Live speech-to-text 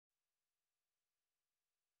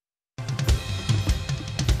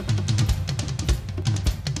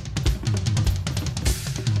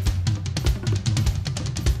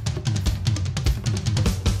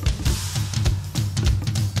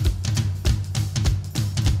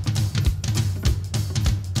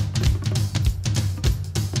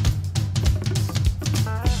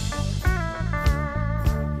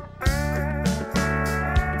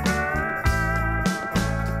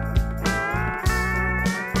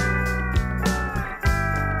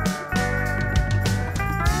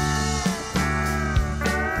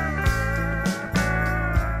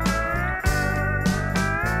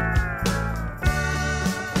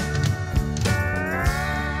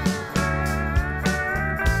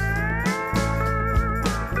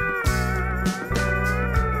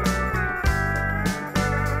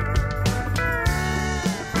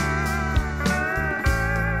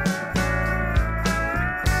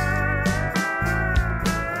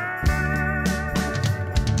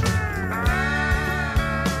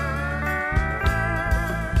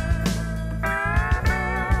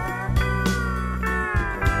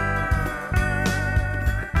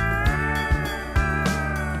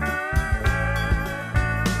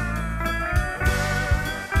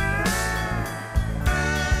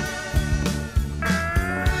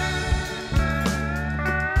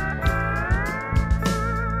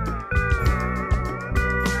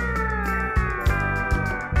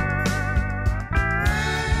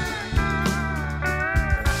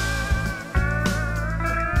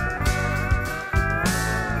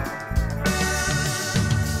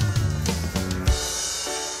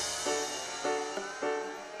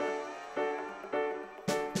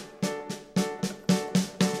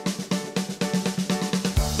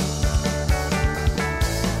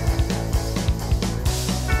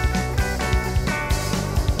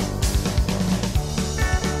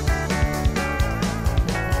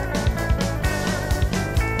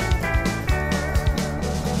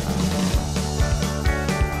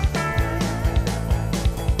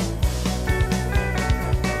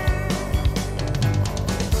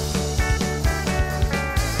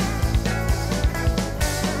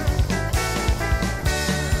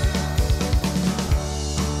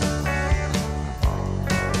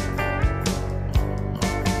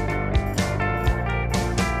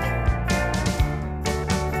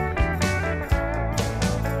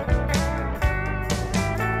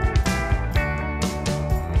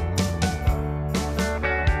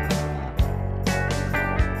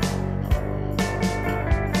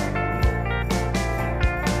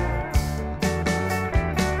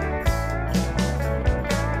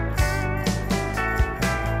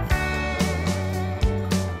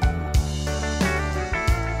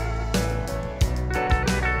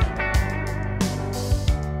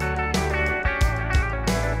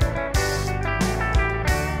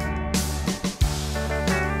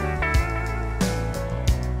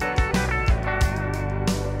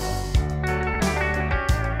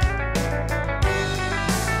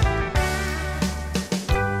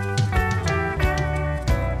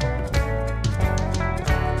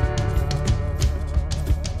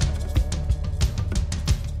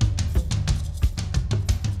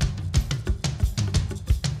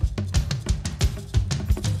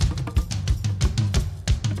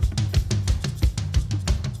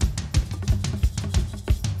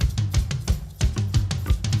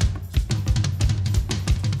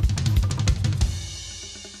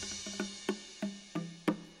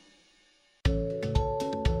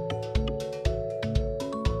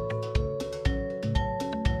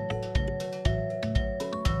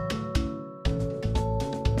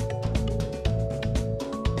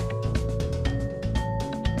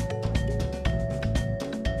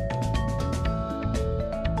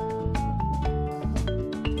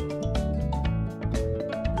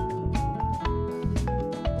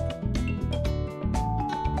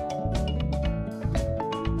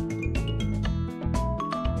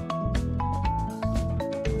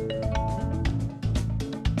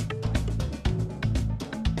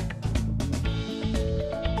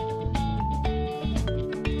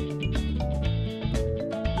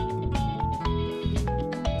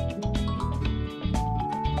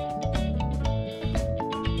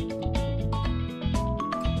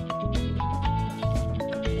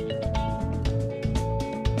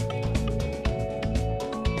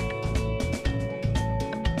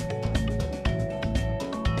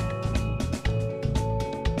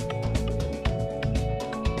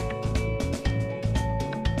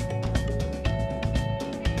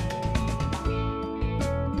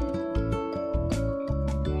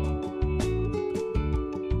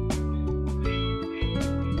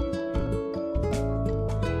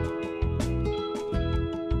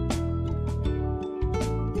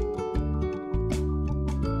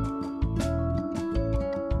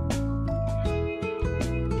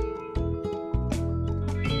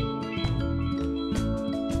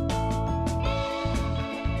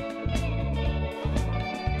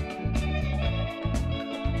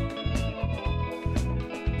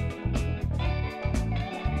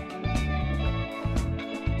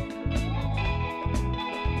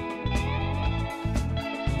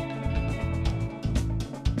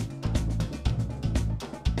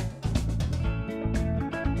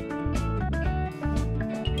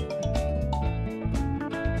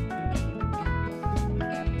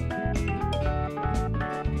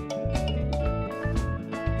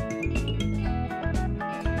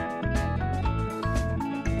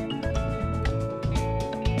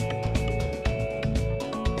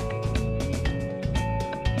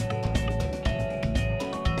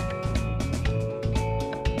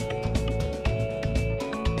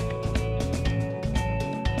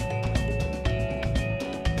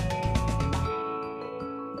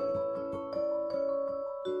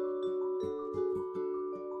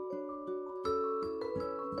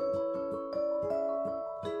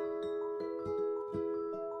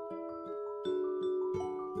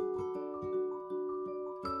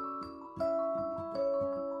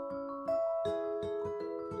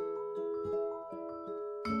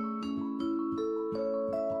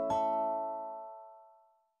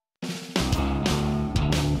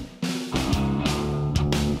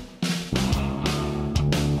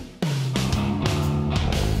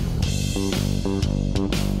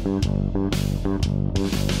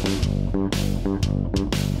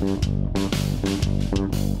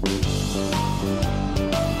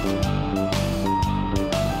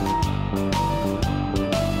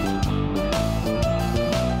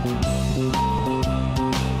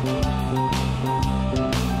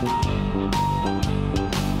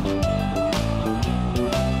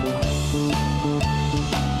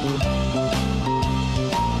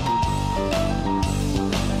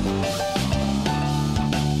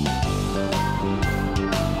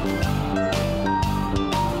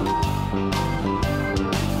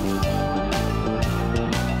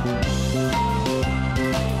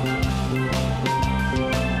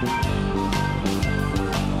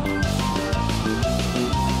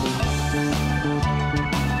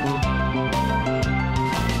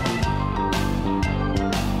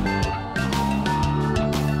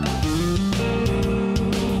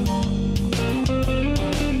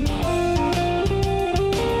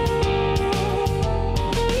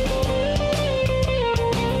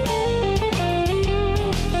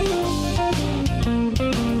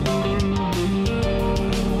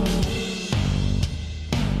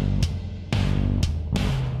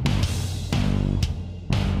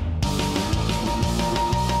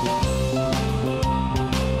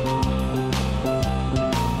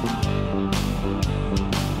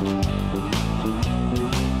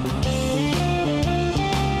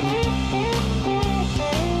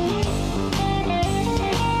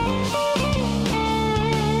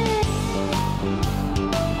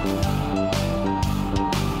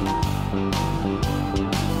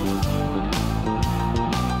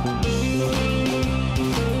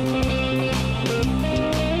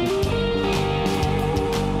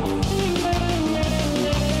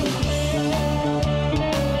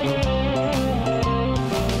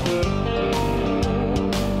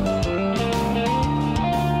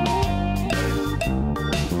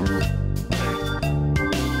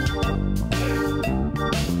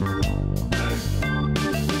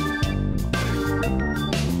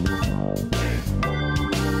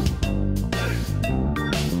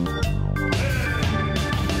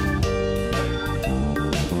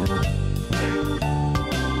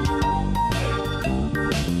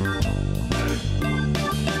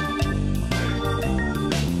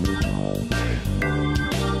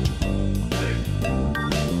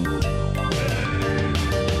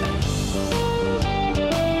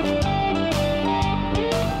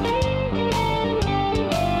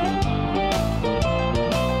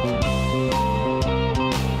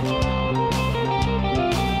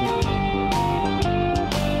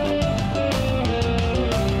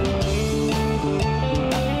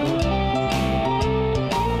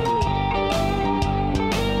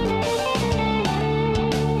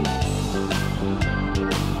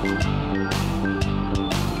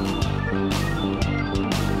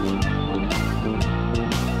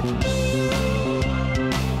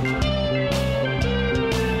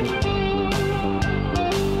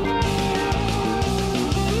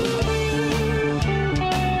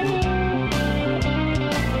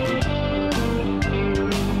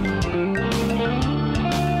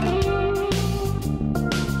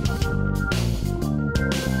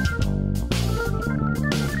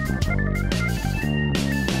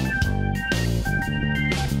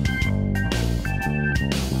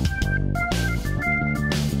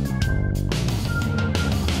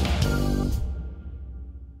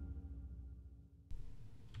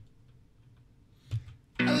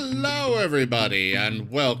Hello, everybody,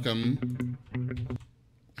 and welcome.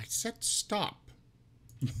 I said stop.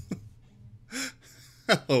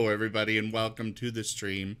 Hello, everybody, and welcome to the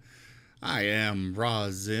stream. I am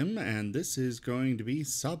Razim, and this is going to be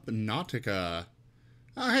Subnautica.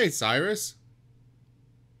 Oh, hey, Cyrus.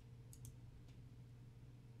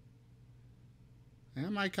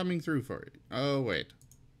 Am I coming through for it? Oh, wait.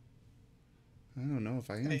 I don't know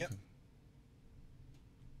if I am. Hey, yep.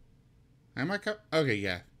 Am I okay,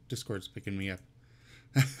 yeah. Discord's picking me up.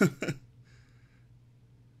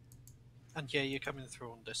 And yeah, you're coming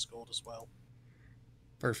through on Discord as well.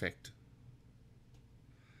 Perfect.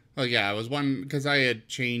 Oh yeah, I was because I had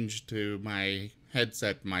changed to my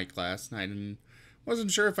headset mic last night and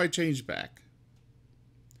wasn't sure if I changed back.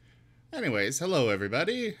 Anyways, hello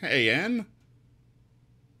everybody. Hey, Ann.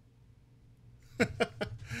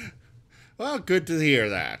 Well, good to hear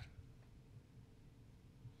that.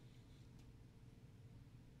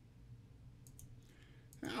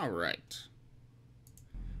 All right.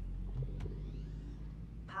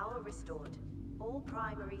 Power restored. All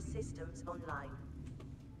primary systems online.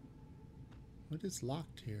 What is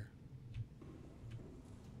locked here?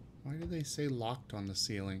 Why do they say locked on the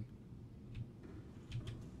ceiling?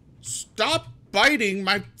 Stop biting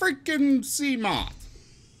my freaking sea moth!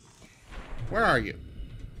 Where are you?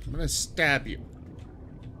 I'm gonna stab you.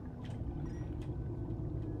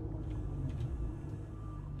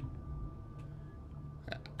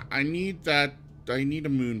 I need that. I need a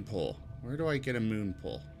moon pole. Where do I get a moon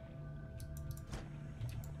pole?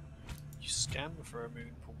 You scan for a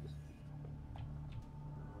moon pool.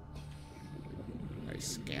 I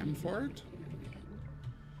scan for it?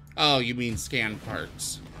 Oh, you mean scan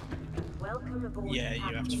parts. Welcome aboard. Yeah,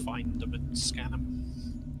 you have to find them and scan them.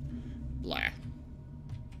 Blah.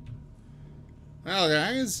 Well,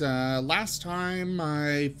 guys, last time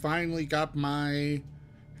I finally got my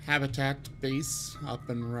habitat base up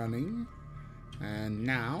and running, and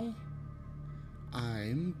now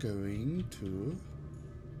I'm going to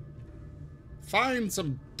find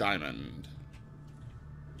some diamond.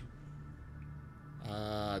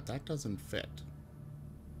 That doesn't fit.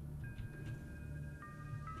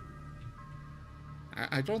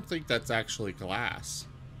 I don't think that's actually glass.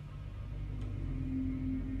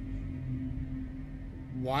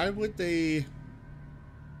 Why would they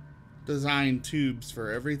design tubes for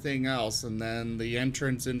everything else and then the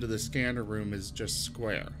entrance into the scanner room is just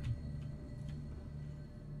square?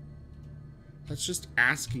 That's just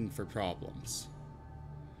asking for problems.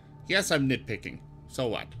 Yes, I'm nitpicking. So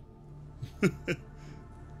what?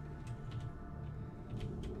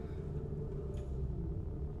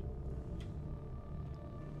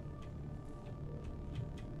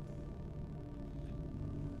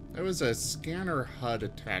 There was a scanner HUD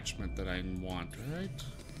attachment that I want, right?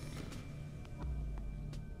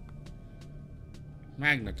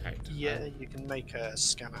 Magnetite. Yeah, you can make a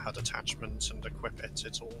scanner HUD attachment and equip it.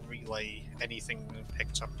 It'll relay anything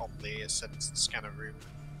picked up on the scanner room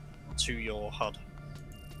to your HUD.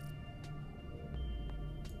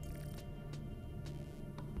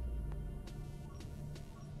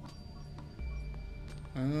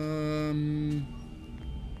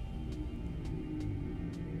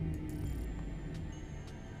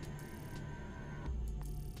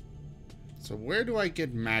 So where do I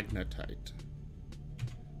get magnetite?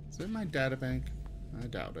 Is it in my databank? I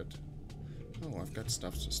doubt it. Oh, I've got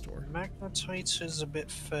stuff to store. Magnetite is a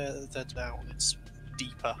bit further down. It's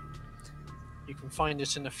deeper. You can find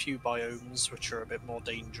it in a few biomes, which are a bit more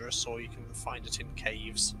dangerous, or you can find it in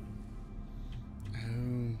caves.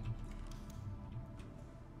 Oh.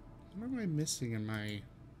 What am I missing in my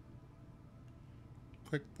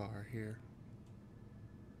quick bar here?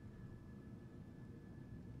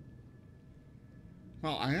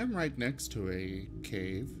 Well, I am right next to a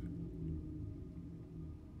cave.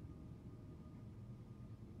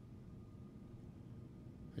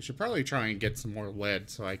 I should probably try and get some more lead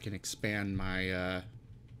so I can expand my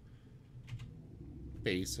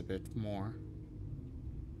base a bit more.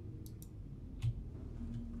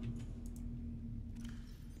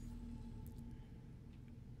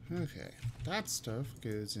 Okay, that stuff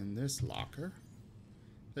goes in this locker.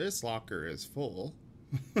 This locker is full.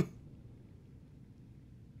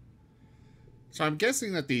 So I'm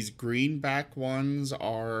guessing that these greenback ones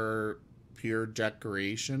are pure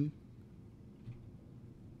decoration.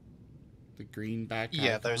 The greenback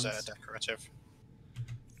Yeah, icons. those are decorative.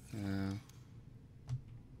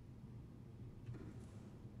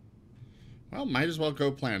 Well, might as well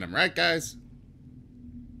go plant them, right, guys?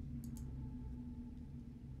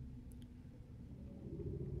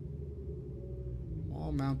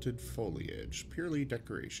 Wall-mounted foliage, purely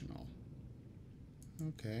decorational.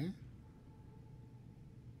 Okay.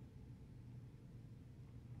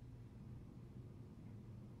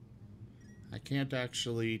 I can't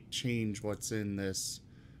actually change what's in this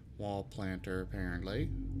wall planter, apparently.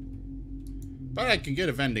 But I can get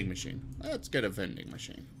a vending machine. Let's get a vending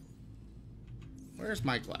machine. Where's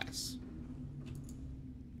my glass?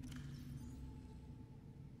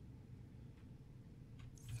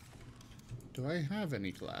 Do I have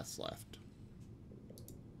any glass left?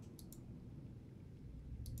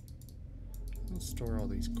 Let's store all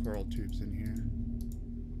these coral tubes in here.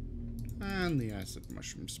 And the acid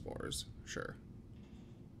mushroom spores. Sure.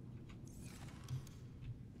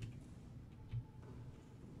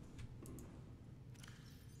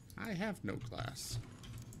 I have no glass.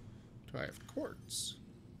 Do I have quartz?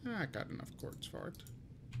 I got enough quartz for it.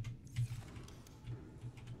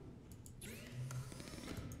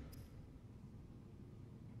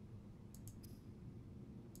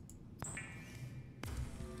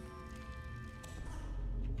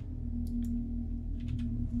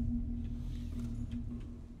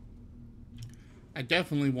 I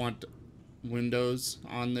definitely want windows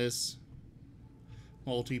on this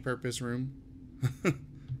multi-purpose room.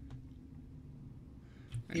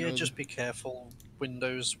 Yeah, just be careful.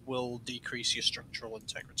 Windows will decrease your structural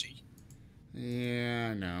integrity.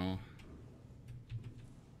 Yeah, I know.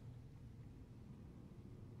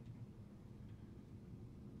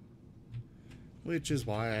 Which is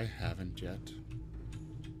why I haven't yet.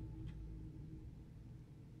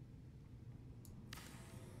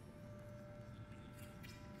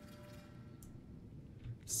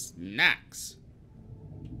 Snacks.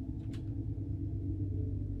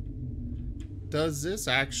 Does this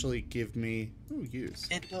actually give me... Ooh, use.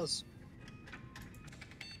 It does.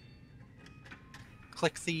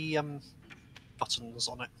 Click the buttons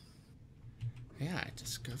on it. Yeah, I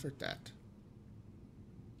discovered that.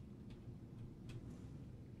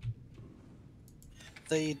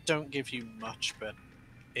 They don't give you much, but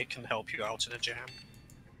it can help you out in a jam.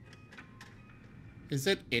 Is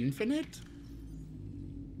it infinite?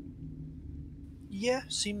 Yeah,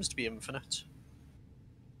 seems to be infinite.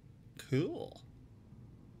 Cool.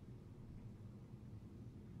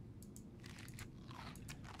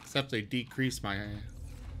 Except they decrease my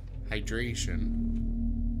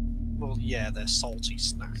hydration. Well, yeah, they're salty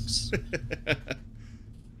snacks.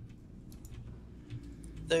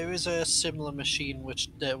 There is a similar machine which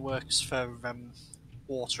works for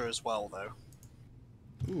water as well,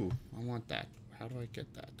 though. Ooh, I want that. How do I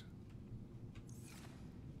get that?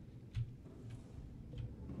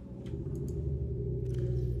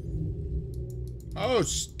 Oh,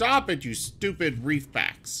 stop it, you stupid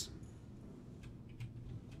reefbacks.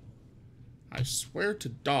 I swear to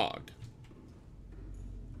dog.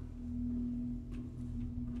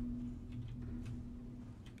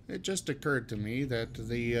 It just occurred to me that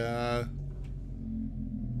the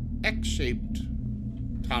X-shaped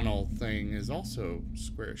tunnel thing is also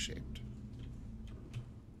square-shaped.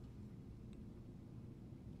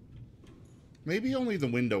 Maybe only the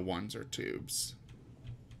window ones are tubes.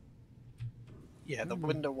 Yeah, the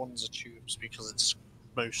window ones are tubes because it's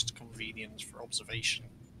most convenient for observation.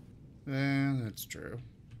 That's true.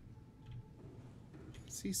 I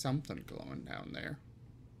see something glowing down there.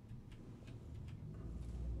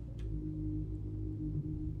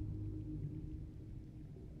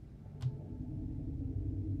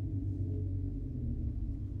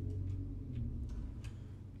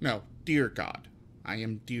 No, dear God. I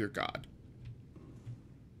am dear God.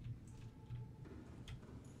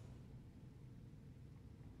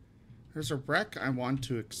 There's a wreck I want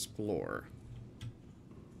to explore.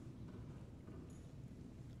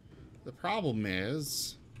 The problem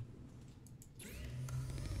is...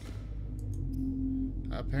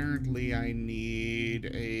 apparently I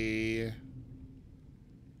need a...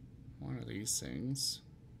 one of these things.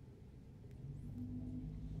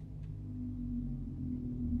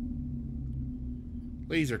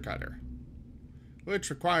 Laser cutter. Which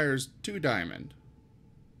requires 2 diamond.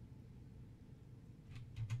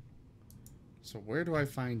 So where do I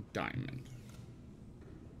find diamond?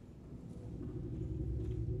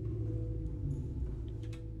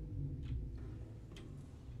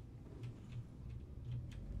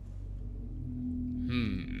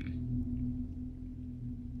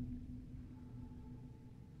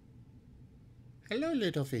 Hello,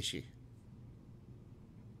 little fishy.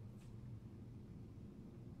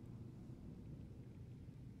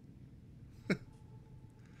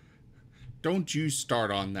 Don't you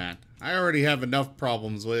start on that. I already have enough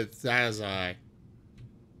problems with as I.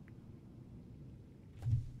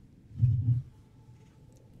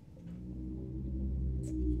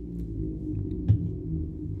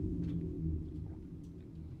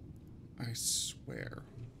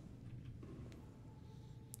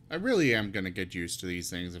 I really am going to get used to these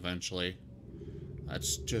things eventually.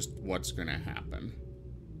 That's just what's going to happen.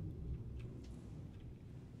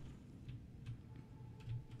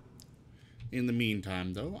 In the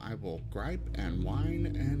meantime, though, I will gripe and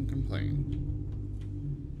whine and complain.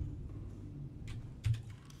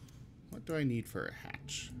 What do I need for a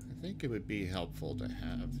hatch? I think it would be helpful to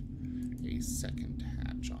have a second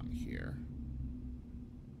hatch on here.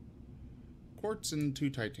 Quartz and 2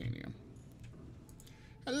 titanium.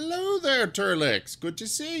 Hello there, Turlix. Good to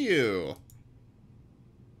see you.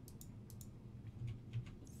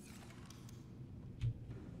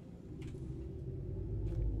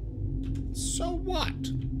 So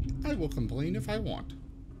what? I will complain if I want.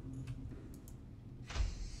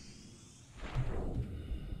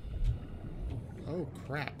 Oh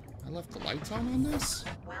crap. I left the lights on this?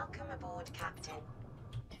 Welcome aboard, Captain.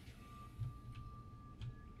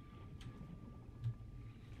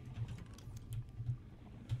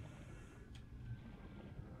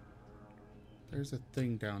 There's a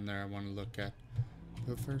thing down there I want to look at.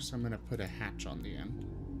 But first I'm going to put a hatch on the end.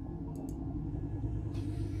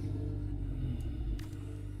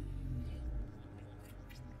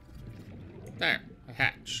 There, a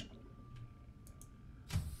hatch.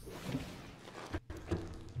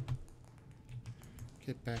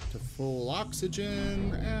 Get back to full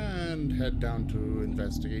oxygen and head down to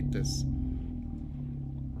investigate this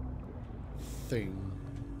thing.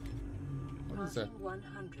 What is that?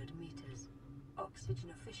 100 meters. Oxygen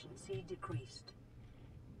efficiency decreased.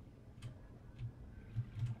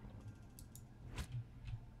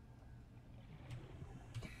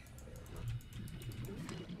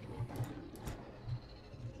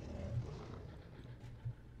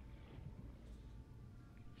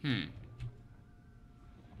 I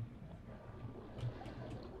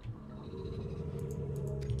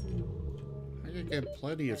could get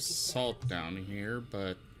plenty of salt down here,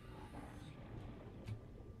 but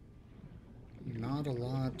not a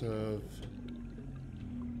lot of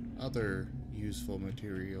other useful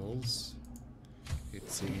materials, it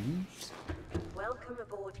seems. Welcome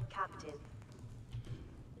aboard, Captain.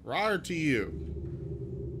 Rar to you.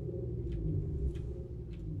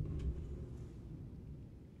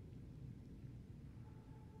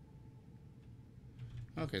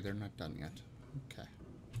 Okay, they're not done yet. Okay.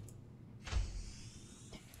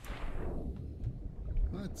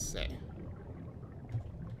 Let's see.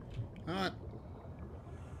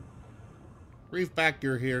 Reef back,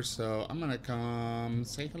 you're here, so I'm gonna come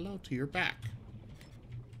say hello to your back.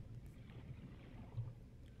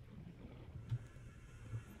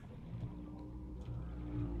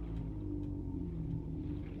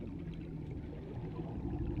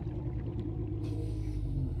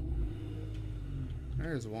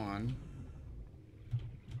 There's one.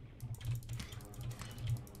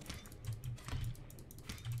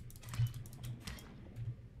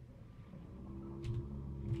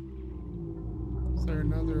 Is there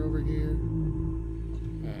another over here?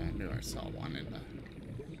 I knew I saw one in the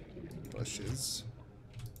bushes.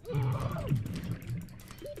 30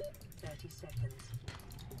 seconds.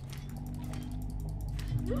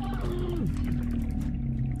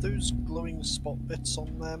 Those glowing spot bits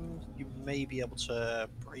on them, you may be able to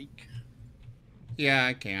break. Yeah,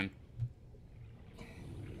 I can.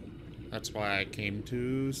 That's why I came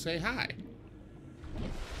to say hi.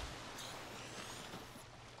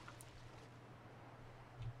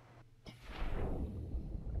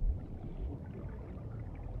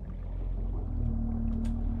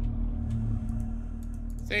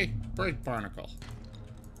 See? Break barnacle.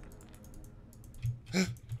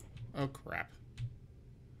 Oh, crap.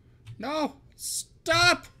 No!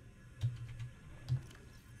 Stop!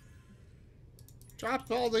 Drop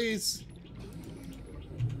all these.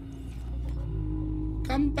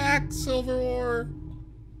 Come back, silver ore.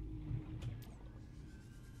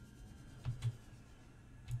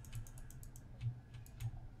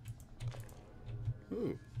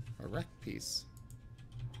 Ooh, a wreck piece.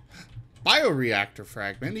 Bioreactor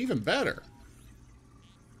fragment, even better.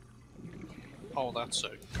 Oh, that's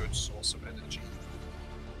a good source of energy.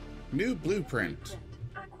 New blueprint.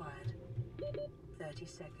 Acquired. 30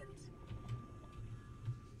 seconds.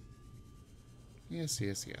 Yes,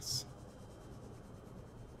 yes, yes.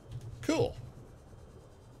 Cool.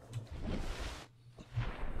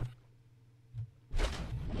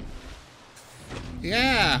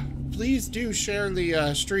 Yeah, please do share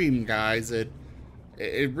the stream, guys. It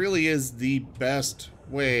really is the best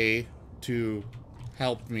way to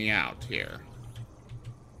help me out here.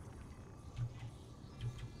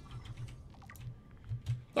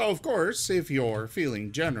 Though, of course, if you're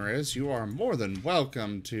feeling generous, you are more than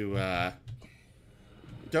welcome to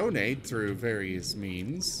donate through various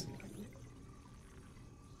means.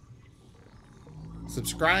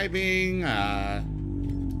 Subscribing,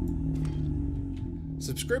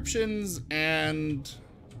 subscriptions, and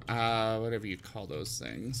whatever you call those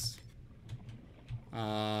things.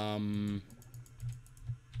 I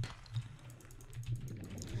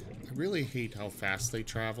really hate how fast they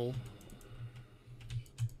travel.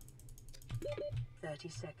 30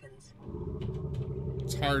 seconds.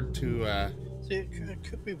 It's hard to, See, it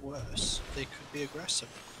could be worse. They could be aggressive.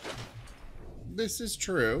 This is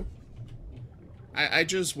true. I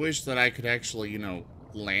just wish that I could actually, you know,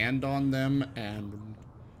 land on them and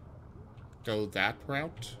go that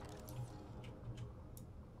route.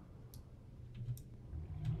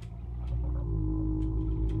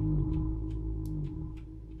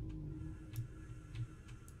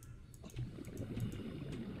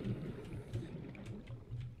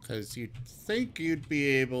 Because you'd think you'd be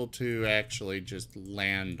able to actually just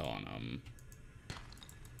land on them.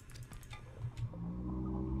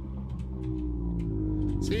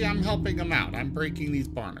 See, I'm helping them out. I'm breaking these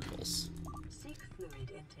barnacles. Seek fluid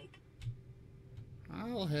intake.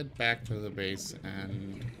 I'll head back to the base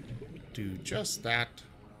and do just that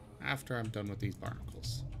after I'm done with these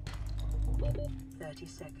barnacles. 30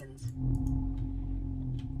 seconds.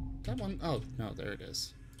 That one, oh, no, there it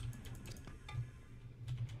is.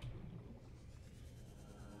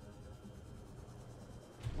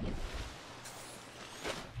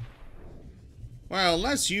 Well,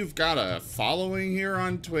 unless you've got a following here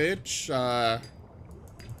on Twitch,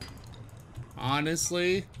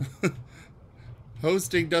 honestly,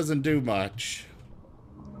 hosting doesn't do much.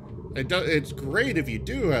 It's great if you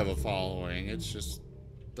do have a following, it just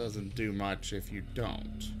doesn't do much if you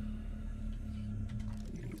don't.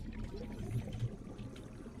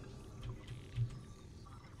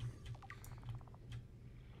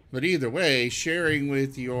 But either way, sharing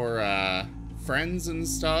with your friends and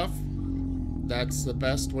stuff, that's the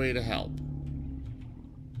best way to help.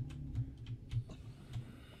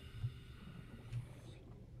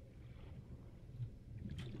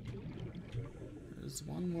 There's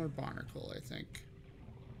one more barnacle, I think.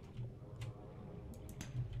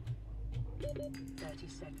 30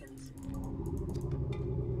 seconds.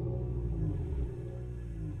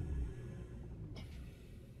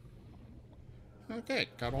 Okay,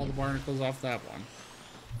 got all the barnacles off that one.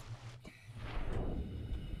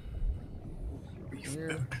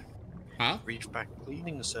 Where? Huh? Reach back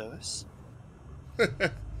cleaning service.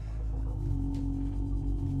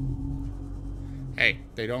 Hey,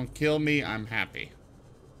 they don't kill me, I'm happy.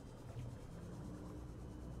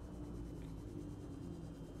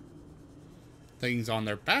 Things on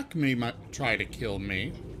their back might try to kill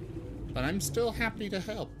me, but I'm still happy to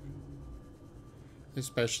help.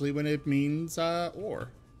 Especially when it means, ore.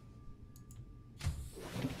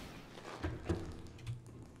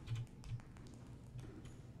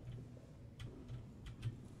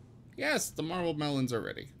 Yes, the marble melons are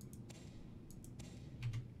ready.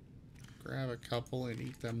 Grab a couple and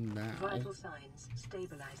eat them now. Vital signs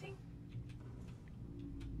stabilizing.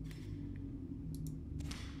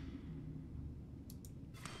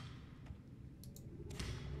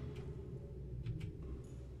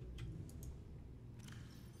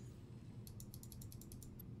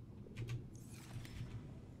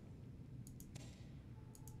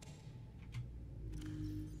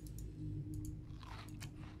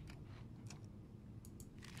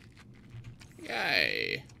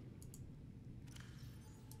 Yay.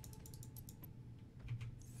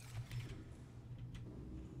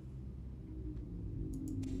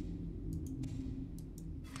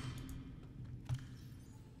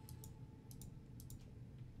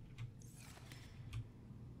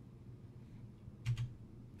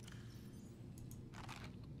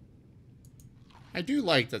 I do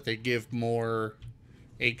like that they give more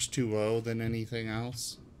H2O than anything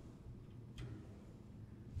else.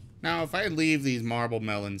 Now, if I leave these marble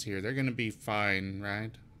melons here, they're gonna be fine,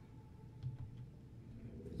 right?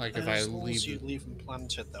 Like if I As long as you leave... leave them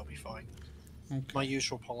planted, they'll be fine. Okay. My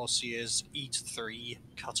usual policy is eat 3,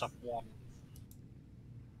 cut up 1.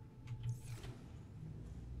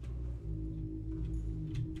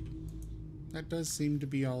 That does seem to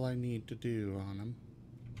be all I need to do on them.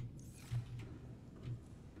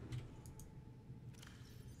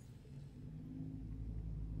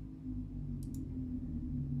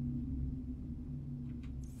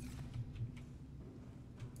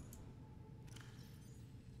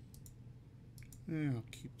 Yeah, I'll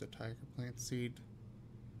keep the tiger plant seed.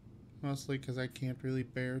 Mostly because I can't really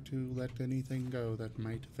bear to let anything go that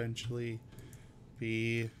might eventually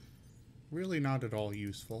be really not at all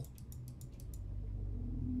useful.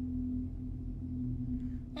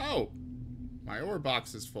 Oh! My ore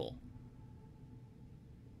box is full.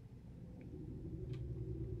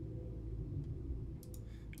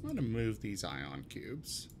 I'm going to move these ion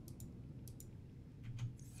cubes.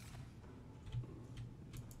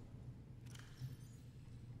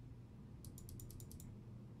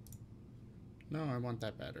 No, I want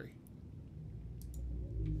that battery.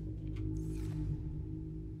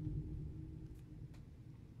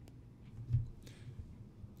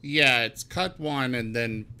 Yeah, it's cut 1 and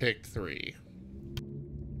then pick 3.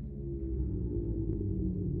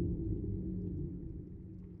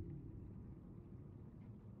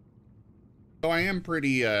 So I am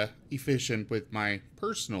pretty efficient with my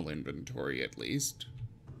personal inventory, at least.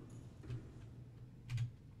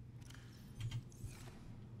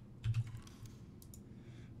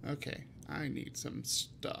 Okay, I need some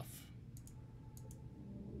stuff.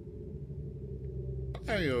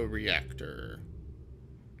 Bioreactor.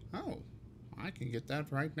 Oh, I can get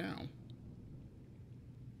that right now.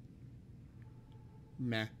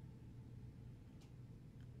 Meh.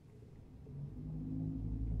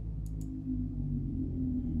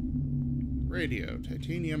 Radio,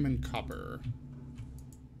 titanium, and copper.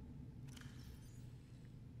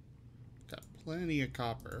 Got plenty of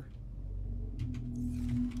copper.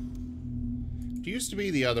 It used to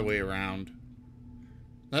be the other way around.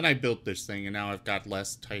 Then I built this thing, and now I've got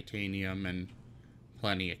less titanium and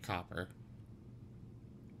plenty of copper.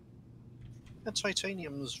 The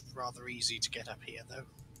titanium's rather easy to get up here, though.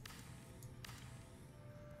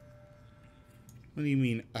 What do you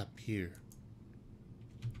mean, up here?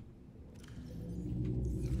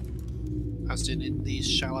 As in these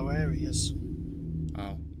shallow areas.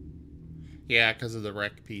 Oh. Yeah, because of the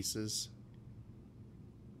wreck pieces.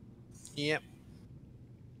 Yep.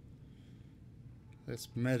 This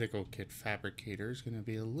medical kit fabricator is going to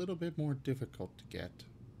be a little bit more difficult to get.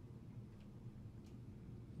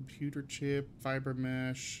 Computer chip, fiber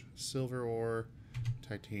mesh, silver ore,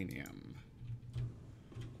 titanium.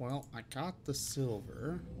 Well, I got the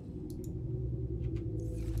silver.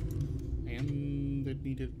 And it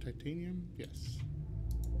needed titanium? Yes.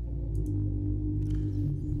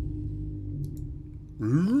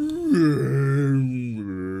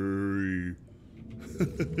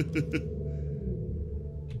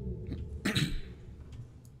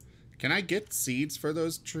 Can I get seeds for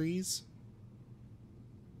those trees?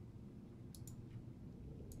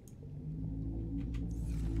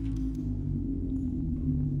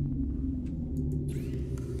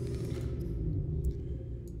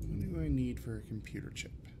 What do I need for a computer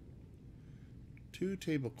chip? 2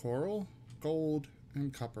 table coral, gold,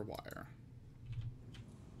 and copper wire.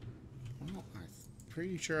 Well, I'm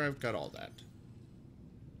pretty sure I've got all that.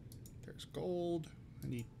 There's gold. I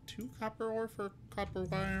need 2 copper ore for copper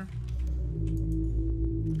wire.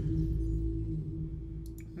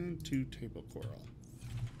 And 2 table coral.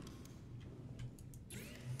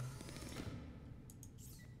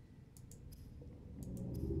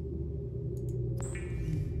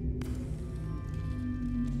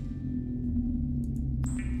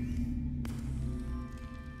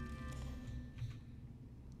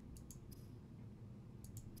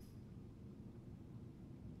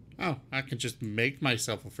 Oh, I can just make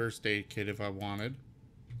myself a first aid kit if I wanted.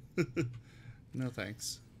 No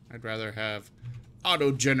thanks. I'd rather have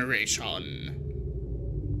auto generation.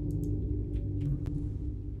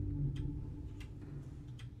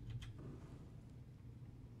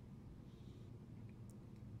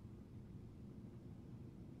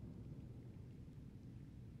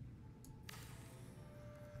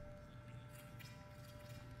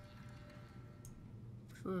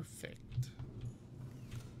 Perfect.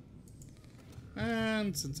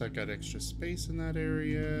 And since I got extra space in that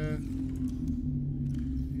area,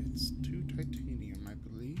 it's 2 titanium, I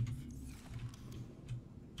believe.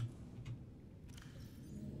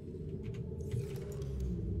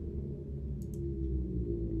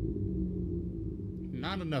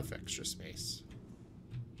 Not enough extra space.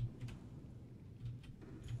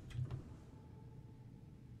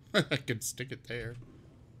 I could stick it there.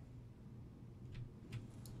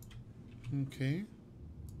 Okay.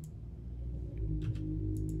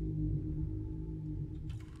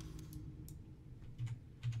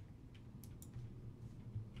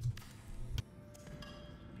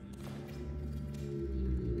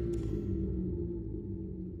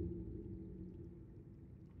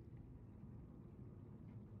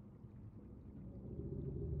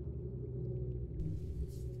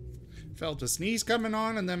 Felt a sneeze coming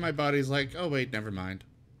on, and then my body's like, oh wait, never mind.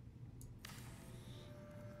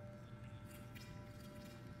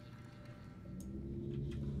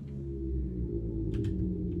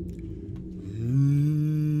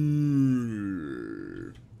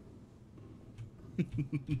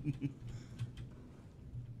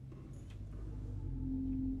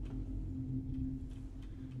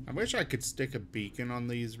 I wish I could stick a beacon on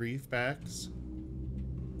these reef backs.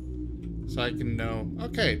 So I can know,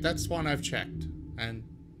 okay, that's one I've checked and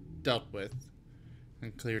dealt with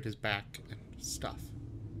and cleared his back and stuff.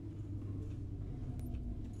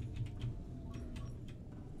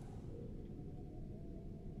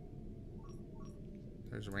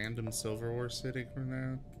 There's random silver ore sitting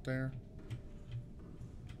out there.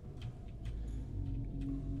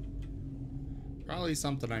 Probably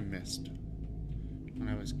something I missed when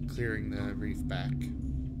I was clearing the reef back.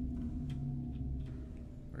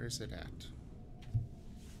 Where is it at?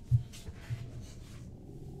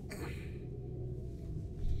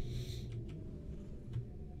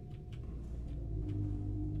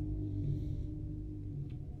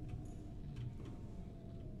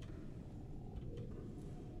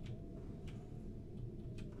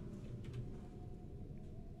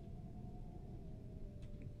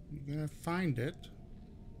 You're gonna find it.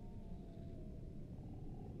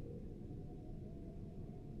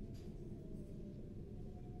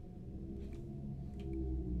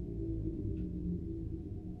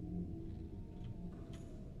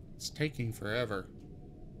 It's taking forever.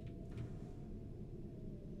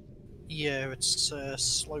 Yeah, it's a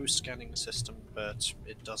slow scanning system, but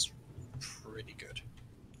it does pretty good.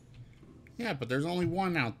 Yeah, but there's only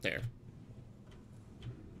one out there.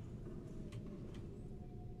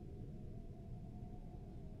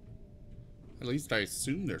 At least I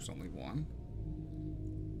assume there's only one.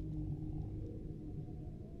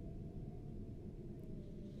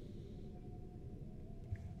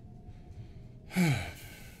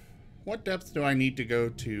 What depth do I need to go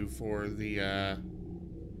to for the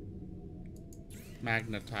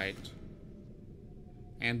magnetite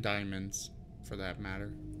and diamonds, for that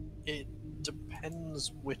matter? It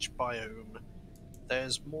depends which biome.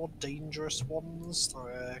 There's more dangerous ones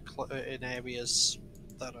that are in areas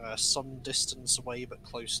that are some distance away but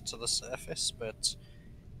closer to the surface. But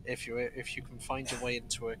if you can find a way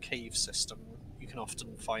into a cave system, you can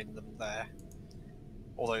often find them there.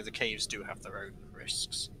 Although the caves do have their own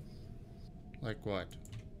risks. Like what?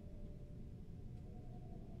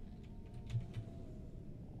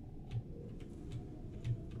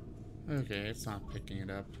 Okay, it's not picking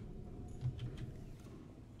it up.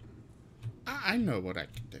 I know what I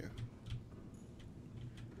can do.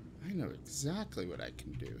 I know exactly what I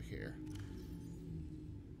can do here.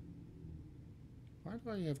 Why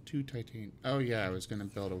do I have two titanium? Oh yeah, I was gonna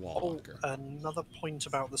build a wall locker. Another point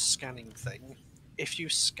about the scanning thing. If you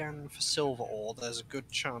scan for silver ore, there's a good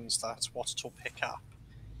chance that what it'll pick up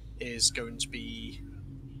is going to be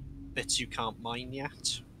bits you can't mine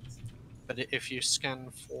yet. But if you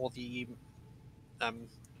scan for the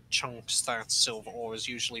chunks that silver ore is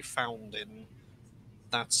usually found in,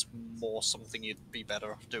 that's more something you'd be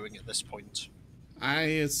better off doing at this point. I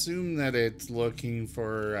assume that it's looking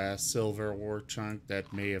for a silver ore chunk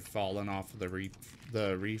that may have fallen off of the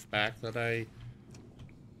reef back that I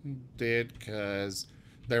did, because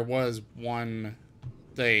there was one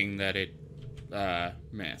thing that it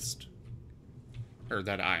missed, or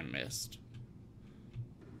that I missed.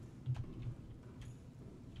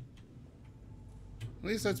 At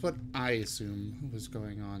least that's what I assume was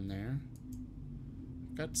going on there.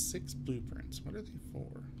 Got 6 blueprints. What are they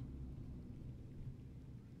for?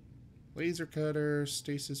 Laser cutter,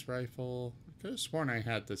 stasis rifle. I could have sworn I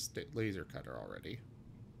had this laser cutter already.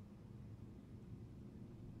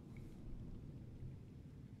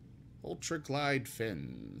 Ultra glide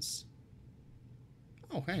fins.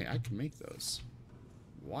 Oh, hey, I can make those.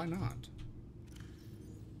 Why not?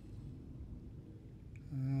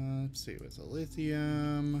 Let's see, with the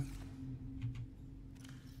lithium.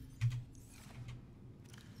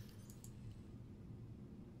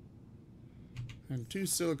 And 2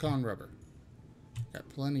 silicon rubber. Got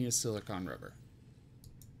plenty of silicon rubber.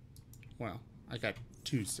 Well, I got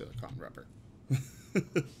 2 silicon rubber.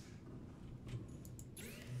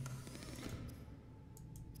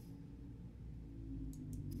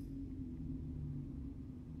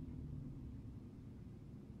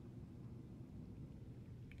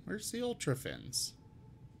 Where's the ultra fins?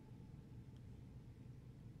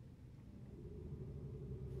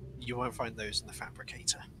 You won't find those in the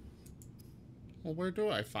fabricator. Well, where do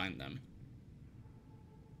I find them?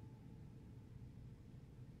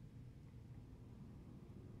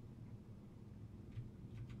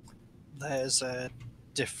 There's a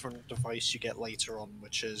different device you get later on,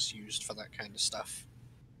 which is used for that kind of stuff.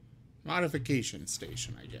 Modification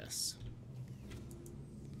station, I guess.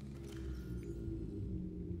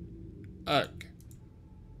 Ugh.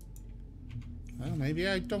 Well, maybe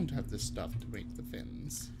I don't have the stuff to make the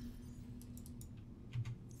fins.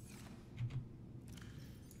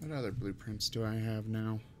 What other blueprints do I have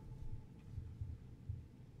now?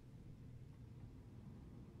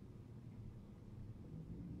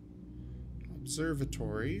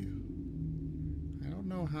 Observatory. I don't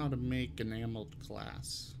know how to make enameled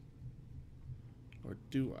glass. Or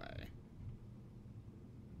do I?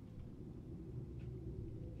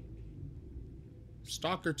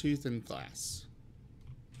 Stalker tooth and glass.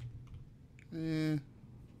 I'm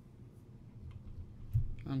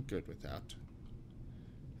good with that.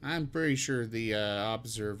 I'm pretty sure the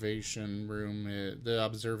observation room, the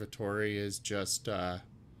observatory is just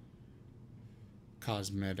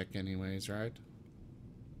cosmetic anyways, right?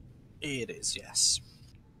 It is, yes.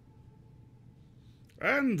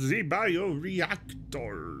 And the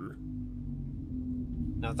bioreactor.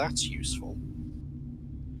 Now that's useful.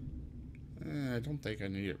 I don't think I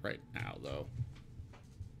need it right now, though.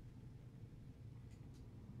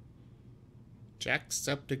 Jack's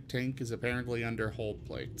septic tank is apparently under hull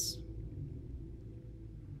plates.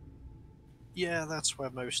 Yeah, that's where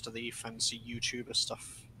most of the fancy YouTuber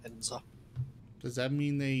stuff ends up. Does that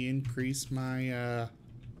mean they increase my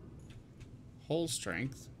hull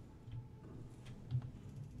strength?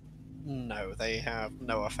 No, they have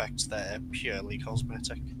no effect. They're purely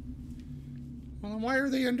cosmetic. Well, then why are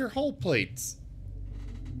they under hull plates?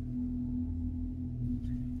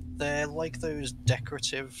 They're like those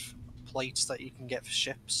decorative plates that you can get for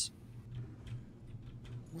ships.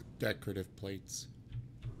 What decorative plates?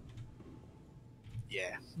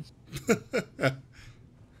 Yeah.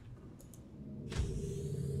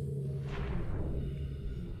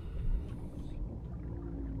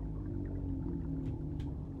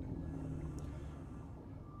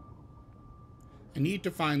 I need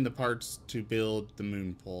to find the parts to build the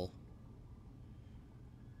moon pole.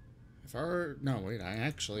 If I were... No, wait, I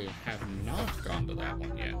actually have not gone to that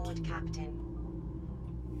one yet. Lord Captain.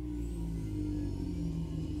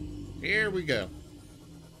 Here we go.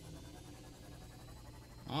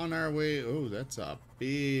 On our way... Oh, that's a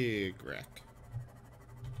big wreck.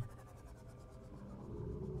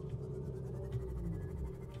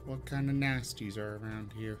 What kind of nasties are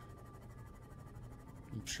around here?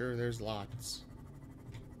 I'm sure there's lots.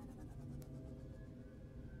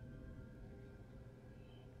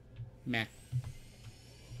 Meh.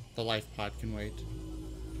 The life pod can wait.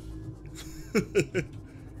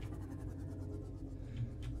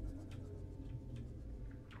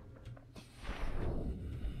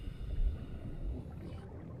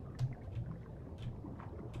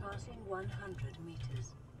 Passing 100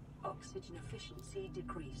 meters. Oxygen efficiency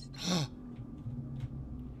decreased.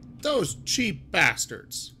 Those cheap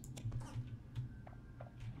bastards.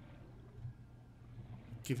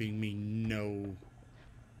 Giving me no...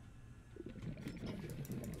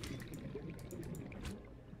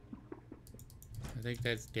 I think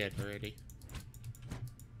that's dead already.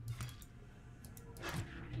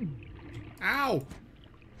 Ow!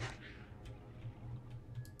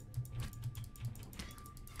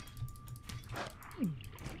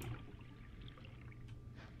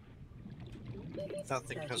 That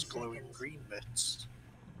thing has 30 glowing seconds. green bits.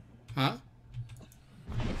 Huh?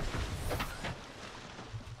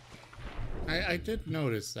 I did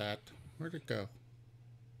notice that. Where'd it go?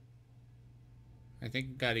 I think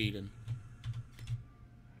it got eaten.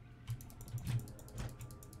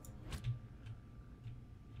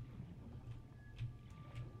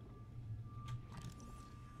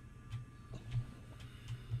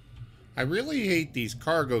 I really hate these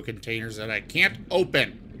cargo containers that I can't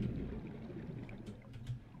open.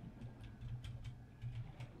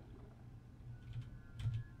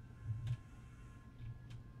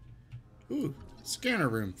 Ooh, scanner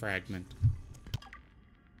room fragment.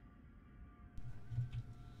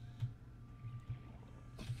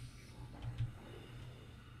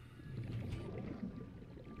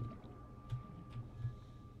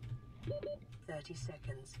 Thirty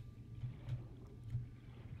seconds.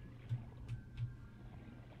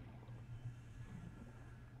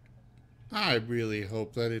 I really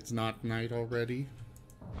hope that it's not night already.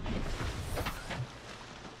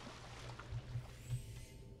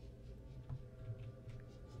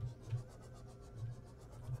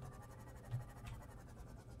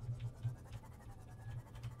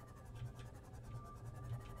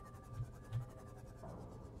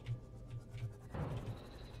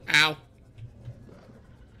 Ow.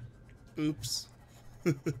 Oops.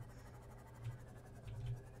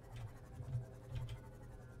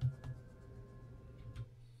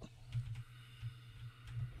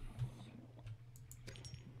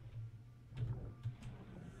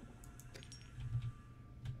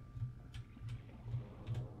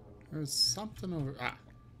 There's something over... Ah.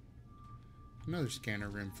 Another scanner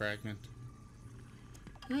rim fragment.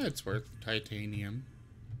 Yeah, it's worth titanium.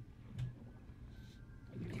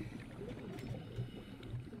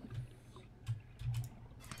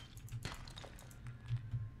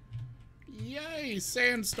 Yay!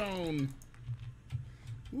 Sandstone!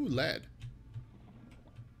 Ooh, lead.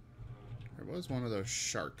 There was one of those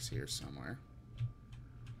sharks here somewhere.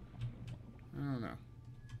 I don't know.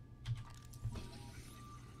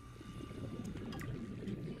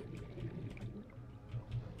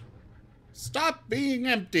 Stop being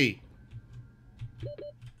empty!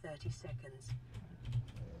 30 seconds.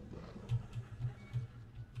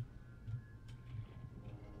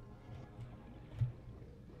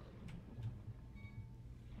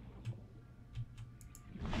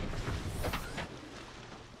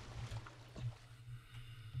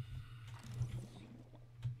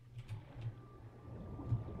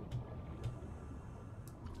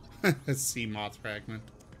 A sea moth fragment.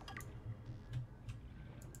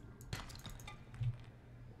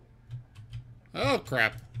 Oh,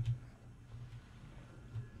 crap.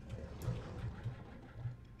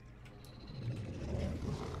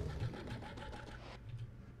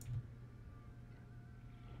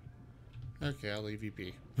 Okay, I'll leave you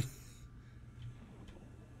be.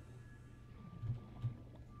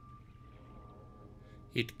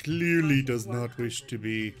 It clearly does not wish to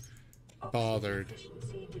be bothered.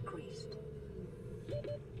 Efficiency decreased.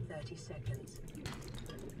 30 seconds.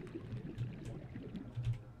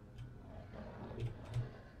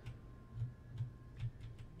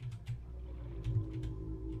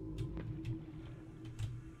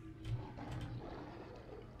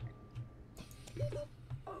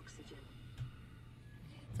 Oxygen.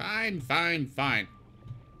 Fine, fine, fine.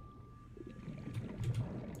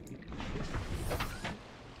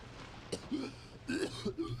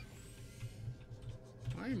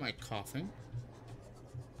 Why am I coughing?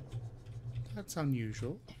 That's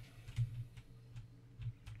unusual.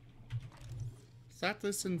 Is that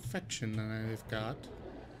this infection that I've got?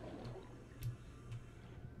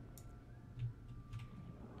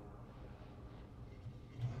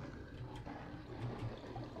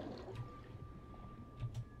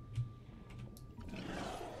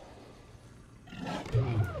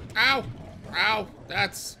 Ow! Ow!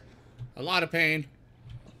 That's a lot of pain.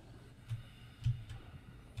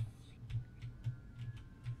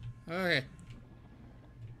 Okay.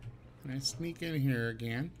 Can I sneak in here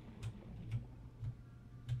again?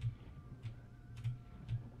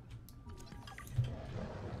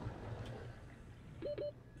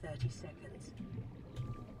 Seconds.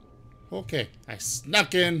 Okay, I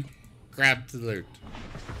snuck in, grabbed the loot.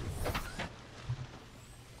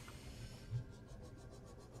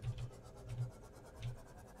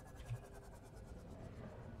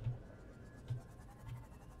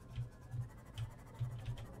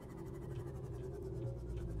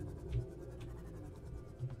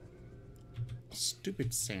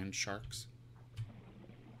 Stupid sand sharks.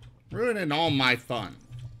 Ruining all my fun.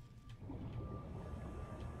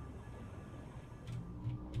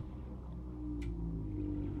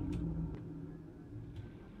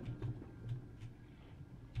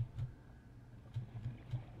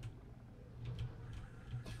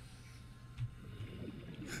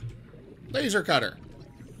 Laser cutter.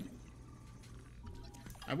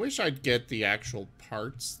 I wish I'd get the actual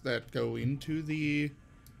parts that go into the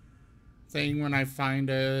thing when I find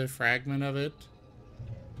a fragment of it.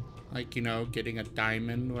 Like, you know, getting a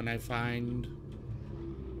diamond when I find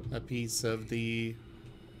a piece of the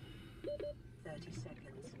 30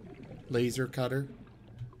 seconds. laser cutter.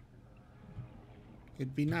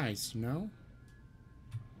 It'd be nice, you know?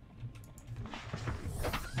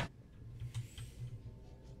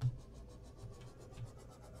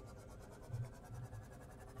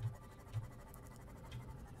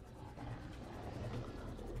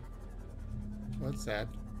 What's that?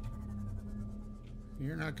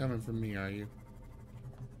 You're not coming from me, are you?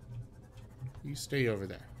 You stay over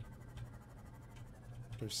there.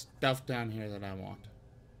 There's stuff down here that I want.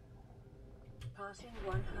 Passing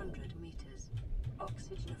 100 meters.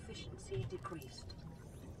 Oxygen efficiency decreased.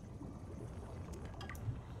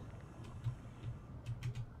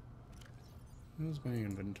 How's my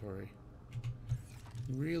inventory?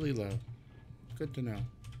 Really low. Good to know.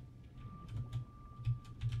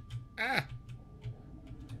 Ah!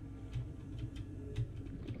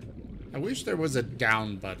 I wish there was a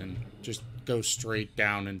down button. Just go straight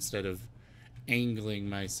down instead of angling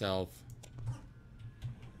myself.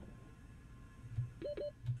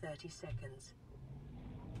 30 seconds.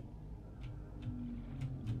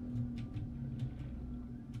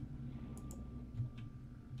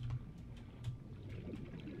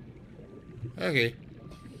 Okay.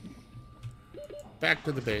 Back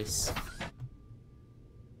to the base.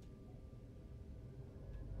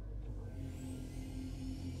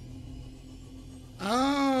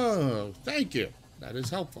 Oh, thank you. That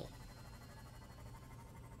is helpful.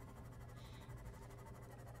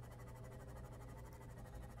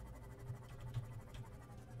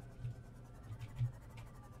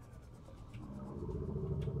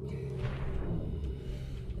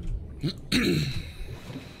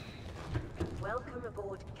 Welcome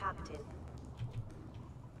aboard, Captain.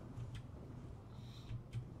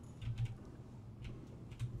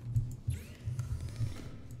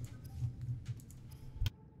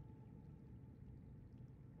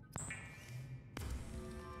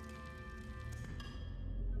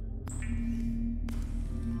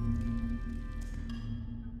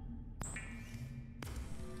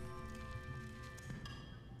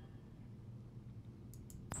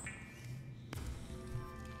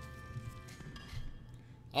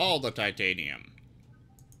 All the titanium.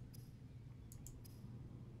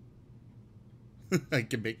 I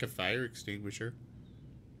can make a fire extinguisher.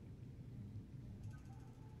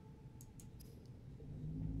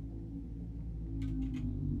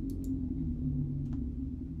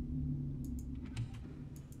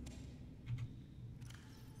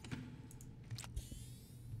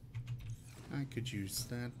 I could use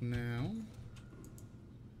that now.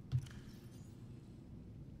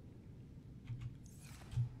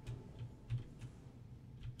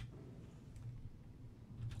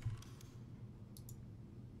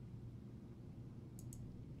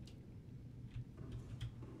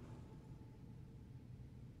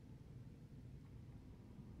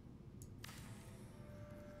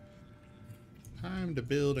 Time to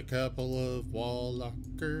build a couple of wall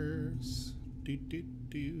lockers. Do do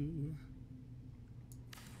do.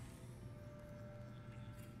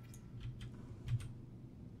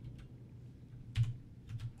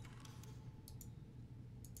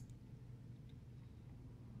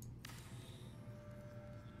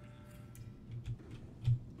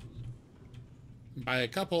 By a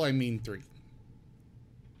couple, I mean 3.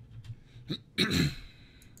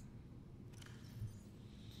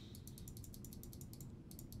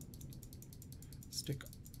 Stick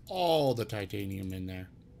all the titanium in there.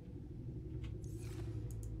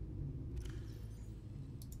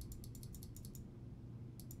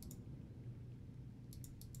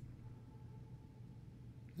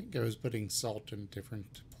 I think I was putting salt in a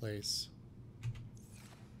different place.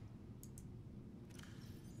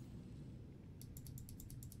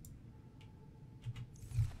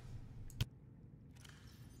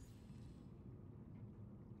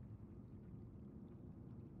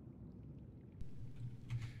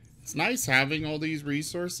 It's nice having all these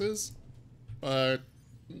resources, but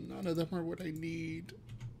none of them are what I need.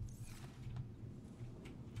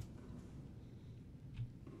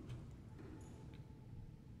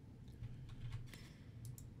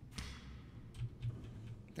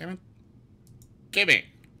 Damn it. Give me.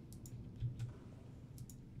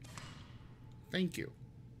 Thank you.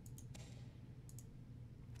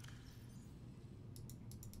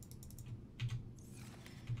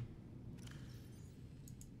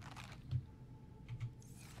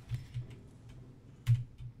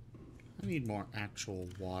 I need more actual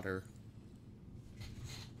water.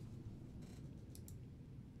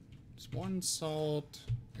 It's 1 salt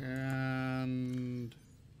and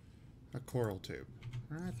a coral tube.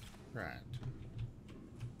 Right? Right.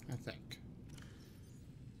 I think.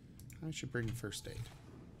 I should bring first aid.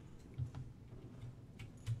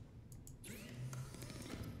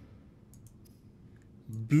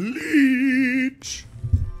 Bleach!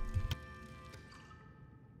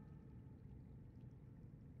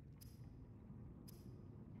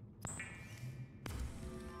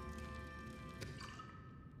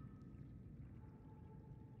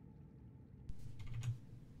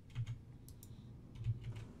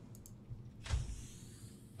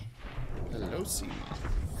 Hello, Seema.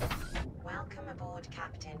 Welcome aboard,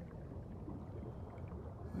 Captain.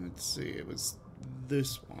 Let's see, it was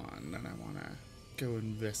this one that I want to go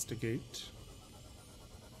investigate.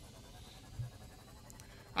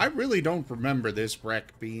 I really don't remember this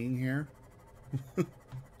wreck being here.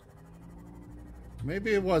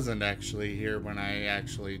 Maybe it wasn't actually here when I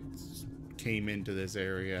actually came into this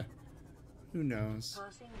area. Who knows?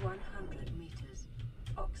 Passing 100 meters.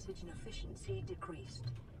 Oxygen efficiency decreased.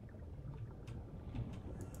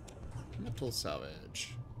 Metal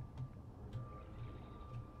salvage.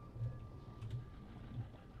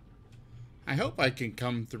 I hope I can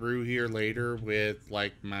come through here later with,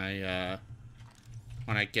 like, my,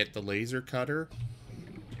 when I get the laser cutter.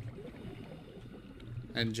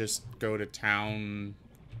 And just go to town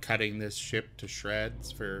cutting this ship to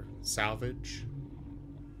shreds for salvage.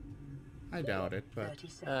 I doubt it, but... 30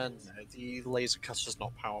 seconds. No, the laser cutter's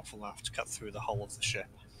not powerful enough to cut through the hull of the ship.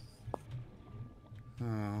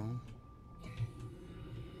 Oh.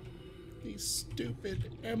 These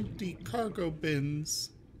stupid empty cargo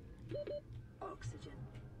bins. Oxygen.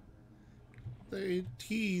 They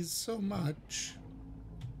tease so much.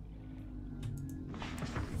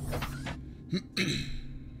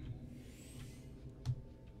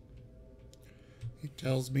 It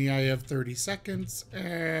tells me I have 30 seconds,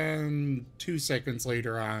 and 2 seconds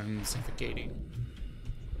later I'm suffocating.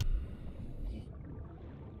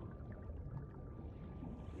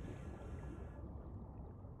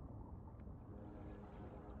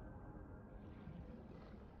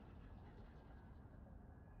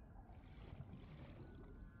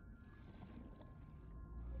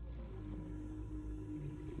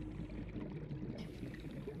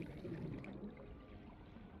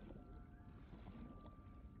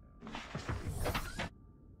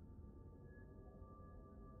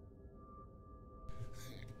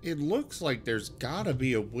 It looks like there's gotta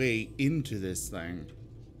be a way into this thing.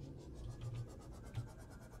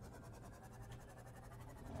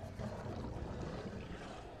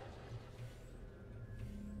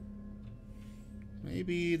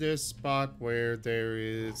 Maybe this spot where there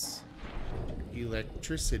is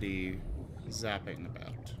electricity zapping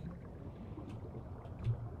about.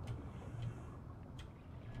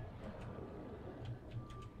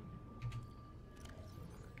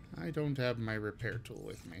 I don't have my repair tool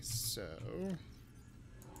with me, so...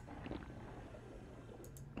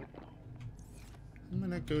 I'm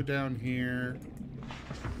gonna go down here,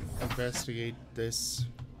 investigate this.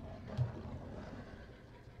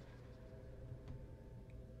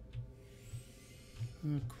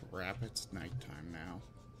 Oh crap, it's nighttime now.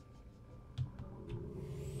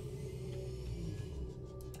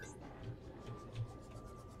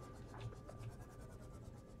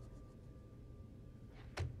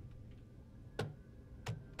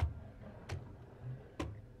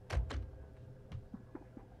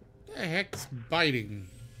 The heck's biting?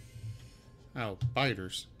 Oh,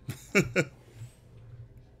 biters.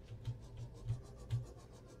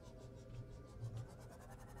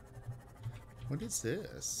 What is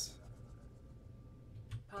this?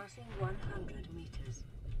 Passing 100 meters.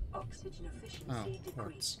 Oxygen efficiency Oh,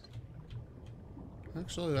 quartz. decreased.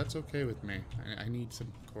 Actually, that's okay with me. I need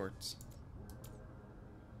some quartz.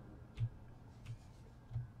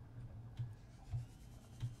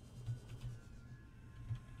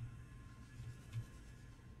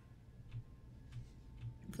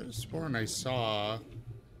 Could have sworn I saw...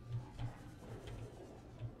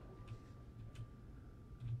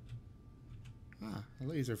 Ah, a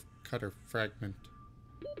laser cutter fragment.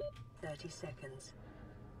 30 seconds.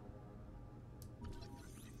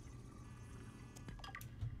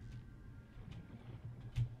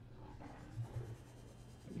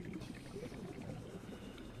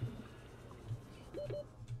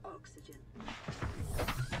 Oxygen.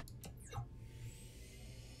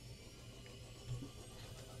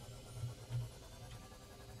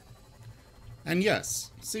 And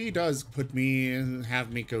yes, C does put me and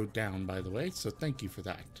have me go down, by the way, so thank you for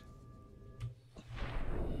that.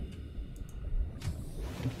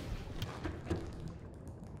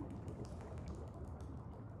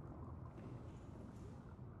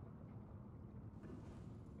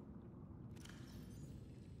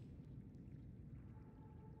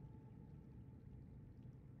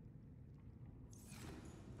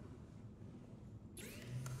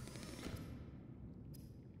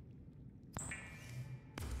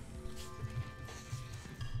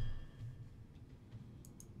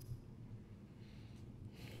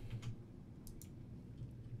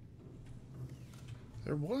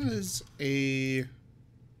 There was a...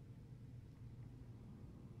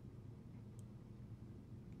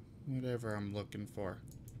 whatever I'm looking for.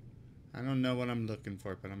 I don't know what I'm looking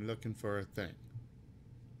for, but I'm looking for a thing.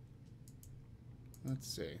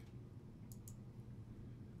 Let's see.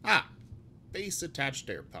 Ah! Base attached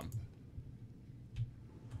air pump.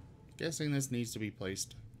 Guessing this needs to be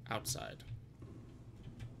placed outside.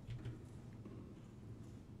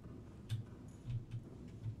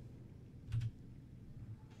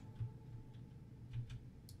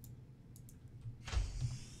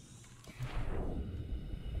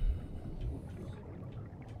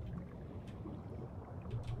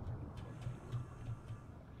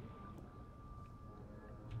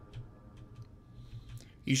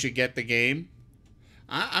 You should get the game.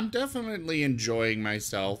 I'm definitely enjoying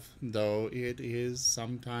myself, though it is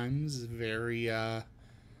sometimes very,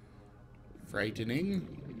 frightening.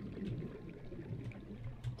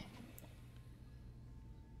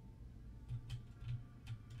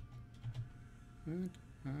 And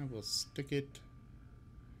I will stick it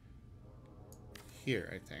here,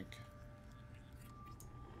 I think.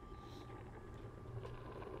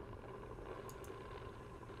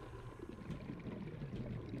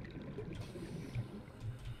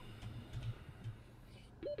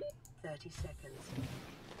 Seconds.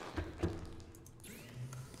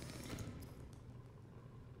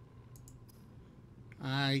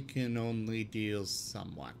 I can only deal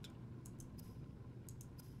somewhat.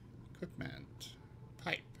 Equipment.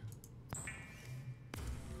 Pipe.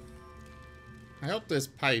 I hope this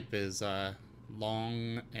pipe is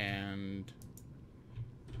long and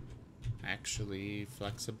actually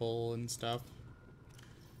flexible and stuff.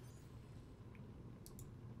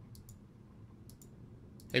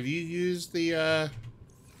 Have you used the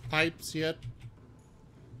pipes yet,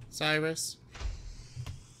 Cyrus?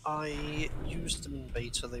 I used them in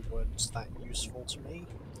beta, they weren't that useful to me,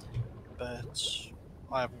 but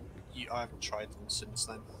I haven't tried them since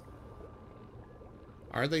then.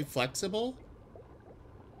 Are they flexible?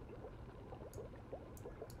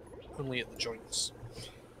 Only at the joints,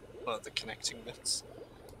 but the connecting bits.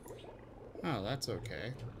 Oh, that's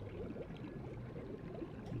okay.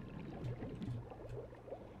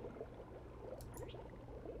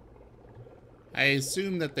 I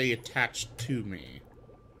assume that they attached to me.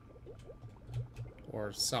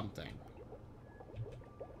 Or something.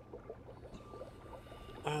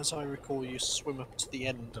 As I recall, you swim up to the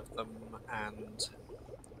end of them and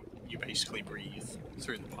you basically breathe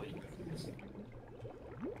through the pipe.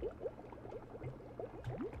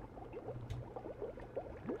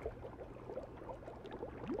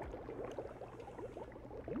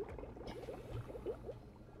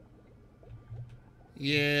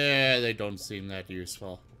 Yeah, they don't seem that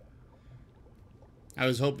useful. I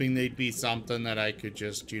was hoping they'd be something that I could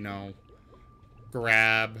just, you know,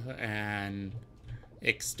 grab and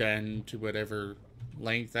extend to whatever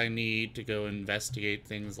length I need to go investigate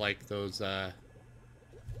things like those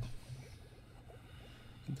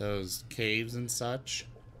caves and such.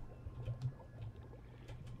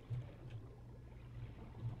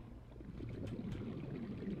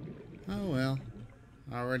 Oh well,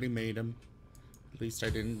 I already made them. At least I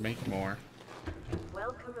didn't make more.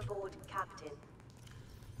 Welcome aboard, Captain.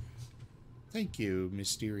 Thank you,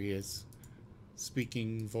 mysterious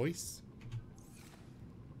speaking voice.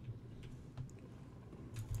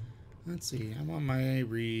 Let's see, I'm on my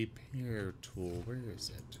repair tool. Where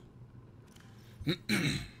is it?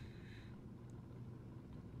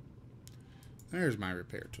 There's my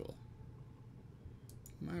repair tool.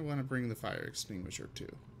 Might want to bring the fire extinguisher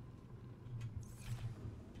too.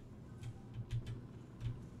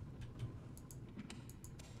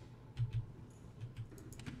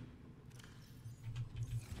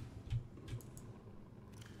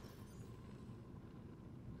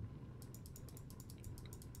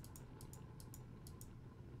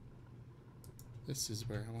 This is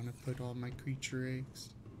where I want to put all my creature eggs.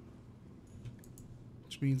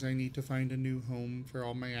 Which means I need to find a new home for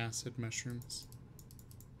all my acid mushrooms.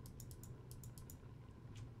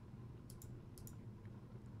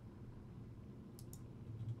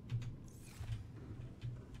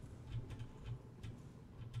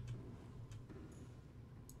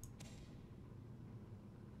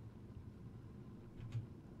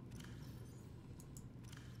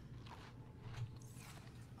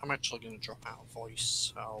 I'm actually going to drop out of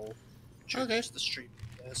voice. I'll Okay. to the stream.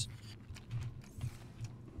 Yes.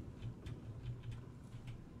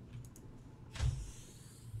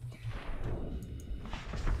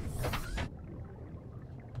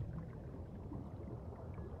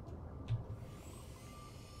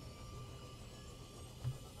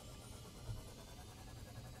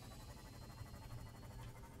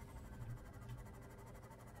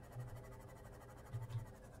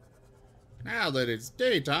 Now that it's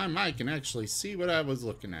daytime, I can actually see what I was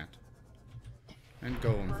looking at. And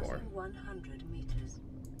going for. 1,100 meters.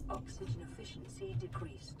 Oxygen efficiency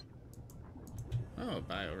decreased. Oh,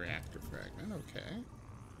 bioreactor fragment, okay.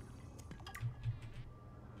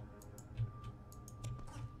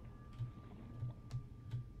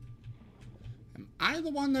 Am I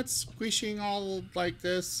the one that's squishing all like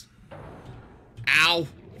this? Ow!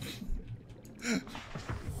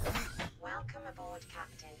 Welcome aboard,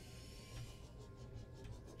 Captain.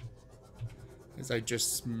 As I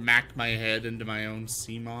just smack my head into my own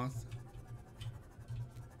sea moth.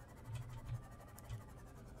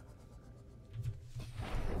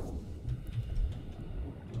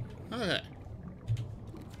 Okay.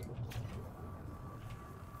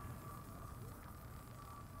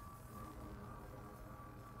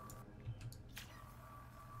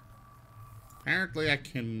 Apparently I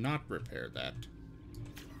cannot repair that.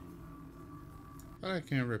 But I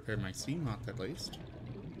can repair my CMOT at least.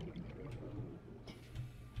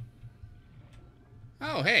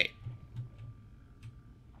 Oh, hey!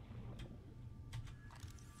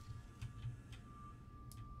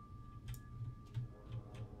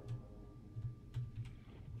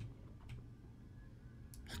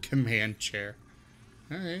 A command chair.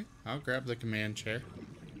 Alright, I'll grab the command chair.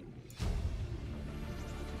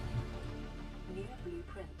 New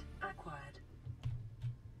blueprint acquired.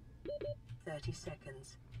 30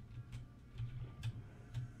 seconds.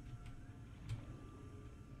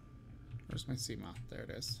 Where's my CMOT? There it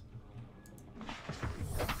is.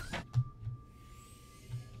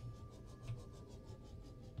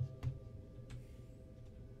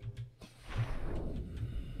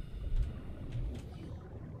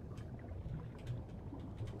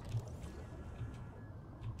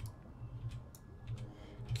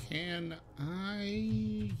 Can I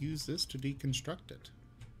use this to deconstruct it?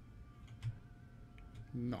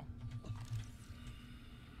 No.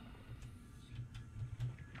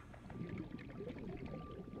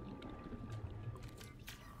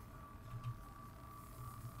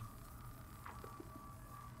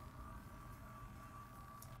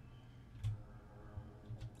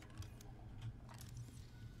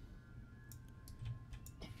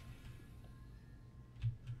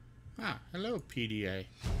 Ah, hello, PDA.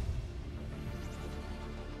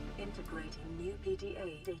 Integrating new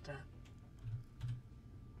PDA data.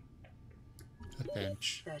 A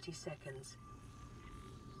bench. 30 seconds.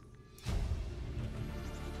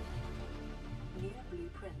 New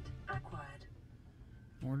blueprint acquired.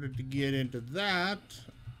 In order to get into that,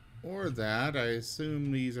 or that, I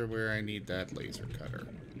assume these are where I need that laser cutter.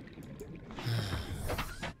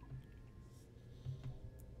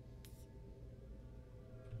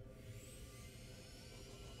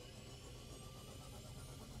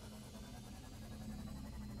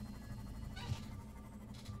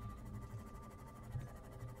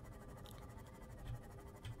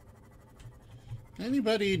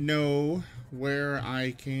 Anybody know where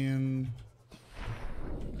I can...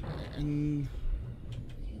 And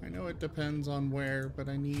I know it depends on where, but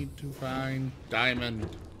I need to find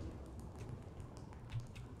diamond.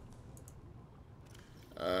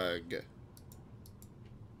 Ugh.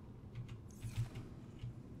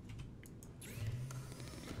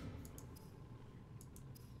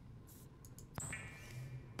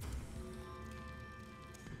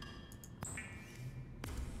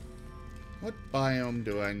 What biome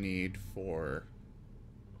do I need for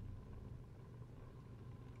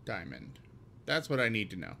diamond? That's what I need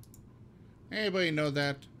to know. Anybody know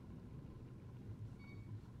that?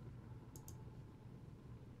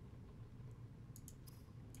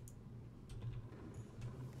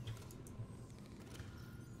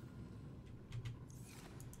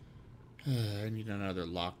 I need another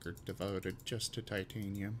locker devoted just to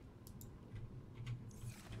titanium.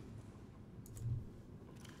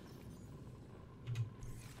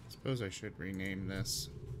 Suppose I should rename this.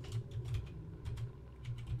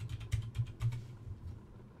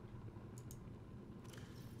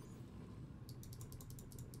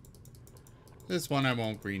 This one I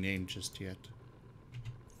won't rename just yet.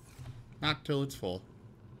 Not till it's full.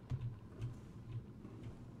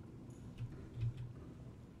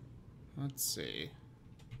 Let's see.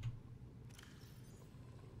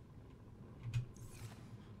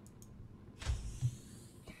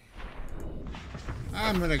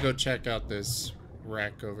 I'm gonna go check out this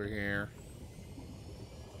wreck over here.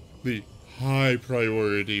 The high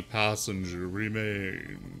priority passenger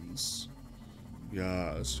remains.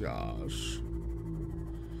 Yes, yes.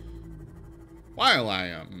 While I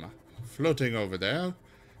am floating over there,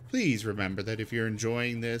 please remember that if you're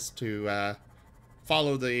enjoying this to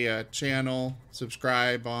follow the channel,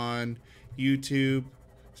 subscribe on YouTube,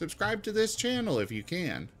 subscribe to this channel if you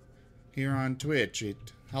can. Here on Twitch,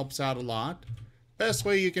 it helps out a lot. Best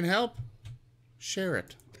way you can help, share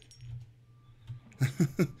it.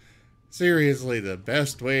 Seriously, the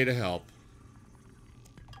best way to help.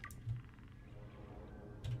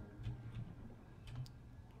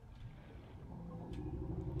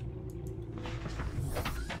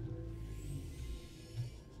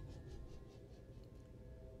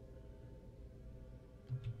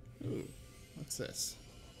 Ooh, what's this?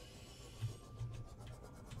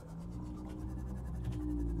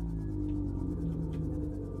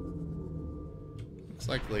 Looks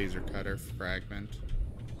like laser cutter fragment.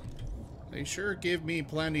 They sure give me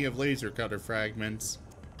plenty of laser cutter fragments.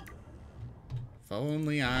 If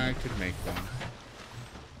only I could make one.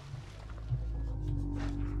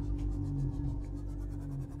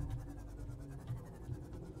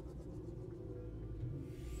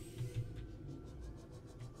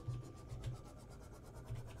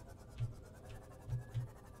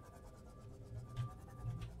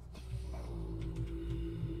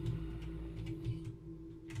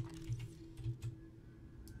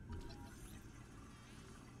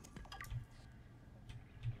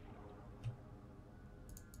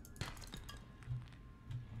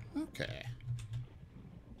 Okay.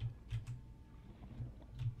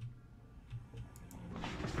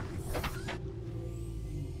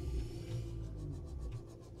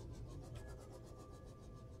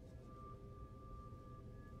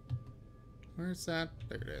 Where's that?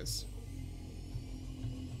 There it is.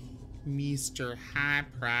 Mr. High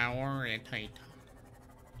Priority.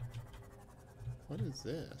 What is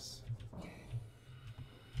this?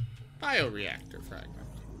 Bioreactor fragment.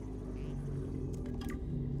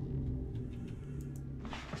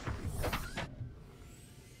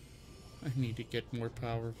 I need to get more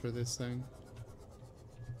power for this thing.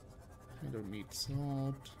 I don't need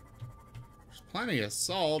salt. There's plenty of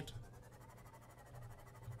salt.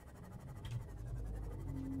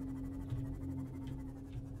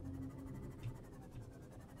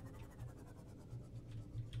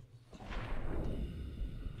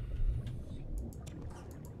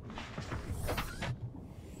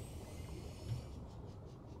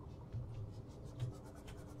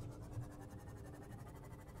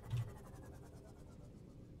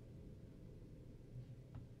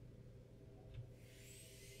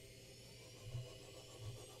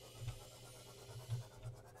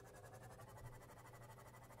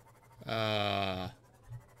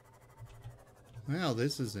 Well,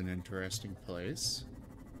 this is an interesting place.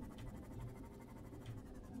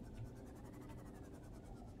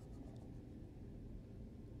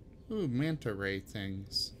 Ooh, manta ray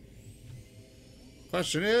things.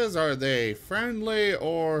 Question is, are they friendly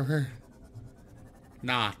or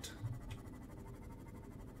not?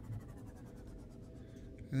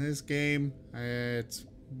 In this game, it's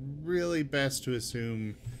really best to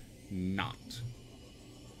assume not.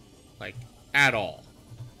 Like, at all.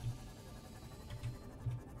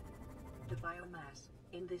 The biomass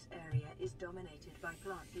in this area is dominated by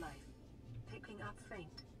plant life, picking up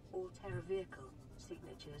faint all-terra vehicle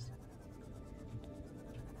signatures.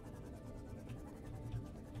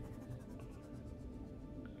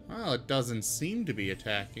 Well, it doesn't seem to be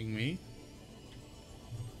attacking me.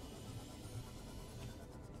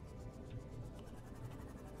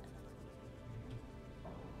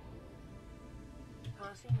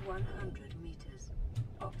 Passing 100 meters.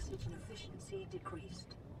 Oxygen efficiency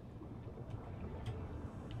decreased.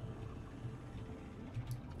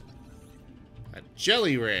 A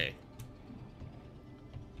jelly ray.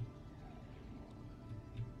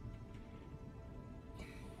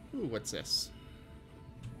 Ooh, what's this?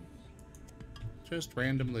 Just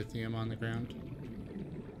random lithium on the ground.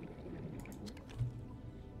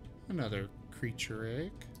 Another creature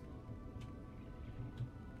egg.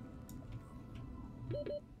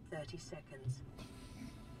 30 seconds.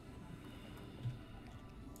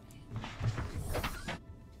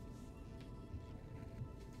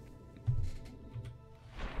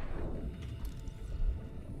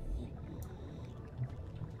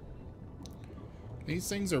 These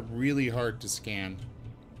things are really hard to scan.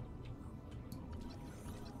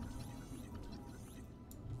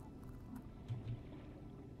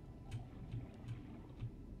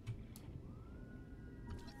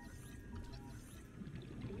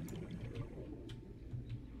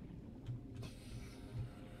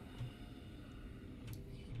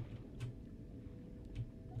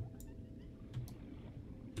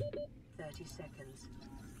 Seconds.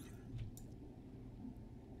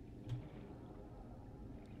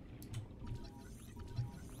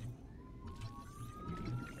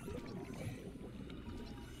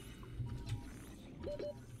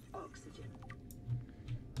 Oxygen.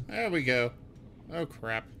 There we go. Oh,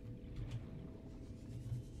 crap.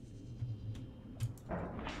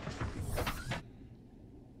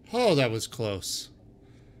 Oh, that was close.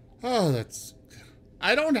 Oh, that's...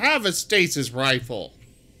 I don't have a stasis rifle.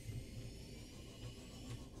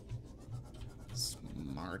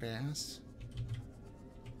 Smartass.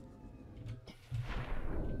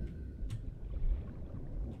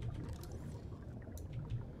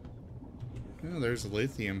 Oh, there's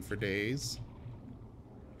lithium for days.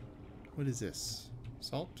 What is this?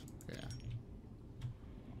 Salt? Yeah.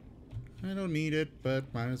 I don't need it,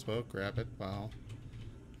 but might as well grab it while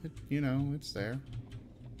it, you know, it's there.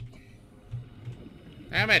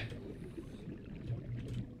 Damn it!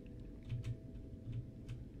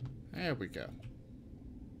 There we go.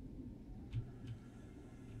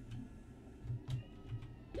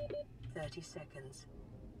 Seconds.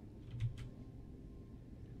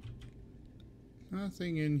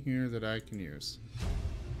 Nothing in here that I can use.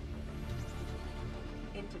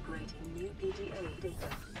 Integrating new PDA data.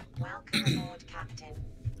 Welcome aboard, Captain.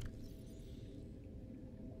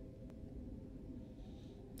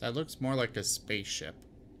 That looks more like a spaceship.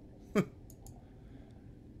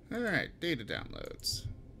 Alright, data downloads.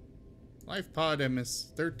 Life pod 13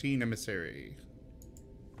 emissary.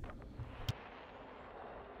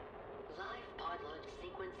 Live pod launch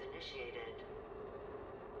sequence initiated.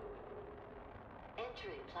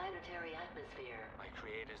 Entering planetary atmosphere. My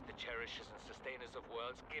creators, the cherishers and sustainers of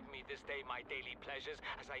worlds, give me this day my daily pleasures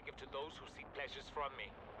as I give to those who seek pleasures from me.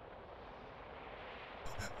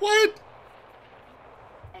 What?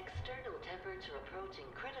 External temperature approaching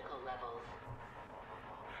critical levels.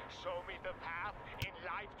 Show me the path. In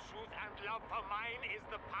life, truth, and love for mine is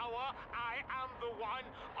the power. I am the one.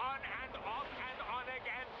 On and off and on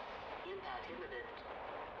again. Impact imminent.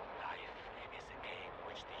 Life is a game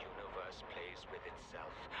which the universe plays with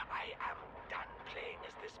itself. I am done playing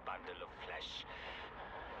as this bundle of flesh.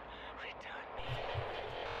 Return me.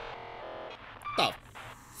 What the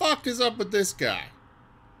fuck is up with this guy?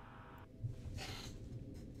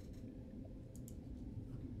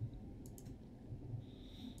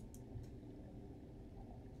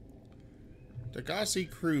 Degassi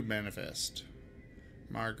Crew Manifest.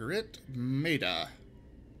 Margaret Maida.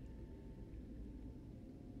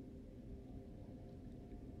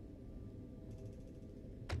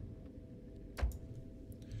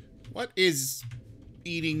 What is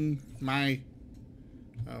eating my...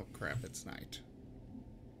 Oh crap, it's night.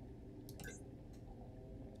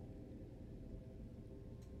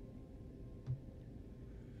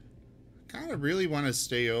 Kind of really want to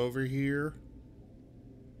stay over here.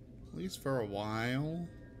 At least for a while.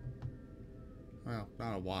 Well,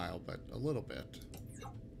 not a while, but a little bit.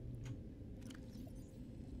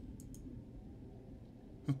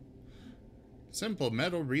 Simple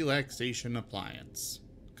metal relaxation appliance.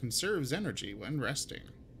 Conserves energy when resting.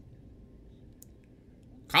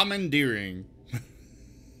 Commandeering.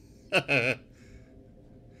 It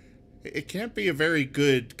can't be a very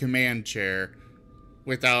good command chair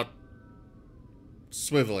without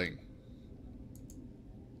swiveling.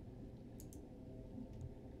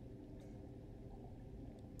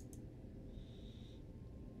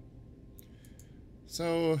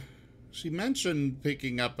 So, she mentioned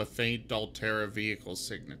picking up a faint Altera vehicle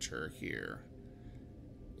signature here.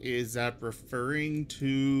 Is that referring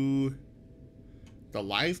to the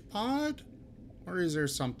life pod? Or is there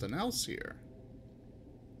something else here?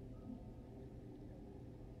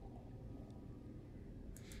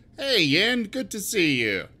 Hey, Yin, good to see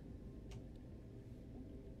you.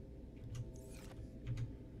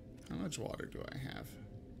 How much water do I have?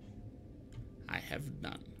 I have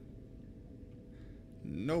none.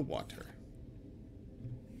 No water.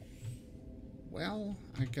 Well,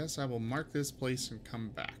 I guess I will mark this place and come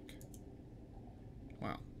back.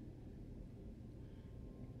 Well.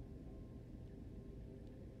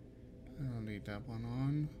 I don't need that one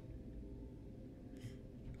on.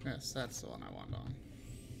 Yes, that's the one I want on.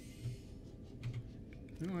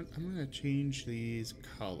 You know what? I'm going to change these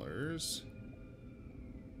colors.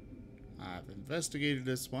 I've investigated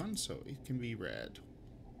this one, so it can be red.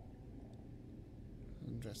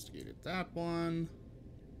 Investigated that one.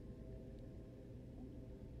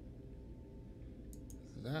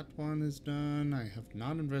 That one is done. I have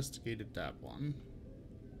not investigated that one.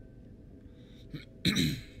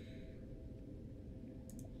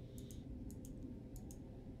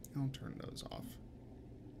 I'll turn those off.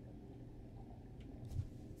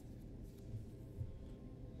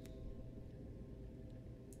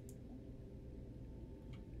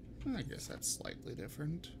 I guess that's slightly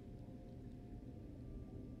different.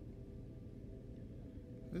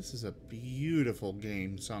 This is a beautiful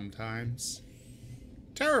game sometimes.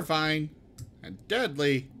 Terrifying and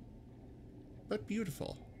deadly, but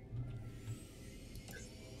beautiful.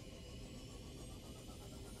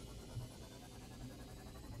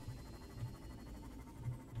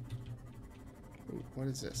 Ooh, what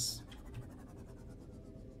is this?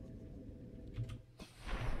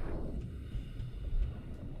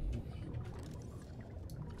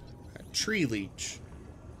 A tree leech.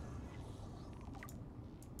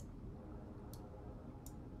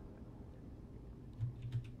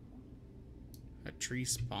 A tree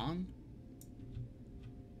spawn?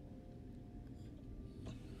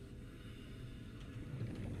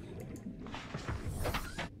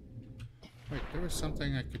 Wait, there was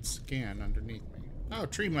something I could scan underneath me. Oh,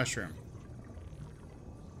 tree mushroom.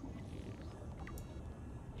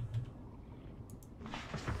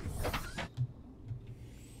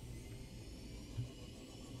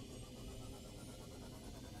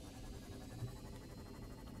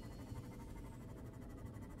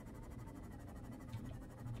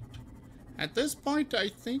 At this point, I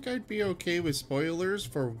think I'd be okay with spoilers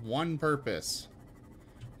for one purpose.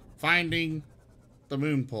 Finding the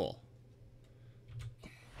moon pool.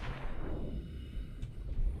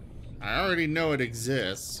 I already know it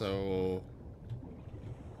exists, so...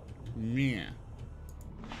 yeah.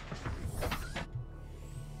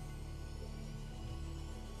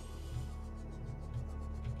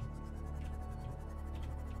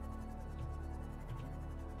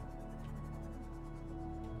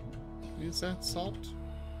 Is that salt?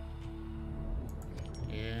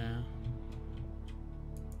 Yeah.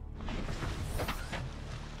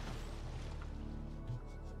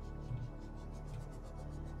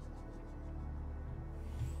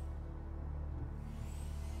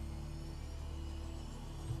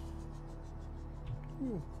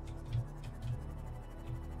 Ooh.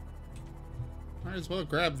 Might as well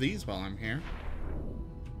grab these while I'm here.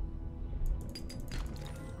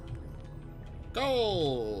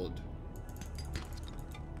 Gold!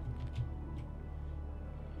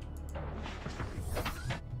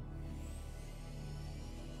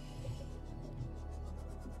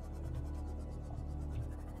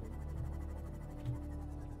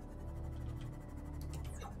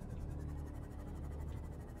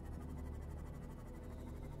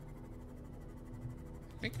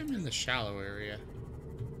 I think I'm in the shallow area.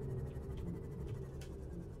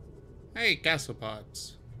 Hey,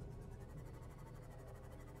 gasopods.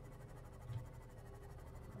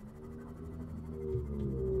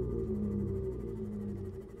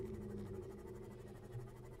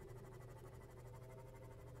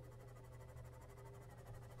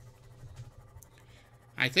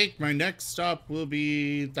 I think my next stop will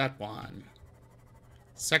be that one.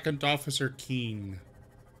 Second Officer Keen.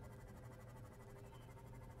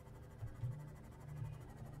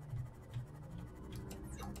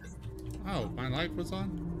 Oh, my light was on?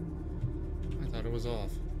 I thought it was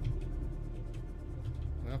off.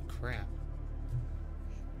 Well, crap.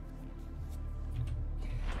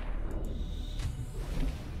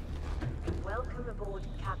 Welcome aboard,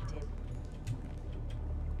 Captain.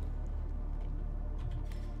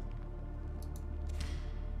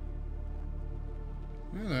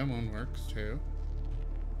 Well, that one works too.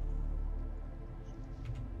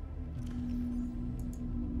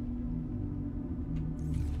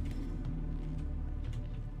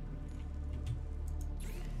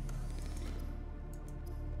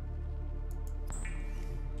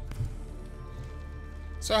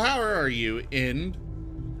 So how are you, Ind?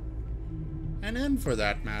 And N for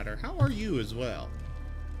that matter. How are you as well?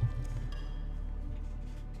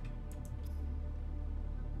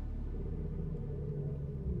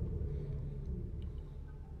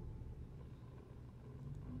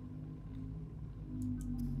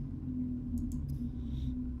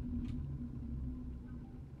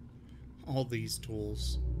 All these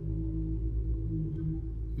tools.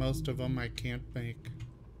 Most of them I can't make.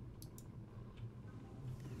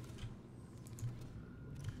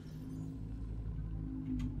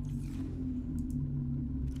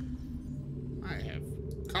 I have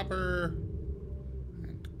copper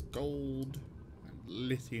and gold and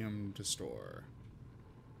lithium to store.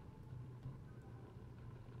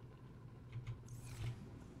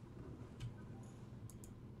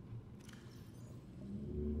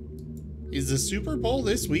 Is the Super Bowl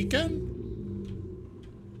this weekend?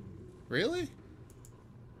 Really?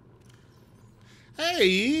 Hey,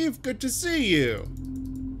 Eve, good to see you.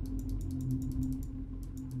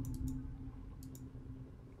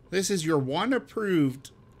 This is your one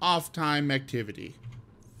approved off-time activity.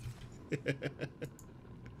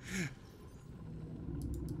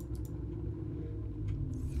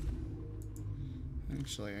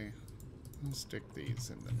 Actually, I'll stick these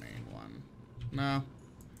in the main one. No.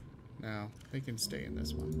 No, they can stay in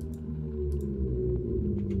this one.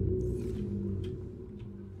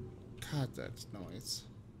 God, that's noise.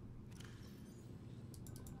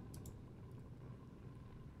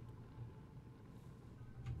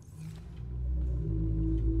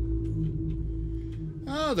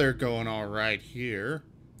 Oh, they're going all right here.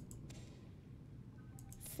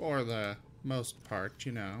 For the most part,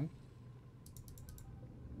 you know.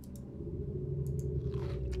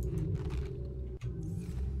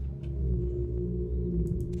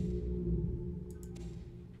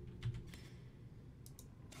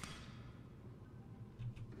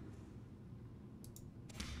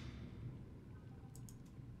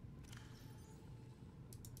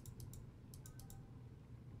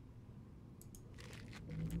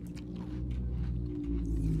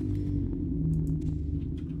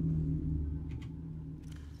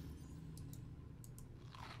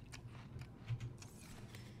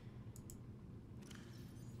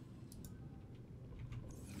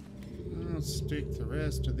 I'll stick the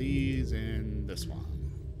rest of these in this one.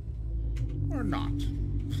 Or not.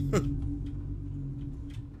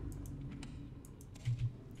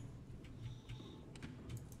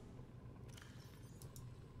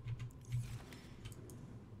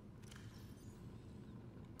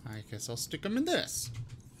 I guess I'll stick them in this.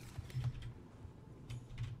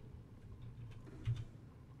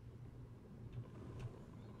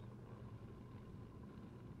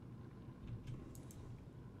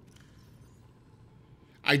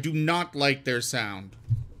 I do not like their sound.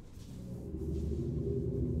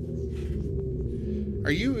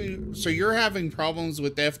 Are you... So you're having problems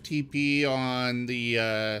with FTP on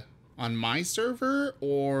the, on my server,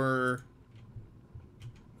 or...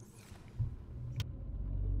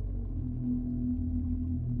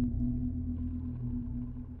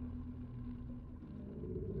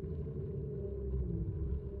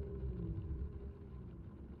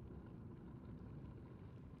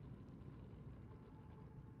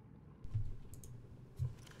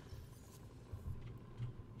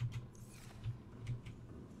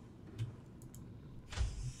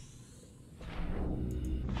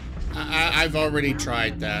 I've already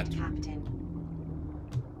tried that. Captain.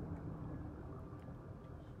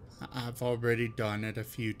 I've already done it a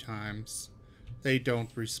few times. They don't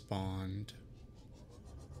respond.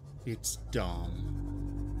 It's dumb.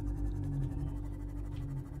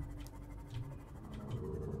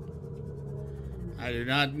 I do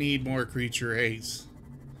not need more creature eggs.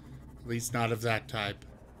 At least not of that type.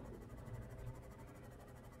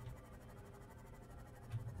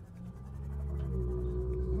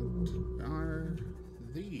 What are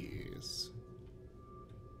these?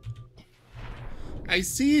 I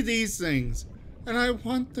see these things, and I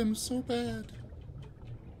want them so bad.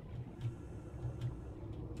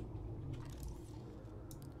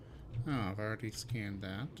 Oh, I've already scanned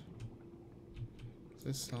that. Is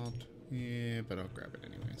this salt? Yeah, but I'll grab it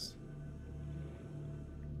anyways.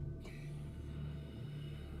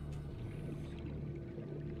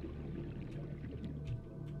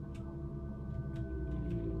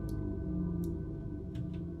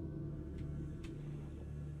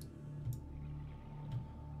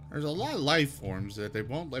 There's a lot of life forms that they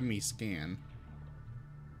won't let me scan.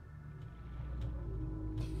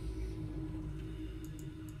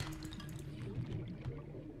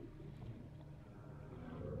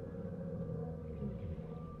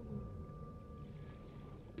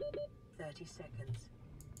 Seconds.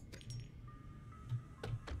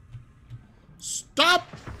 Stop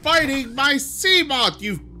fighting my sea moth,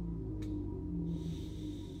 you...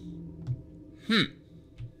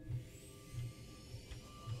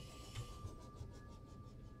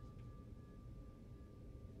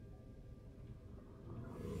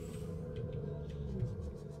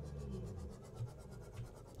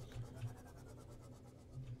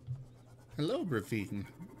 Hello, Ravine.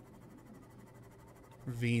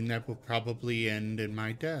 Ravine that will probably end in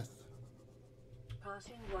my death.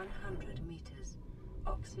 Passing 100 meters.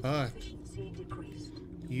 Oxygen But efficiency decreased.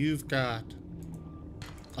 you've got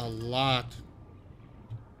a lot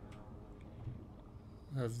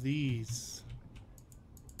of these.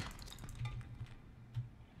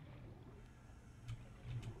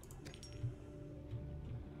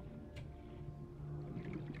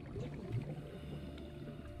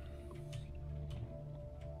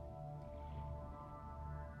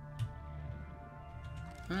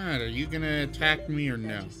 Alright, are you gonna attack me or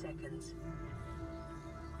no? 30 seconds.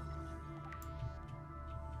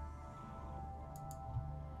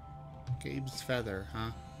 Gabe's feather,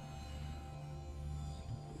 huh?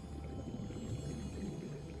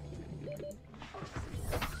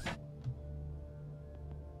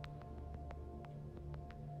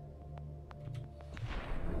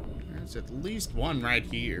 There's at least one right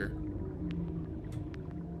here.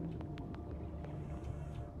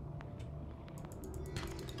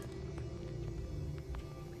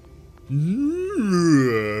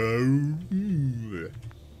 Ooh,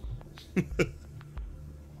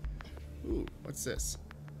 what's this?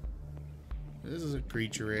 This is a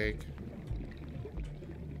creature egg.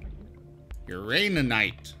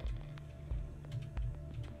 Uraninite.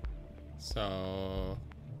 So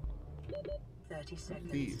 30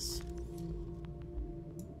 seconds. these.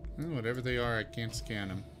 Well, whatever they are, I can't scan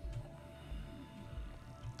them.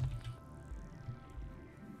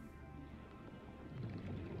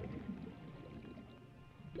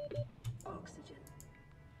 Oxygen.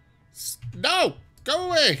 No! Go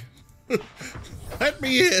away! Let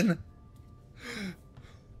me in!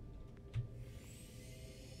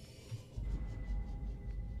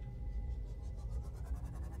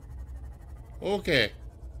 Okay.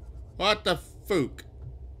 What the fook?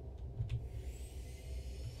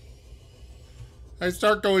 I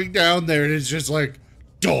start going down there and it's just like,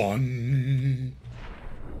 done.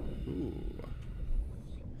 Ooh.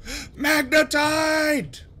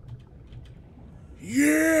 Magnetite!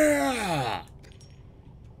 Yeah!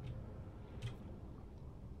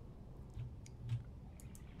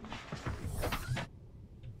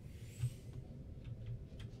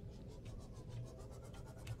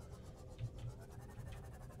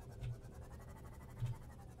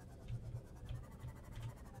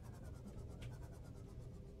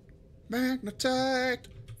 Magnetite!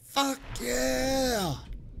 Fuck yeah!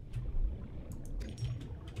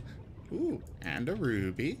 Ooh, and a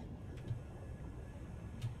ruby.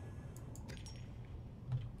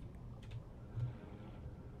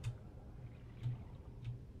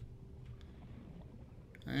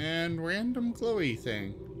 And random glowy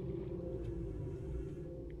thing.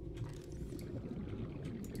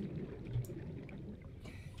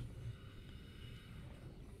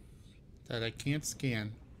 That I can't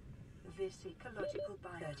scan. This ecological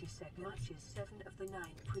bio 30 seconds matches 7 of the 9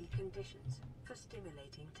 preconditions for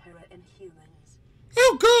stimulating terror in humans.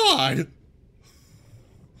 Oh God!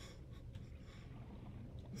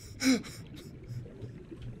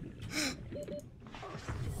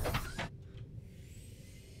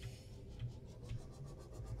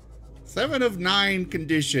 Seven of 9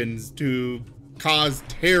 conditions to cause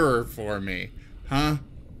terror for me, huh?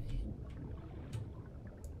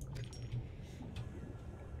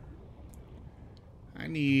 I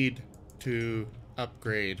need to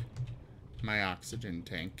upgrade my oxygen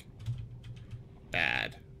tank.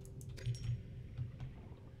 Bad.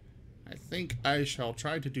 I think I shall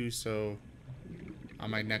try to do so on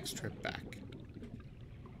my next trip back.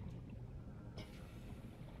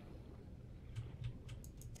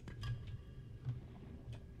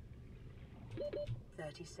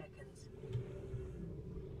 Seconds.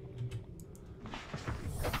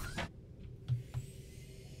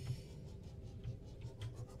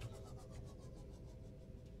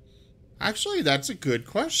 Actually, that's a good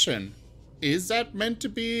question. Is that meant to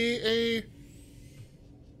be a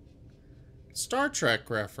Star Trek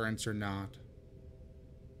reference or not?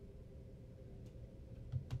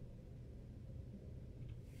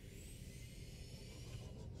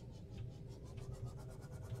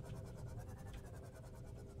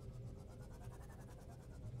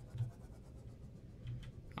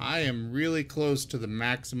 I am really close to the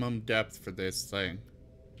maximum depth for this thing.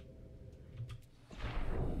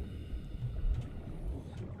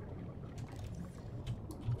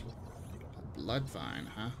 A blood vine,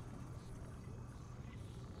 huh?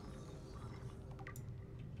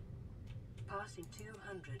 Passing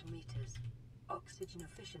 200 meters. Oxygen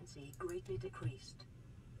efficiency greatly decreased.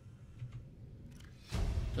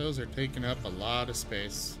 Those are taking up a lot of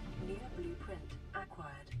space. New blueprint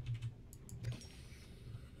acquired.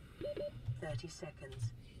 30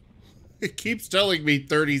 seconds. It keeps telling me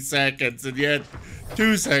 30 seconds, and yet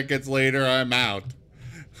 2 seconds later, I'm out.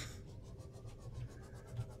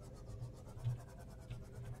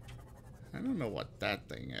 I don't know what that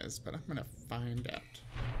thing is, but I'm gonna find out.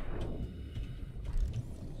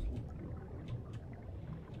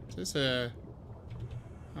 Is this a...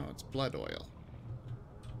 Oh, it's blood oil.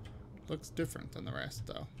 Looks different than the rest,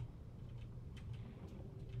 though.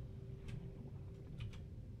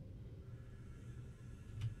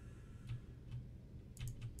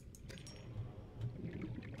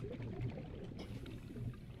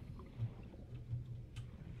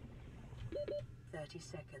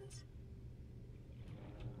 Seconds.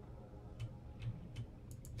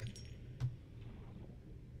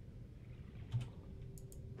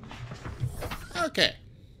 Okay.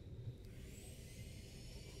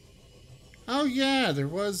 Oh yeah, there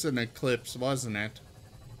was an eclipse, wasn't it?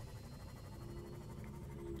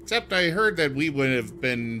 Except I heard that we would have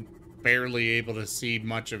been barely able to see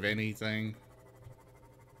much of anything.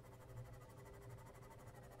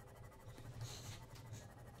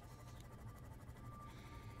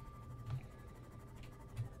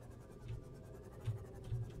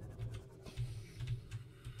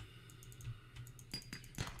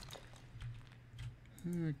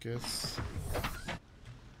 I guess.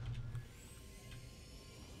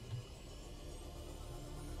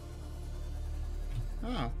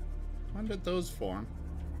 Oh, when did those form?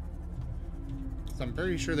 'Cause I'm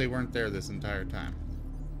pretty sure they weren't there this entire time.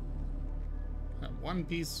 One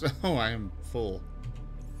piece. Oh, I am full.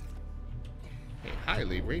 A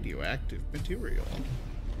highly radioactive material.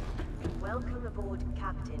 Welcome aboard,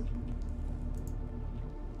 Captain.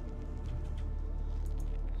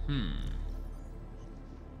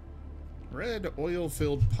 Red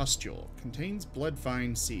oil-filled pustule contains blood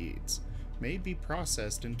vine seeds. May be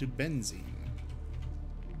processed into benzene.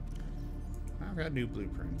 I've got new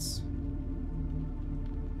blueprints.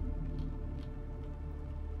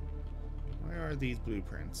 Where are these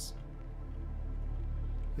blueprints?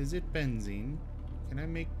 Is it benzene? Can I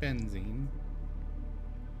make benzene?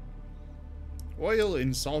 Oil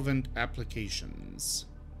in solvent applications.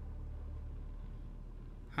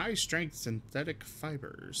 High-strength synthetic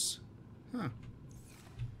fibers. Huh.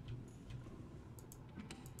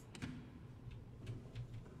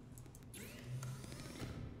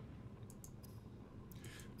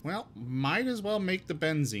 Well, might as well make the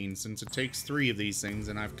benzene since it takes 3 of these things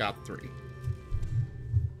and I've got 3.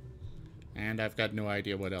 And I've got no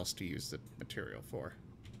idea what else to use the material for.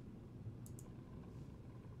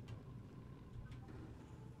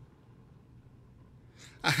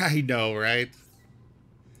 I know, right?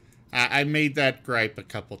 I made that gripe a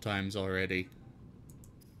couple times already.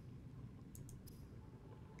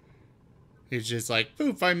 It's just like,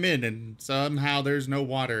 poof, I'm in, and somehow there's no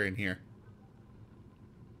water in here.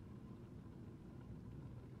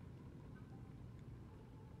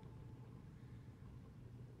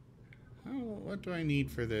 Oh, what do I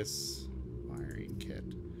need for this wiring kit?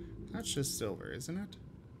 That's just silver, isn't it?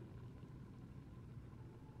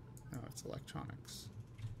 Oh, it's electronics.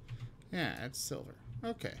 Yeah, it's silver.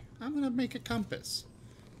 Okay, I'm gonna make a compass.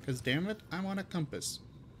 Because damn it, I want a compass.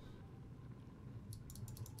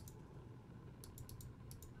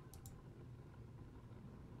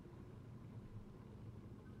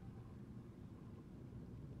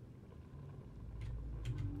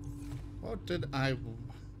 What did I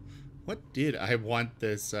want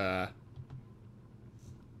this,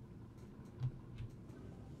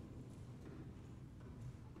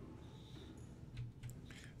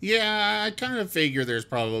 Yeah, I kind of figure there's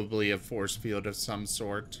probably a force field of some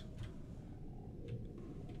sort.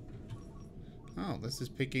 Oh, this is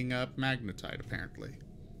picking up magnetite, apparently.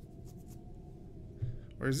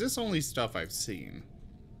 Or is this only stuff I've seen?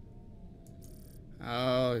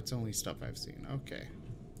 Oh, it's only stuff I've seen. Okay.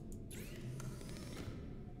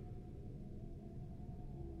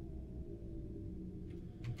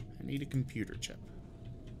 I need a computer chip.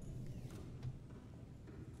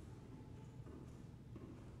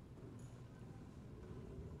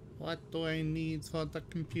 What do I need for the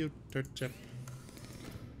computer chip?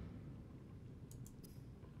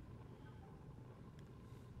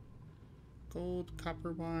 Gold,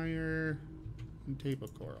 copper wire, and table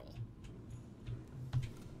coral.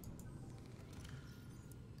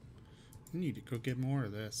 I need to go get more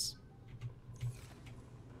of this.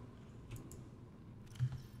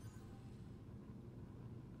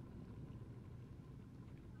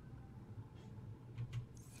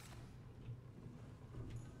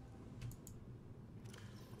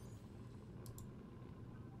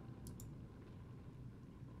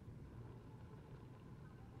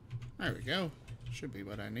 There we go. Should be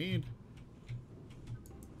what I need.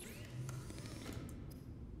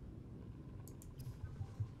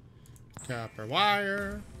 Copper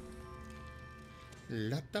wire.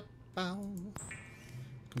 Let the bow.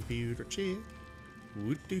 Computer chip.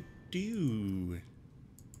 What do do?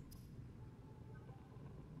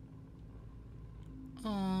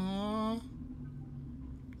 Aww.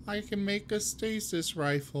 I can make a stasis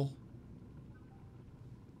rifle.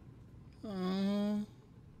 Aww.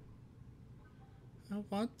 I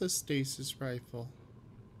want the stasis rifle.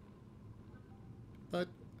 But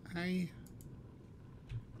I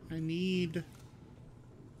need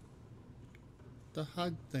the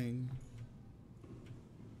HUD thing.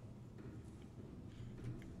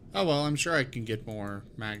 Oh well, I'm sure I can get more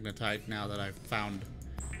magnetite now that I've found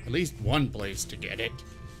at least one place to get it.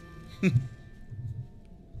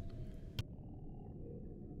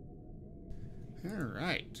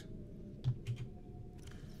 Alright.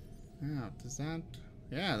 Now, does that...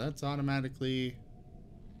 Yeah, that's automatically...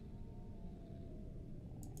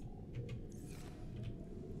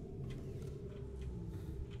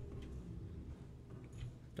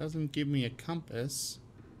 Doesn't give me a compass.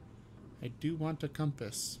 I do want a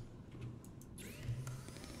compass.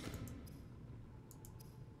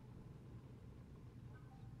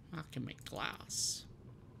 I can make glass.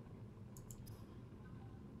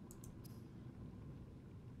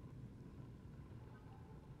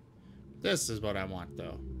 This is what I want,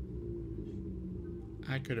 though.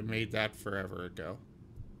 I could have made that forever ago.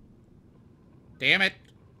 Damn it!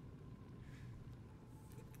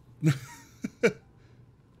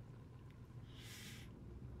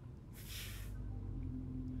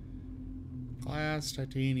 Glass,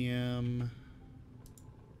 titanium.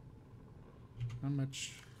 How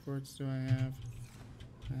much quartz do I have?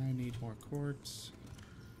 I need more quartz.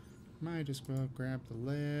 Might as well grab the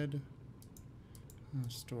lead. I'll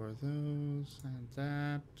store those and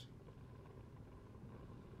that.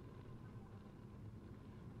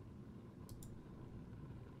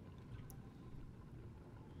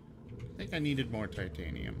 I think I needed more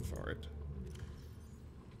titanium for it.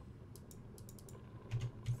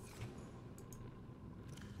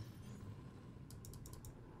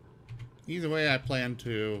 Either way, I plan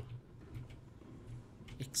to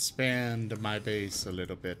expand my base a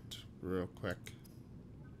little bit real quick.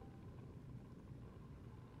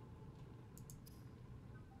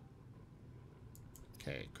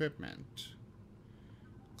 Okay, equipment.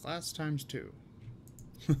 Glass times 2.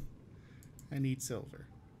 I need silver.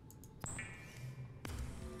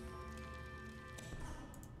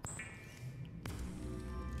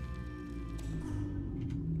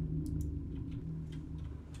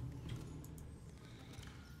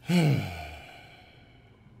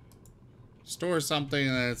 Store something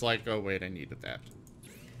and it's like, oh wait, I needed that.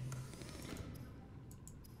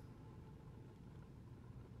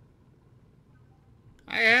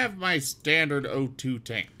 I have my standard O2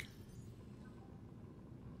 tank.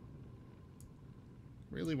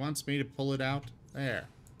 Really wants me to pull it out? There.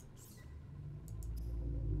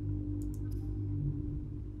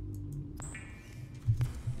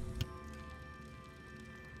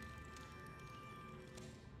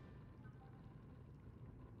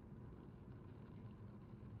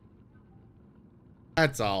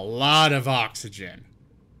 That's a lot of oxygen.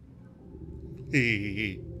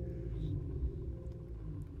 If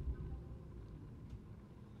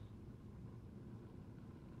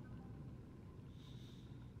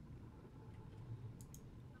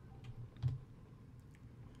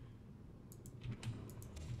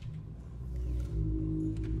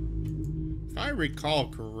I recall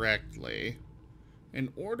correctly,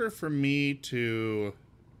 in order for me to...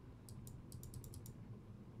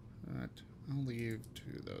 I'll leave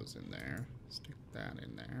 2 of those in there. Stick that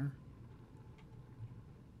in there.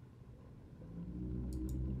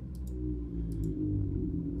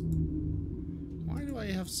 Why do I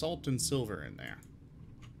have salt and silver in there?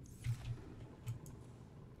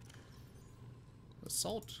 The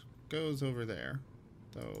salt goes over there,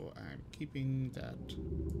 though I'm keeping that.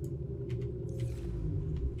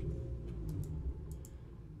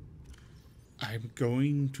 I'm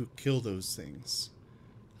going to kill those things.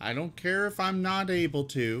 I don't care if I'm not able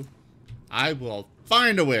to. I will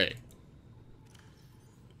find a way.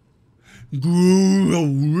 Go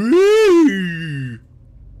away!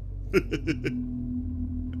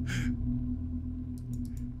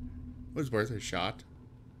 Was worth a shot.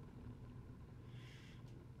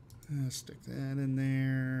 Stick that in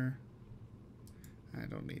there. I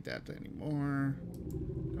don't need that anymore.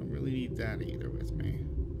 Don't really need that either with me.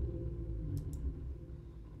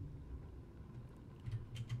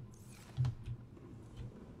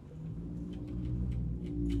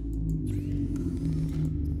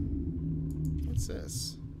 What's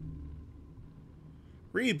this?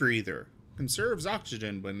 Rebreather. Conserves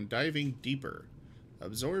oxygen when diving deeper.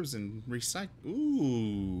 Absorbs and recycles.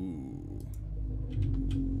 Ooh.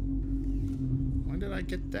 When did I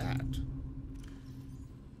get that?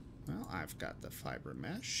 Well, I've got the fiber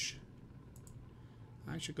mesh.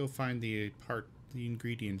 I should go find the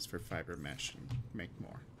ingredients for fiber mesh and make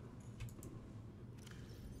more.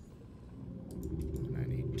 And I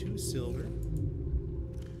need 2 silver.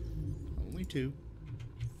 Only 2.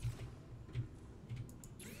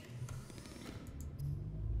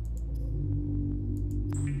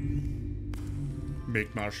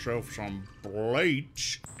 Make myself some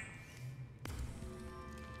bleach.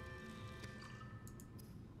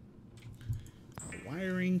 A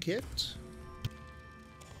wiring kit.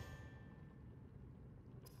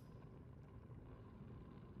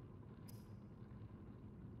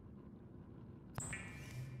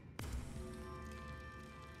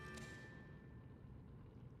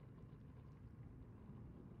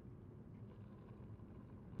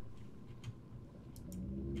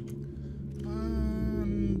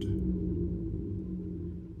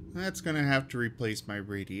 That's gonna have to replace my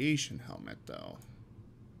radiation helmet, though.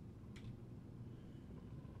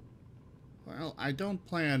 Well, I don't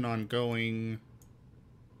plan on going...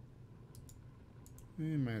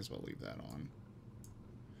 might as well leave that on.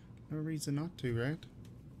 No reason not to, right?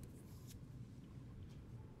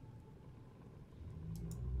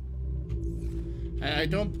 I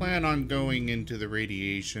don't plan on going into the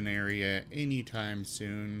radiation area anytime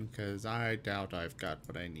soon, because I doubt I've got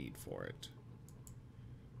what I need for it.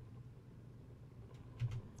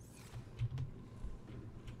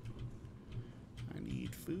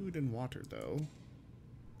 Food and water, though.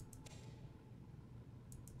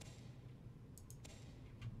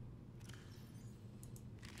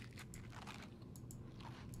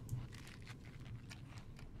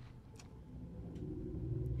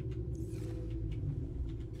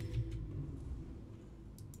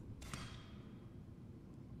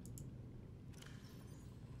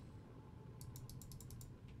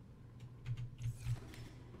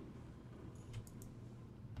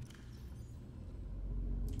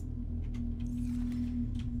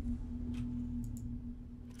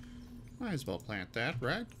 Might as well plant that,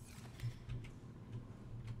 right?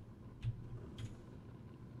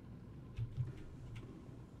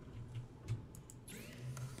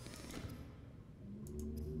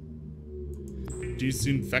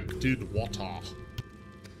 disinfected water.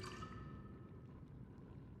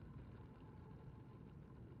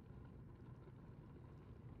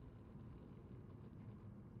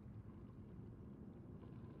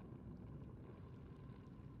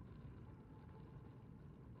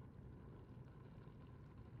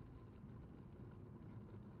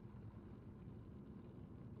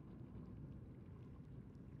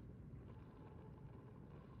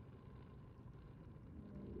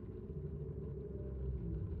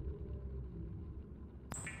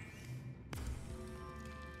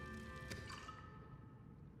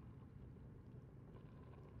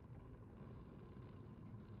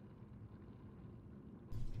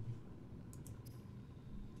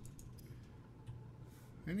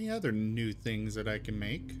 Any other new things that I can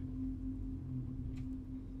make?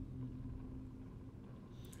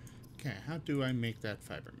 Okay, how do I make that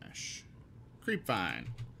fiber mesh? Creep vine.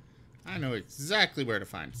 I know exactly where to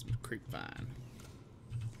find some creep vine.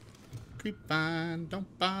 Creep vine,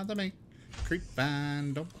 don't bother me. Creep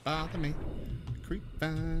vine, don't bother me. Creep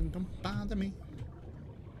vine, don't bother me.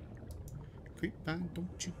 Creep vine,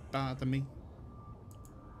 don't you bother me.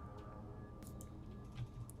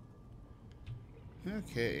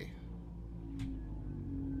 Okay.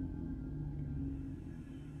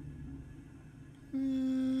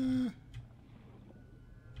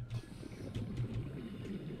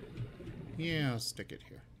 Yeah, I'll stick it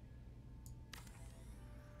here.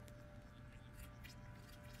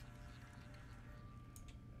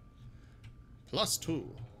 +2.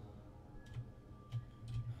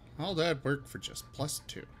 All that work for just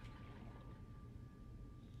 +2.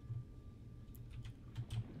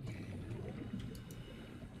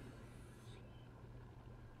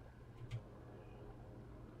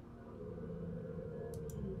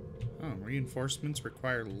 Oh, reinforcements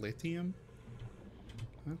require lithium?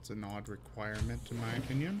 That's an odd requirement, in my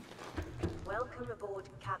opinion. Welcome aboard,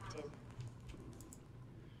 Captain.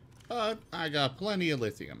 But I got plenty of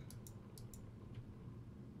lithium.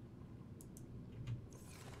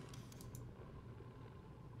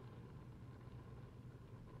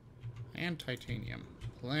 And titanium.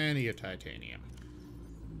 Plenty of titanium.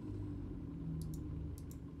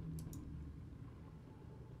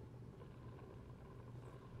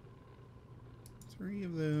 Three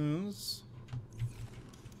of those.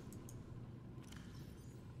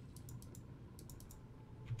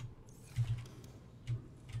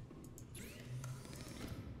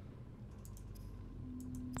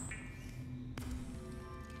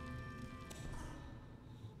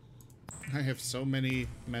 I have so many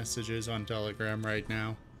messages on Telegram right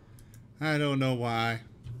now. I don't know why,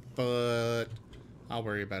 but I'll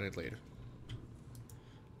worry about it later.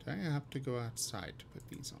 Do I have to go outside to put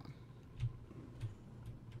these on?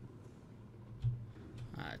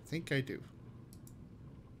 I think I do.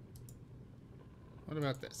 What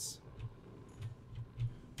about this?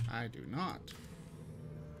 I do not.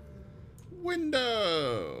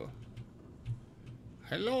 Window!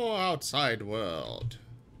 Hello, outside world.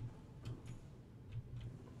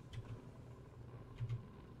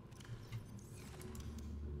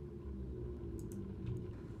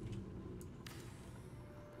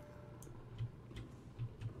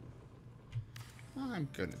 I'm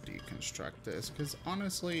gonna deconstruct this, because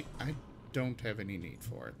honestly, I don't have any need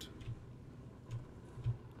for it.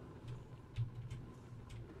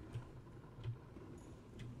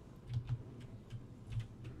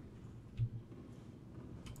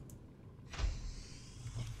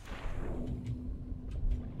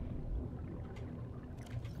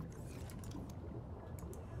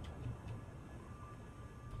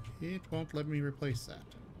 It won't let me replace that.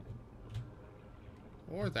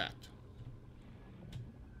 Or that.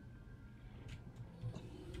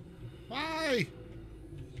 Why?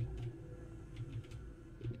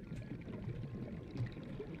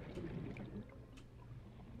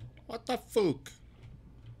 What the fook?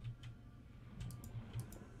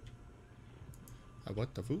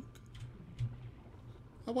 What the fook?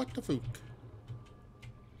 What the fook?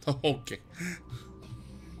 Okay.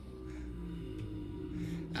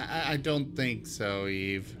 I don't think so,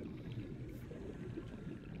 Eve.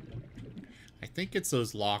 I think it's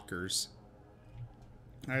those lockers.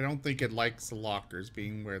 I don't think it likes the lockers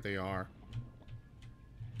being where they are.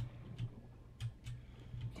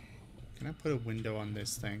 Can I put a window on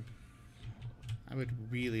this thing? I would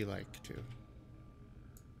really like to.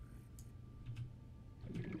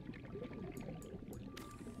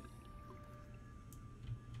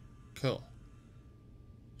 Cool.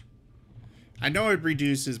 I know it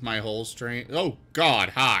reduces my hull strain. Oh, God,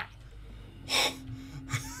 hi.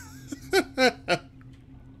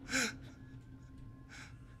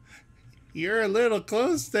 You're a little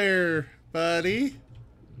close there, buddy.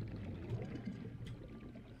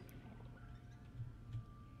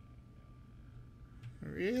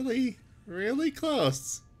 Really, really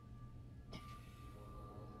close.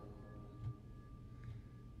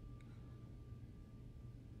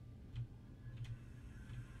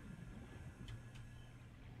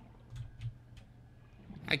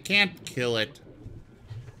 I can't kill it.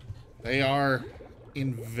 They are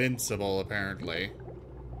invincible, apparently.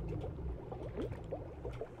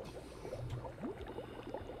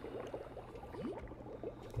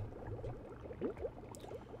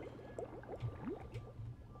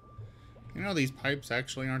 You know, these pipes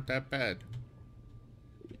actually aren't that bad.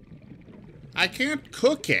 I can't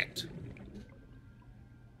cook it.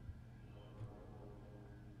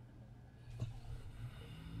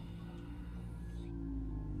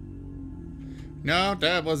 No,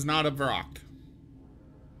 that was not a rock.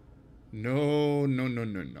 No, no, no,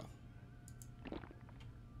 no, no.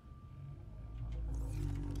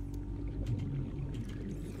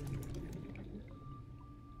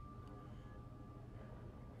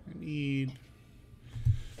 I need...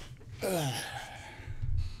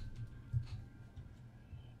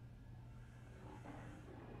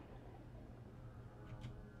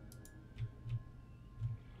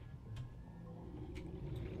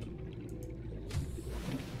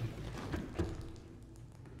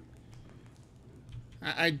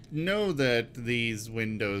 I know that these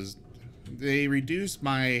windows, they reduce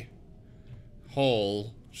my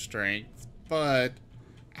hull strength, but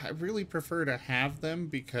I really prefer to have them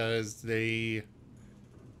because they...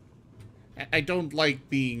 I don't like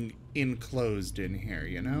being enclosed in here,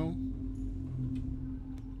 you know?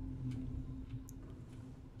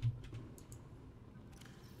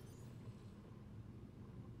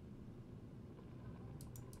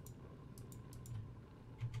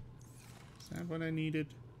 Is that what I needed?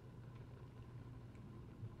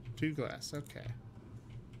 2 glass, okay.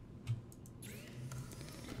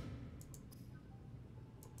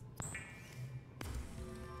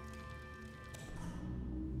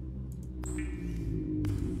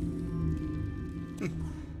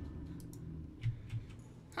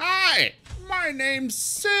 Hi! My name's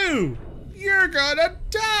Sue! You're gonna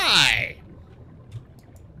die!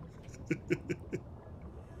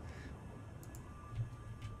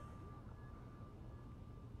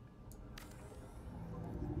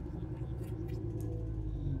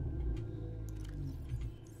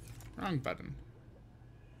 Wrong button.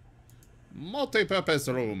 Multi-purpose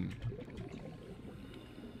room.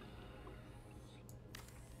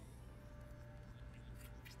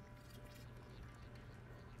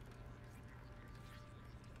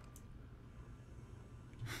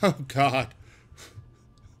 Oh, God.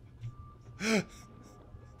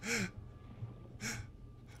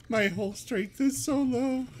 My whole strength is so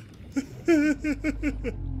low.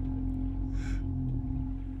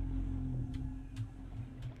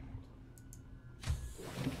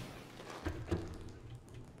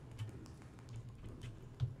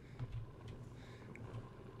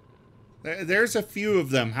 There's a few of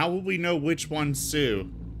them. How will we know which one's Sue?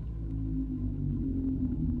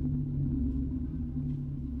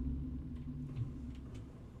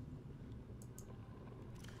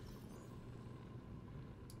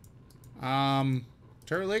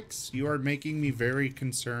 Turlix, you are making me very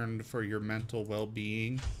concerned for your mental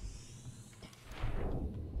well-being.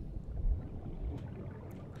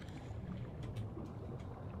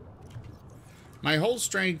 My whole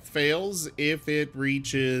strength fails if it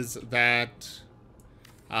reaches that,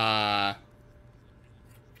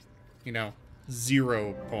 you know,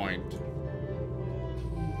 0 point.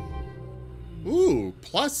 Ooh,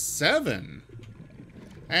 +7.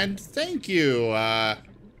 And thank you,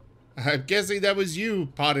 I'm guessing that was you,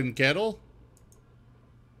 Pot and Kettle.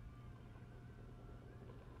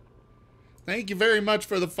 Thank you very much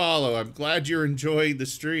for the follow. I'm glad you're enjoying the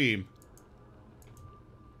stream.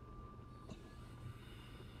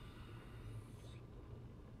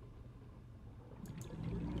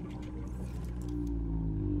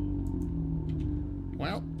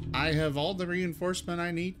 Well, I have all the reinforcement I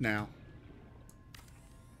need now.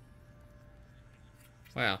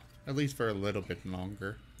 Well, at least for a little bit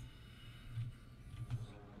longer.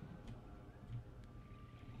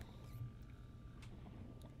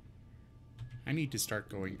 I need to start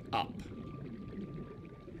going up.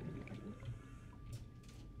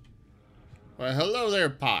 Well, hello there,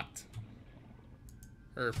 Pot.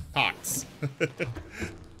 Or Pots. It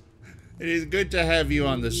is good to have you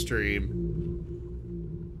on the stream.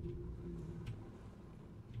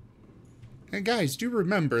 And guys, do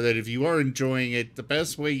remember that if you are enjoying it, the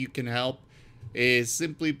best way you can help is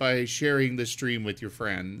simply by sharing the stream with your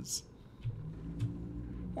friends.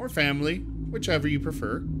 Or family, whichever you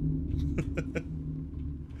prefer. Did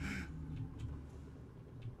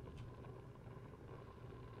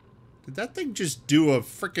that thing just do a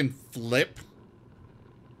frickin' flip?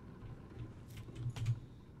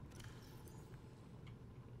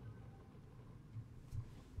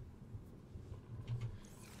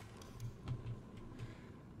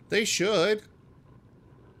 They should.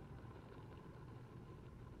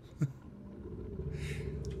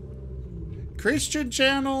 Christian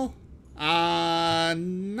channel?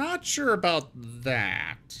 Not sure about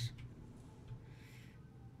that.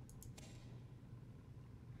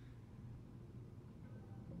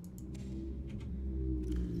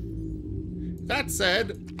 That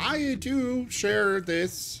said, I do share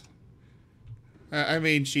this. I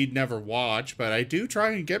mean, she'd never watch, but I do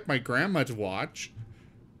try and get my grandma to watch.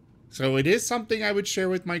 So it is something I would share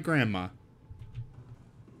with my grandma.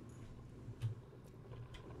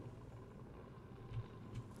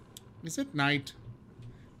 Is it night?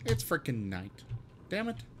 It's frickin' night. Damn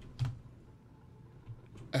it.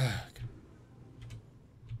 Ugh.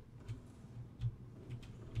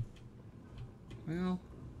 Well,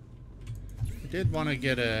 I did want to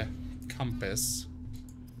get a compass.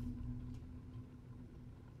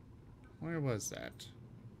 Where was that?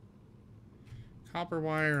 Copper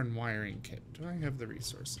wire and wiring kit. Do I have the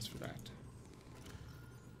resources for that?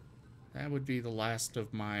 That would be the last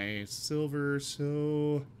of my silver,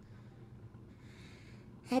 so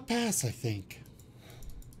I'll pass, I think.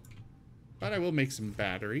 But I will make some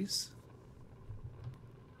batteries.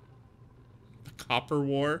 The copper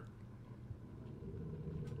war.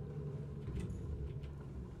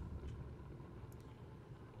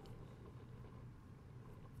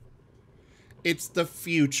 It's the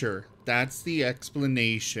future. That's the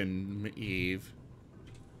explanation, Eve.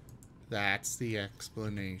 That's the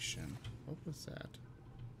explanation. What was that?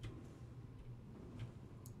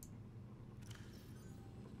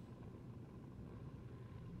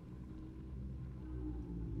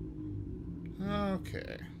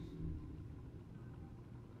 Okay.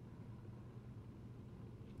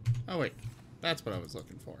 Oh wait, that's what I was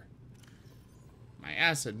looking for. My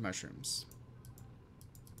acid mushrooms.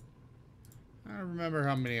 I don't remember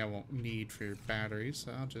how many I won't need for your batteries,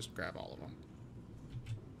 so I'll just grab all of them.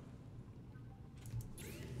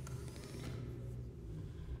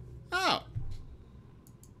 Oh!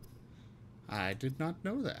 I did not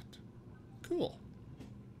know that. Cool.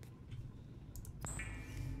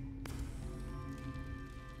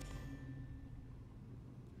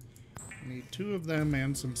 Need 2 of them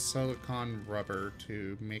and some silicon rubber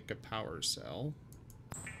to make a power cell.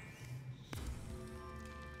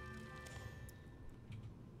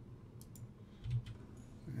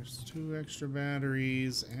 There's 2 extra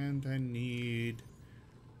batteries, and I need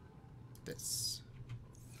this.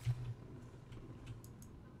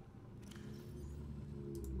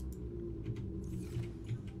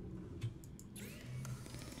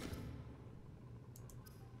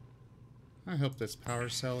 I hope this power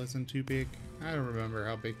cell isn't too big. I don't remember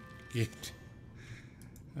how big it.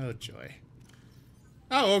 Oh joy.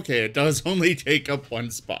 Oh, okay, it does only take up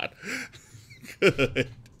 1 spot. Good.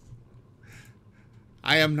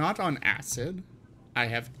 I am not on acid. I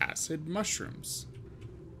have acid mushrooms.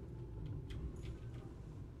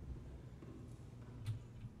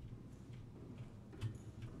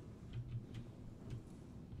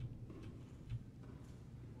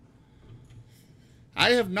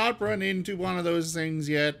 I have not run into one of those things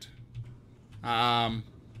yet. I've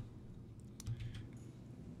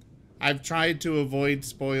tried to avoid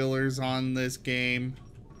spoilers on this game.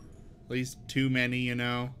 At least too many, you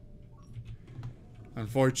know.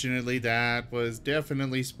 Unfortunately, that was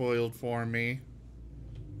definitely spoiled for me.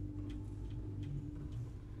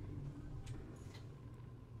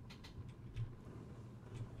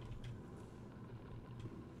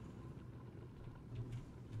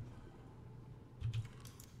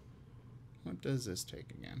 What does this take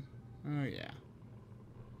again? Oh, yeah.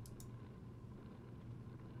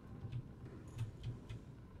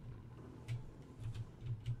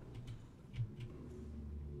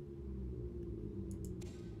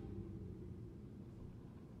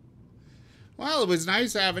 Well, it was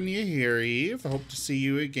nice having you here, Eve. I hope to see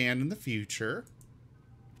you again in the future.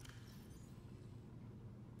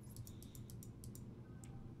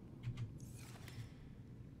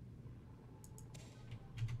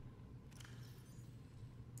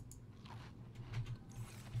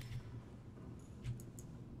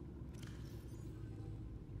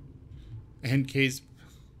 In case...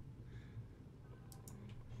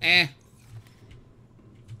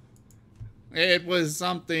 It was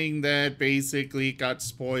something that basically got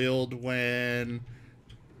spoiled when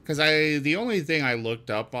Because the only thing I looked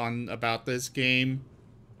up on about this game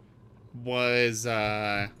was,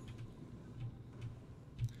 yeah,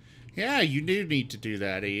 you do need to do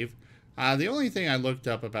that, Eve. The only thing I looked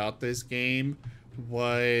up about this game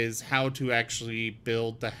was how to actually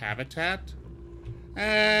build the habitat.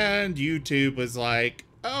 And YouTube was like,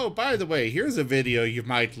 oh, by the way, here's a video you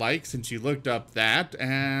might like since you looked up that.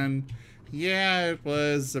 And yeah, it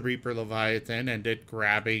was the Reaper Leviathan and it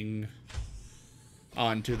grabbing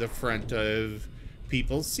onto the front of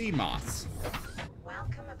people's sea moths.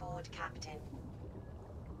 Welcome aboard, Captain.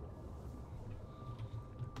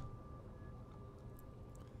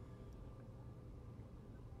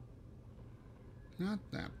 Not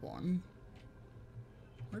that one.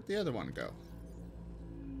 Where'd the other one go?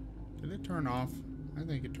 Did it turn off? I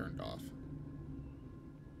think it turned off.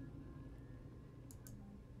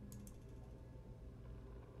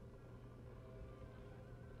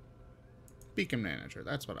 Beacon manager,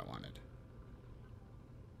 that's what I wanted.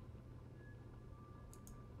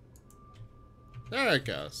 There it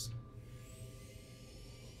goes.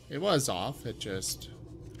 It was off, it just...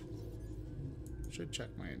 Should check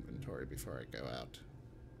my inventory before I go out.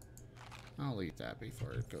 I'll eat that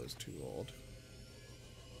before it goes too old.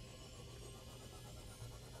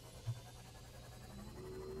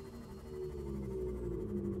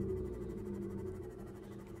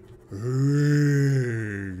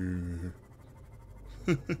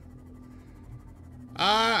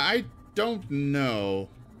 I don't know.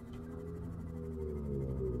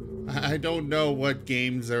 I don't know what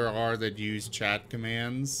games there are that use chat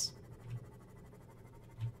commands.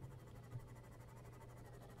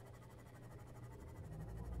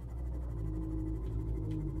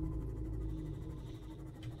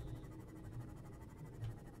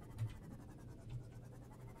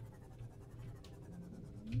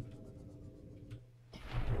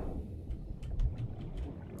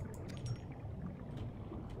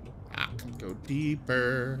 Go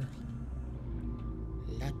deeper.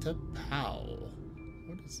 Let a pow.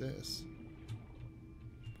 What is this?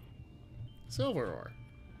 Silver ore.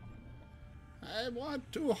 I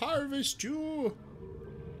want to harvest you.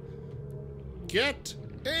 Get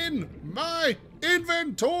in my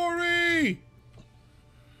inventory.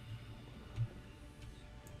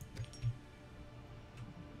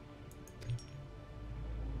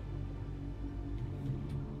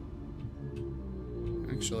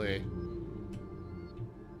 Actually,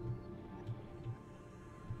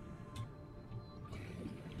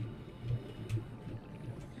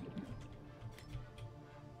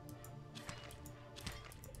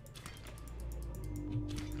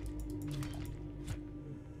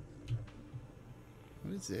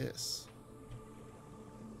 what is this?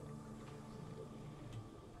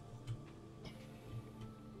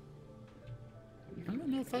 I don't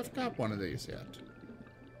know if I've got one of these yet.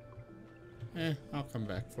 I'll come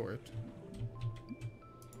back for it.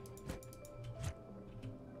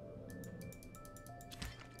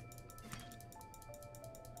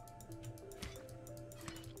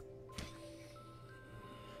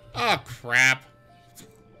 Oh, crap.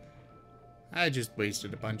 I just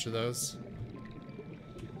wasted a bunch of those.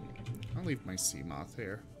 I'll leave my sea moth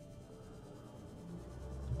here.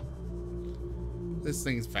 This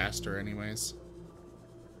thing's faster anyways.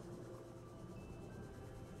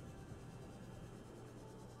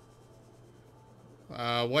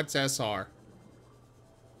 What's SR?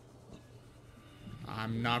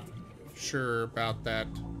 I'm not sure about that.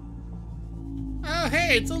 Oh,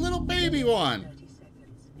 hey, it's a little baby one.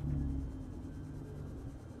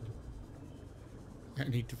 I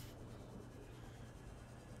need to...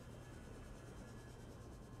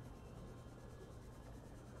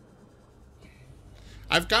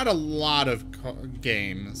 I've got a lot of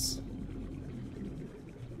games.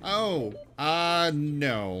 Oh,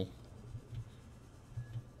 no.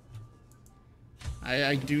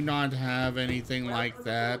 I do not have anything like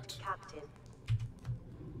that.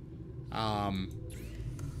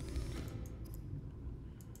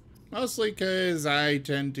 Mostly because I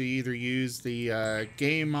tend to either use the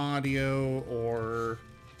game audio or,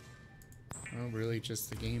 well, really just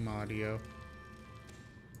the game audio.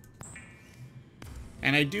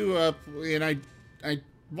 And I do and I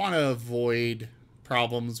want to avoid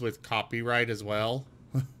problems with copyright as well.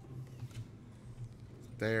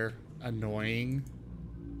 They're annoying.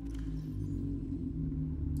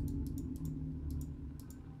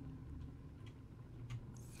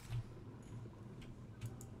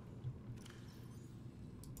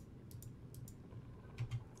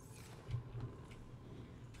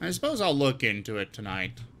 I suppose I'll look into it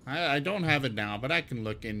tonight. I don't have it now, but I can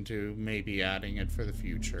look into maybe adding it for the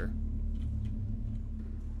future.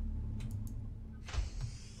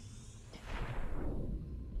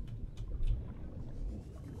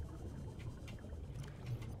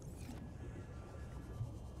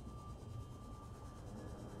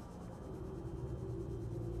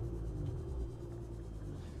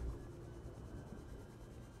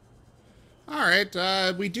 Alright,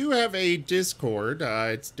 we do have a Discord.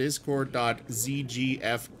 It's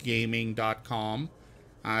discord.zgfgaming.com,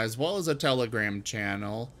 as well as a Telegram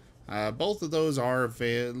channel. Both of those are,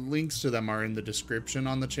 links to them are in the description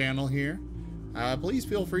on the channel here. Please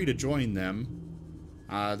feel free to join them.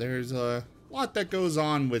 There's a lot that goes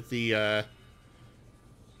on with the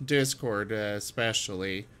Discord,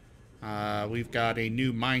 especially. We've got a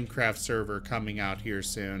new Minecraft server coming out here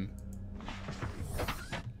soon.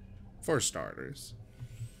 For starters.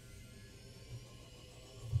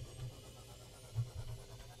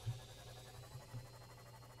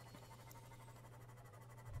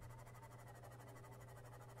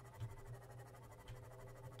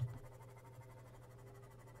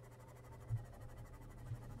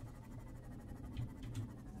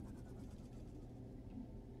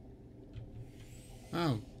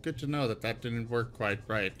 Oh, good to know that that didn't work quite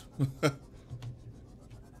right.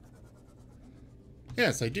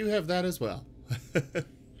 Yes, I do have that as well.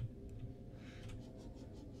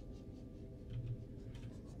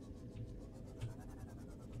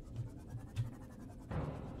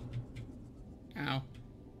 Ow.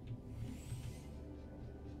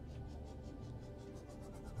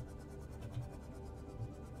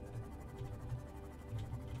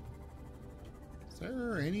 Is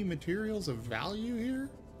there any materials of value here?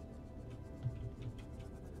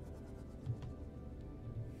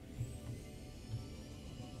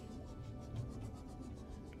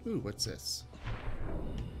 Ooh, what's this?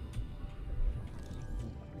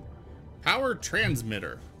 Power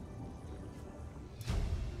transmitter.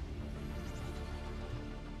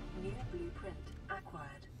 New blueprint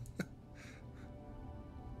acquired.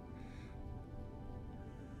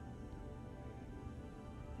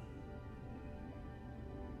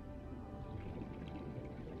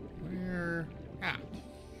 Where? Ah.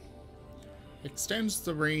 Extends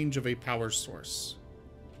the range of a power source.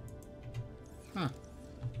 Huh.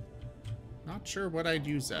 Not sure what I'd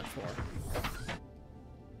use that for.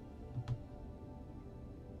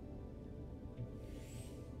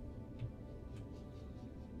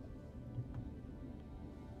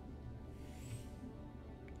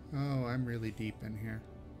 Oh, I'm really deep in here.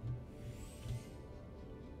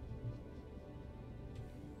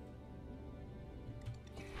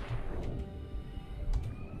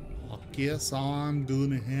 I guess I'm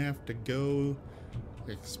gonna have to go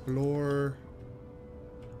explore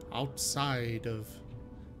outside of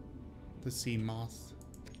the sea moth.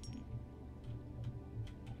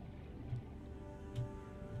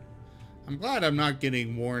 I'm glad I'm not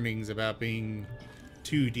getting warnings about being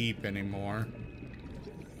too deep anymore.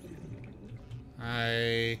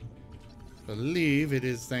 I believe it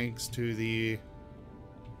is thanks to the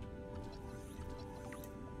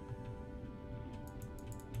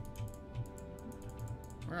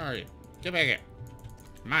Where are you? Get back here.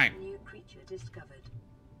 Mine. New creature discovered.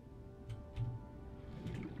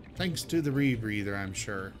 Thanks to the rebreather, I'm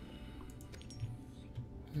sure.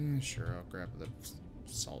 Sure, I'll grab the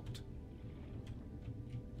salt.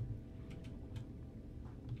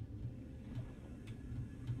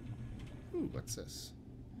 Ooh, what's this?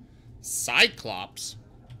 Cyclops?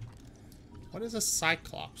 What is a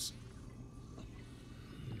Cyclops?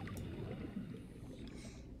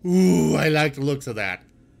 Ooh, I like the looks of that.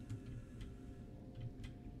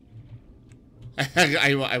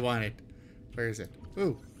 I want it. Where is it?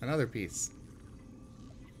 Ooh, another piece.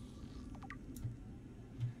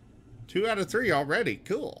 2 out of 3 already.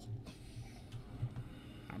 Cool.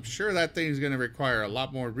 I'm sure that thing's going to require a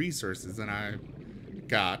lot more resources than I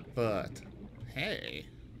got, but hey.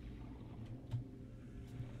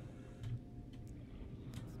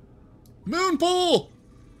 Moon pool!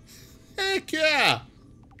 Heck yeah!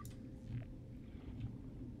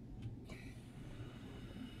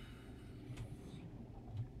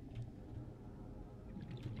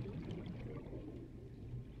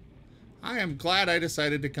 I am glad I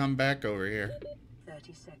decided to come back over here.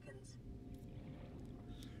 30 seconds.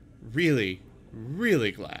 Really,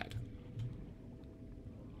 really glad.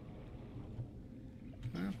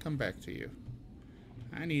 I'll come back to you.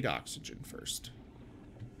 I need oxygen first.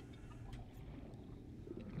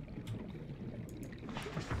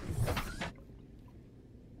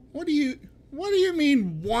 What do you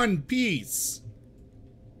mean one piece?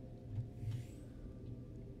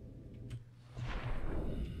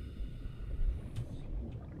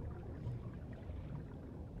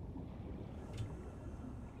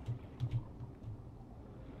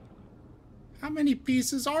 How many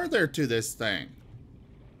pieces are there to this thing?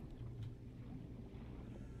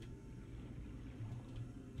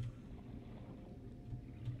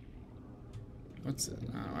 What's it?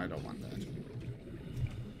 Oh, I don't want that.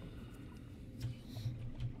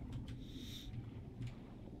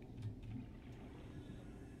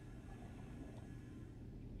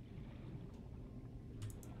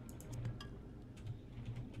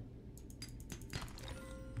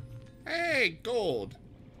 Hey, gold.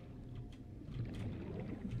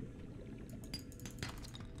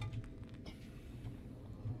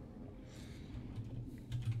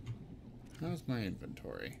 How's my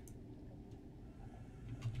inventory?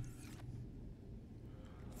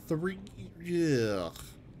 3. Ugh.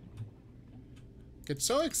 Get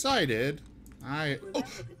so excited. Remember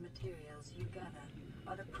that materials you gather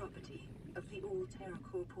are the property of the All-Terra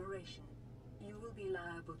Corporation. You will be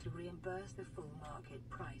liable to reimburse the full market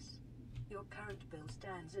price. Your current bill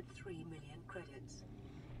stands at 3 million credits.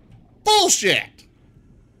 Bullshit!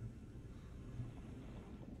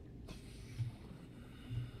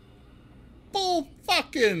 Bull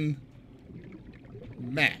fucking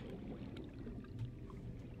man.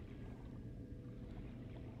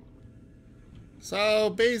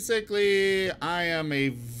 So basically, I am a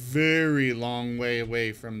very long way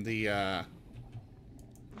away from the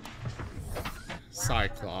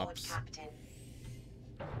Cyclops. Captain.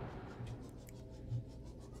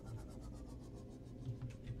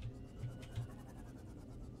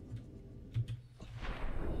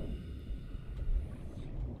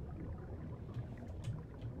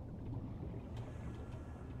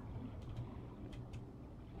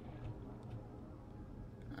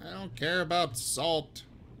 I don't care about salt.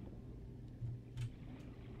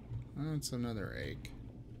 That's another egg.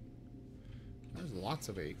 There's lots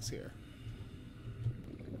of eggs here.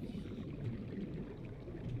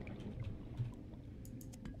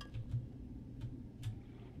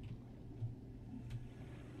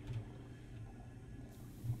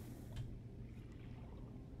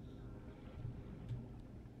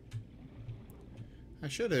 I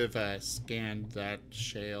should have scanned that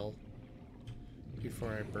shale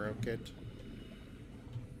before I broke it.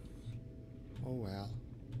 Oh well.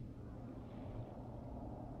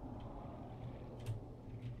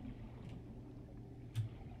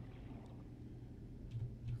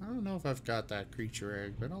 I don't know if I've got that creature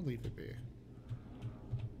egg, but I'll leave it be.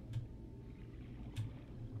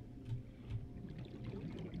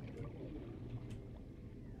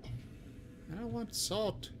 I don't want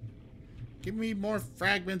salt. Give me more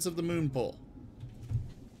fragments of the moon pole.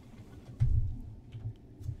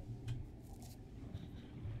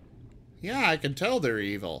 Yeah, I can tell they're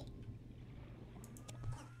evil.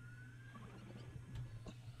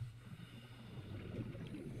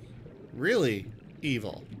 Really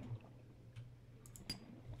evil.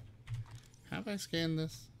 Have I scanned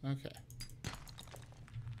this? Okay.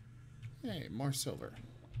 Hey, more silver.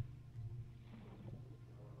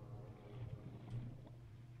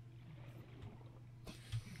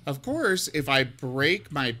 Of course, if I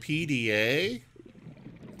break my PDA,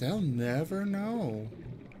 they'll never know.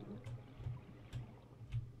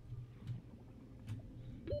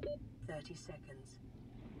 30 seconds.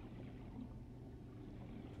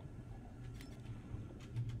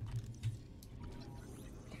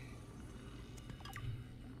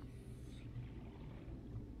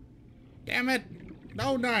 Damn it!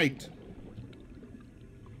 No night!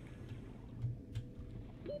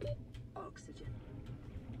 Oxygen.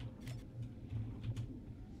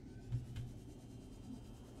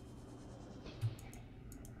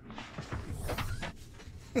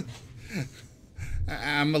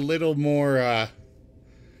 I'm a little more, a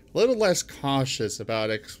little less cautious about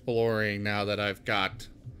exploring now that I've got,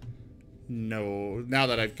 you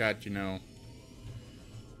know,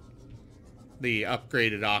 the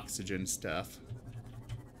upgraded oxygen stuff.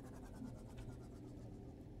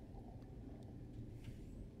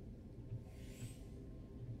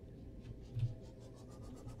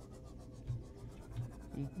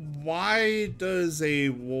 Why does a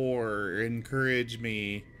war encourage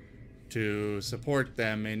me to support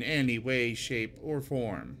them in any way, shape, or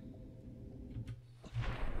form?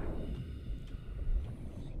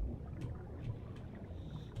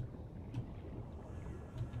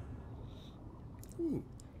 Ooh.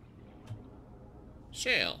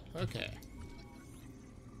 Shale, okay.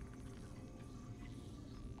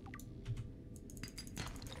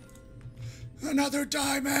 Another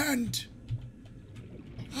diamond!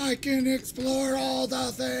 I can explore all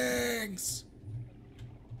the things!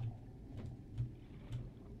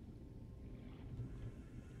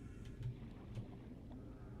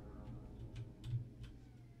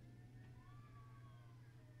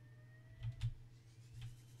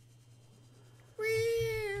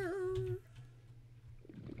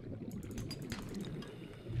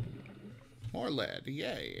 More lead,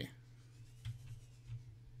 yay.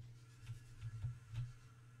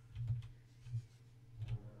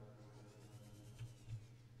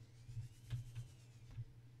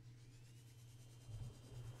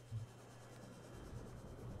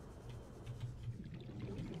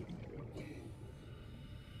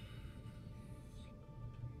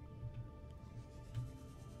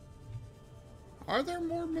 Are there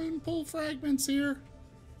more moon pool fragments here?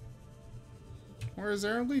 Or is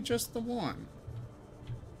there only just the one?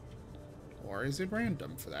 Or is it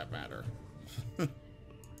random, for that matter?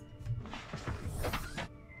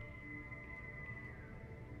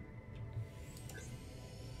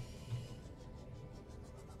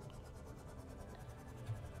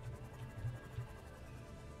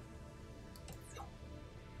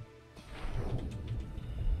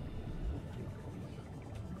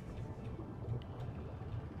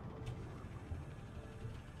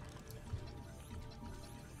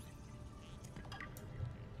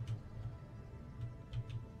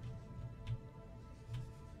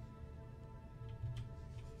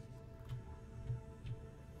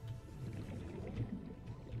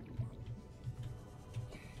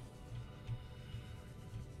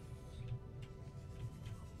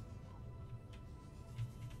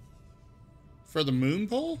 For the moon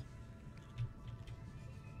pool?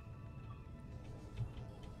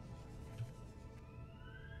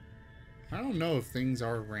 I don't know if things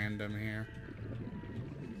are random here.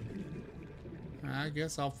 I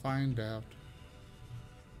guess I'll find out.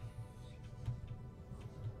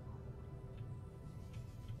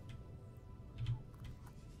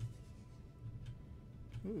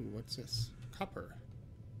 Ooh, what's this? Copper.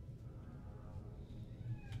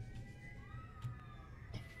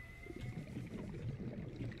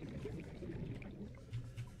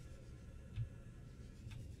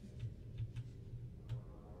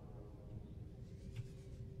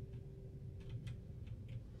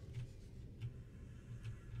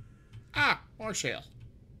 Ah, more shale.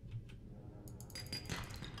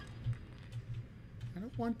 I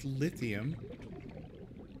don't want lithium.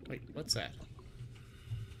 Wait, what's that?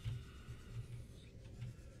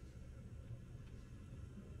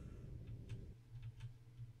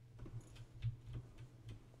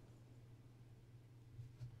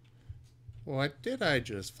 What did I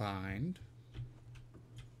just find?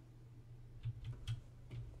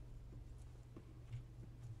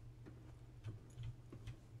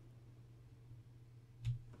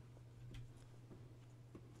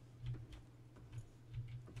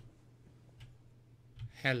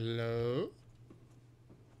 Hello?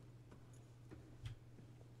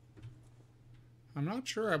 I'm not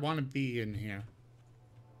sure I want to be in here.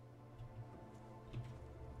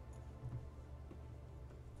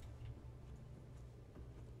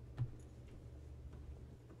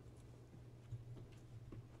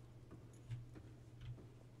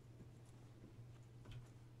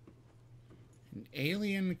 An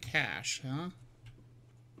alien cache, huh?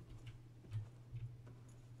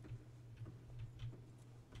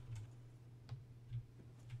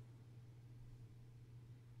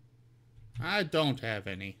 I don't have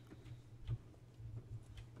any.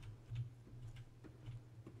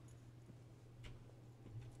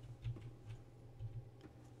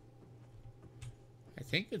 I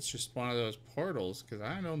think it's just one of those portals, because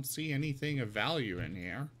I don't see anything of value in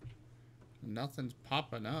here. Nothing's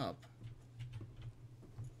popping up.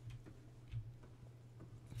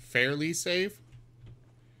 Fairly safe?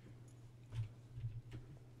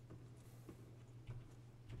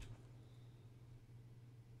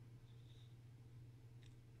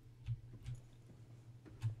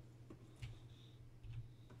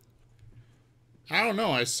 I don't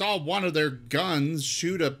know. I saw one of their guns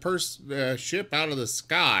shoot a ship out of the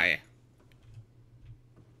sky.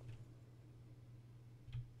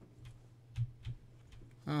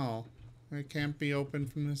 Oh, it can't be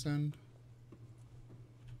opened from this end.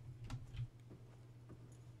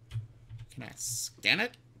 Can I scan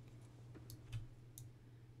it?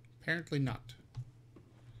 Apparently not.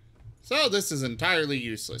 So this is entirely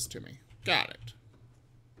useless to me. Got it.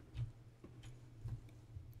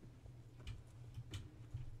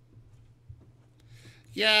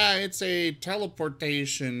 Yeah, it's a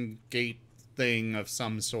teleportation gate thing of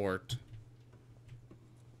some sort.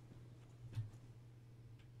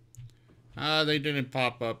 They didn't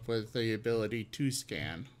pop up with the ability to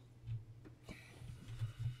scan.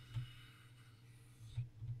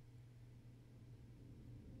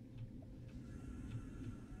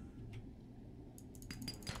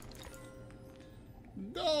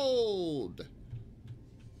 Gold!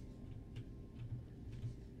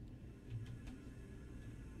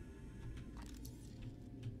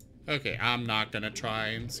 Okay, I'm not gonna try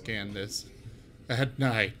and scan this at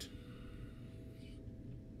night.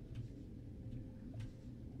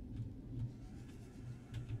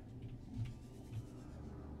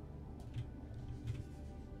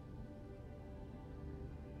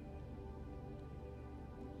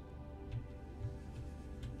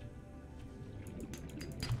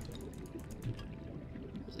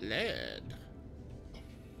 Lead.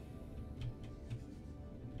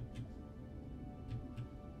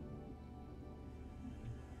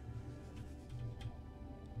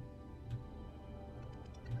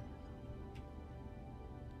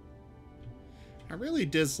 I really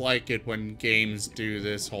dislike it when games do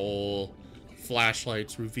this whole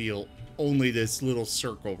flashlights reveal only this little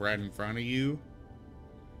circle right in front of you.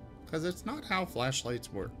 Because it's not how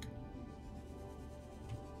flashlights work.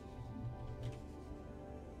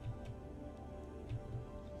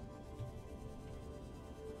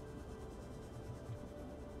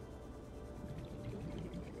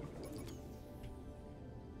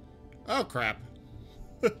 Oh, crap.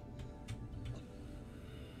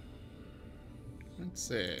 Let's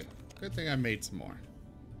see. Good thing I made some more.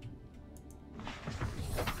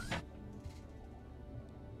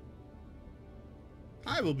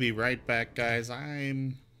 I will be right back, guys.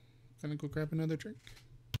 I'm gonna go grab another drink.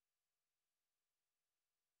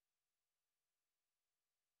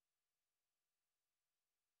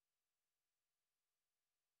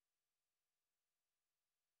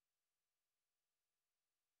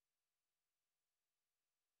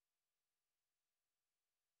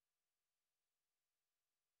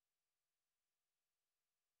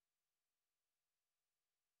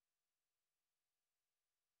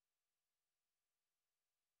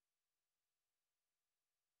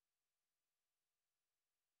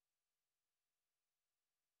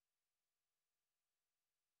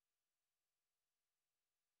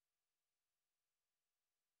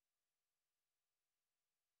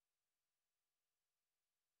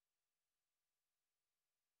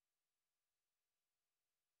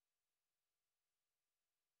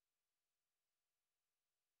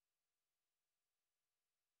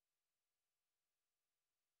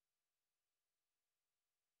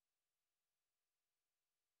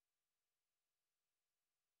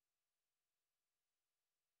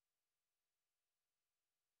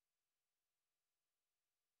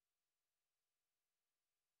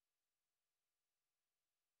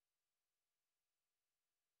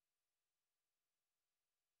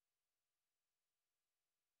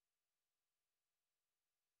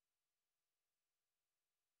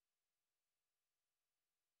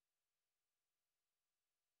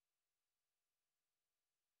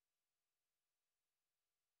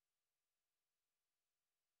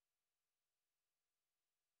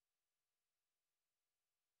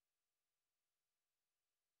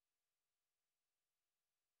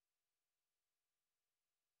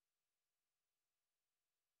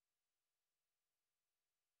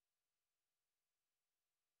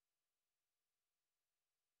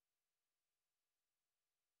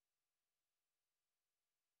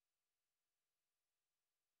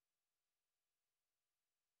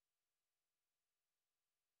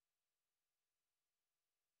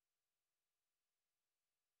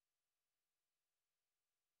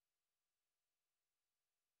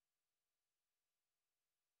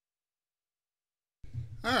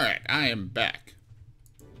 Alright, I am back.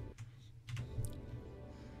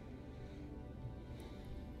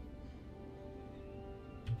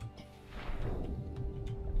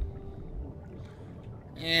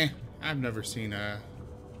 I've never seen a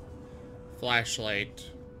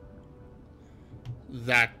flashlight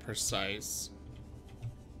that precise.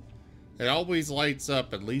 It always lights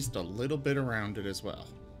up at least a little bit around it as well.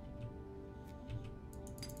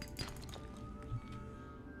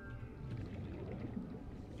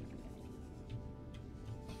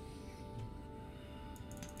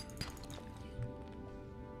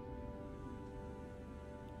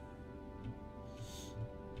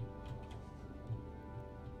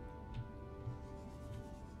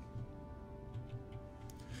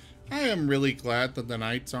 I am really glad that the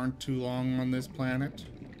nights aren't too long on this planet.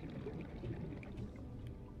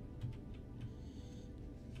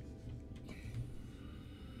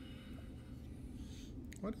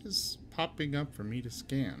 What is popping up for me to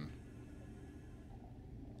scan?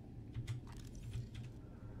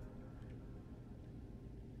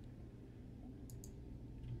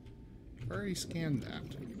 I've already scanned that.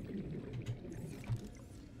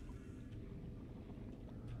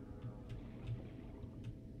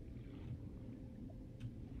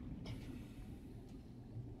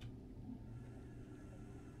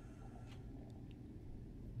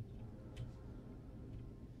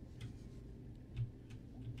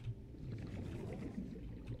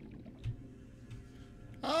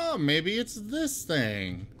 Oh, maybe it's this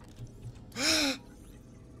thing. How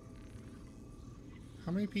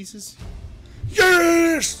many pieces?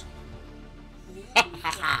 Yes!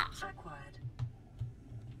 Acquired.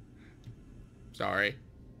 Sorry.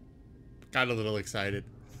 Got a little excited.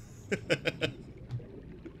 30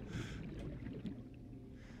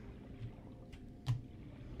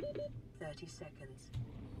 seconds.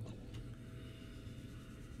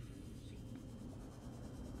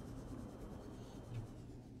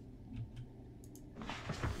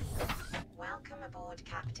 Welcome aboard,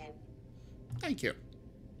 Captain. Thank you.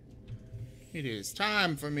 It is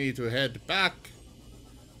time for me to head back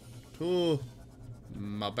to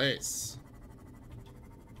my base.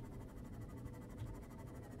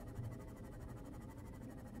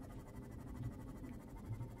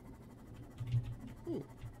 Ooh.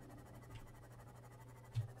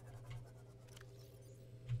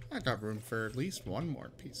 I got room for at least one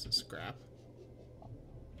more piece of scrap.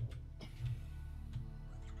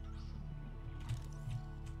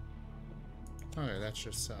 Okay, that's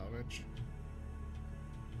just salvage.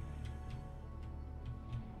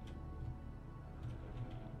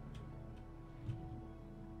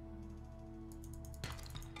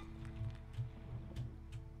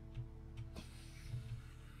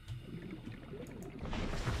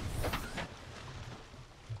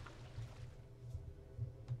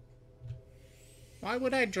 Why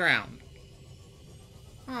would I drown?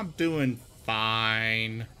 I'm doing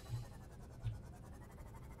fine.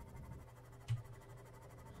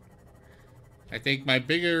 I think my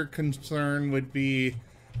bigger concern would be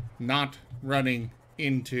not running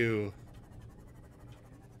into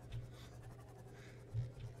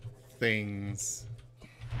things.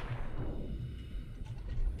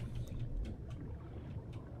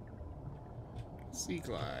 Sea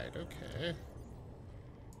glide, okay.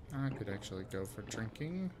 I could actually go for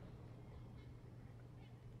drinking.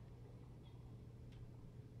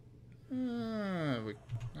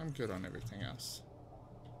 I'm good on everything else.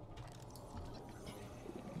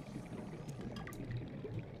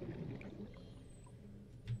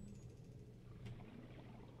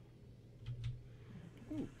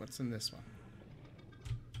 Ooh, what's in this one?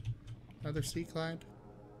 Another sea glide?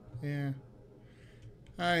 Yeah.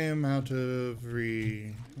 I am out of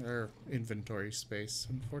inventory space,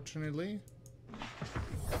 unfortunately.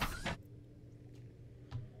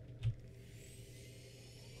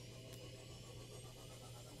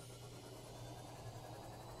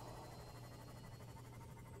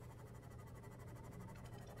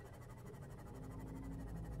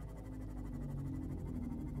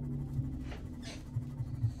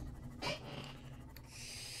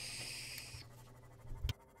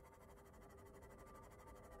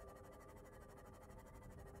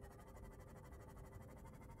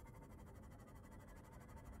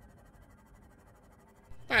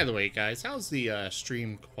 By the way, guys, how's the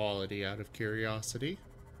stream quality out of curiosity?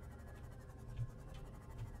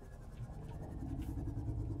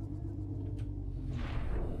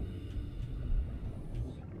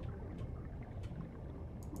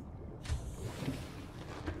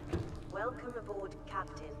 Welcome aboard,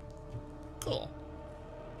 Captain. Cool.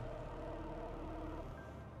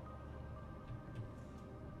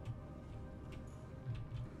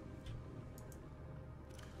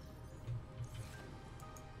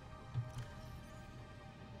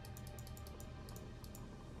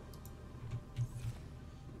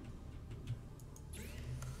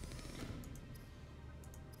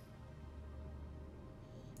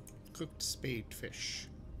 Cooked spade fish.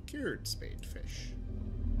 Cured spade fish.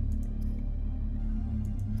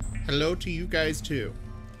 Hello to you guys too.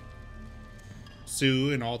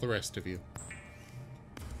 Sue and all the rest of you.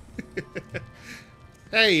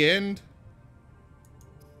 Hey, End.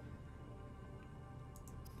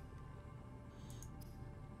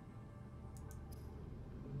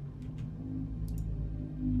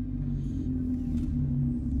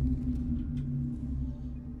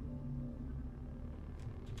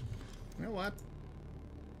 You know what?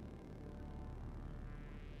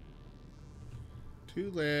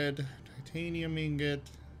 2 lead, titanium ingot.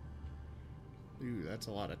 Ooh, that's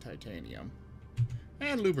a lot of titanium.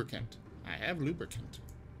 And lubricant. I have lubricant.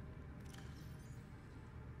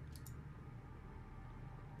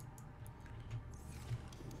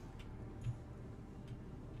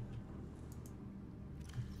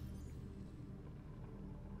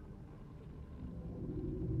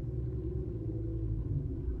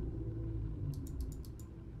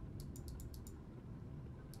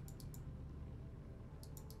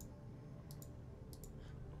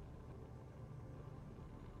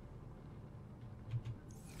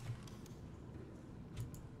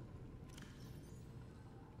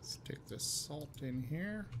 Stick the salt in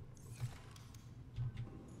here.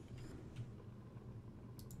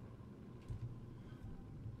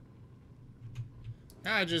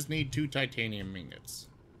 I just need 2 titanium ingots.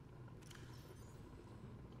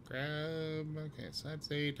 Grab... Okay, so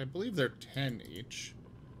that's 8. I believe they're 10 each.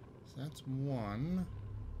 So that's 1.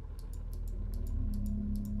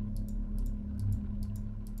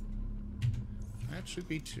 That should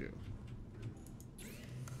be 2.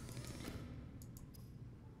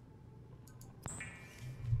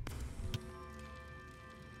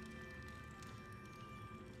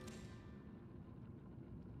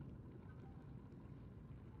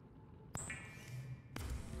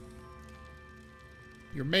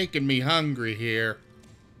 You're making me hungry here.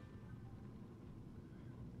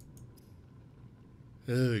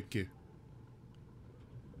 Ugh.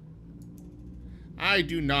 I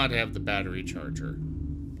do not have the battery charger.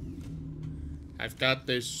 I've got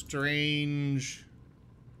this strange...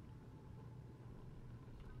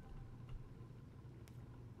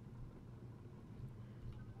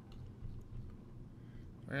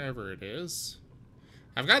 wherever it is.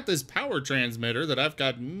 I've got this power transmitter that I've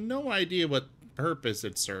got no idea what purpose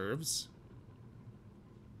it serves.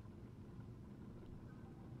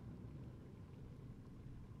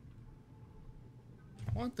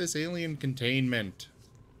 I want this alien containment.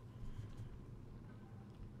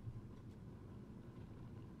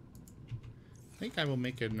 I think I will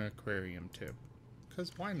make an aquarium too.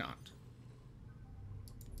 Because why not?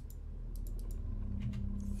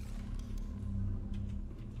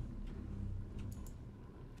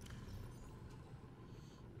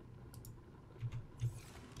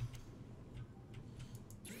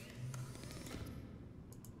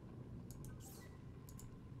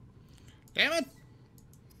 Damn it!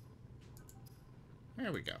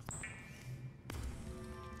 There we go.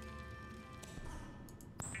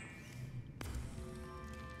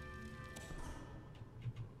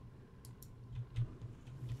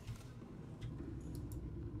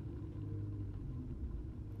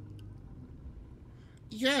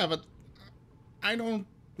 Yeah, but I don't...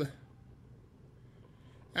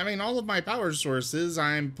 I mean, all of my power sources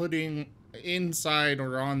I'm putting inside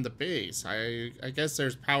or on the base. I guess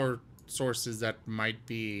there's power sources that might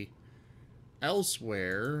be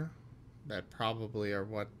elsewhere that probably are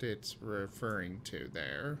what it's referring to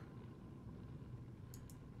there.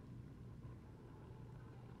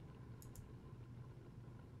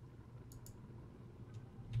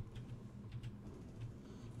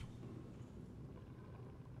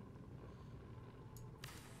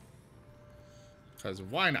 Because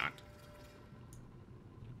why not?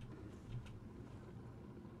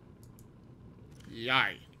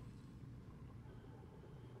 Yay.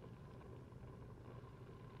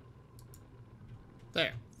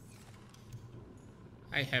 There.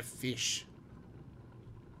 I have fish.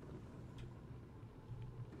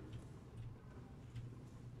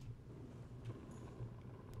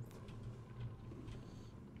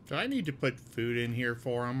 Do I need to put food in here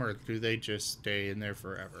for them, or do they just stay in there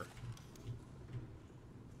forever?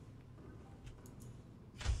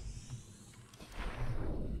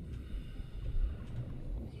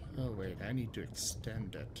 Oh wait, I need to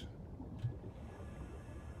extend it.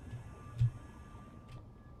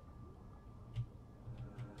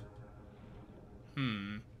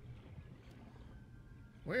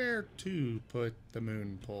 Where to put the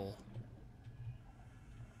moon pole?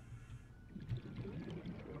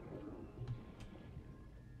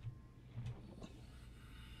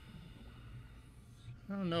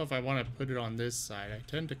 I don't know if I want to put it on this side. I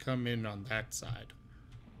tend to come in on that side.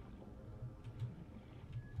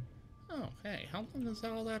 Oh, hey, how long has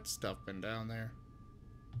all that stuff been down there?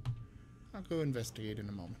 I'll go investigate in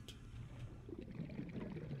a moment.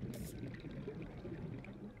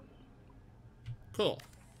 Cool.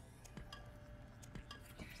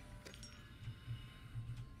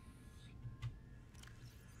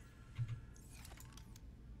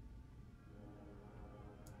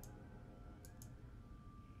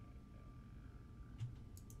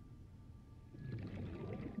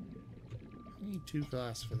 I need 2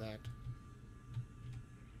 glass for that.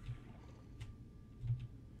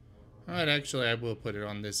 Alright, actually, I will put it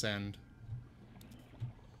on this end.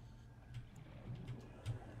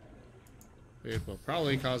 It will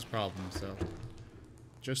probably cause problems, so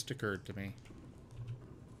just occurred to me.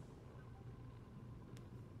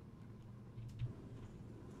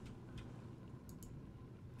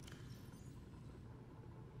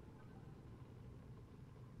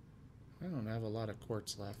 I don't have a lot of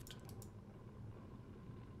quartz left.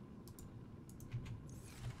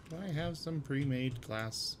 Do I have some pre-made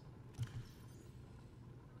glass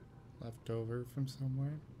left over from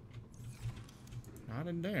somewhere? Not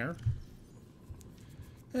in there.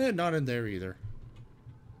 Not in there either.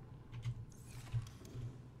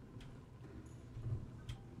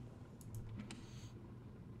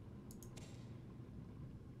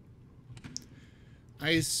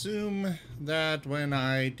 I assume that when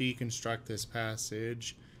I deconstruct this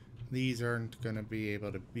passage, these aren't going to be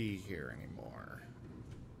able to be here anymore.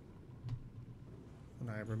 When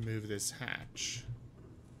I remove this hatch.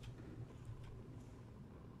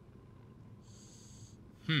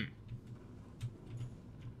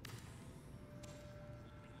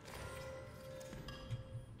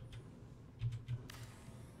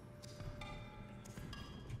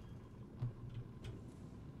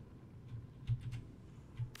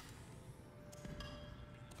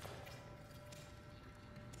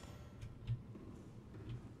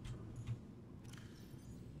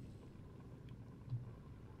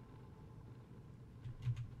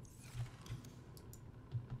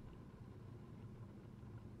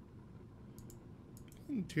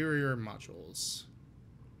 Interior modules.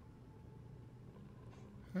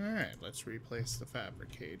 Alright, let's replace the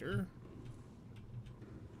fabricator.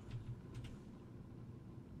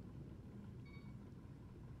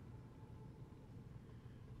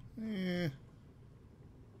 I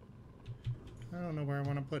don't know where I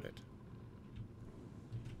want to put it.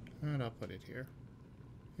 And I'll put it here.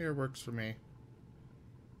 Here works for me.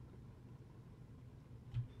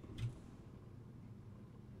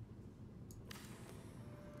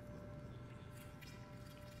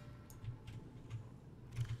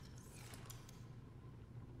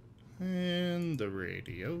 And the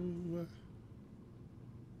radio.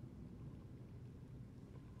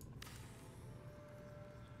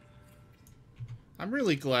 I'm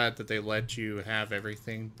really glad that they let you have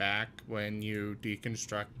everything back when you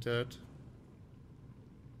deconstruct it.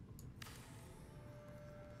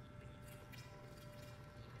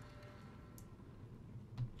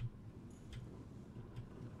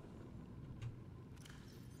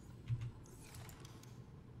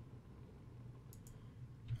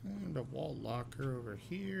 And a wall locker over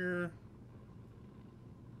here.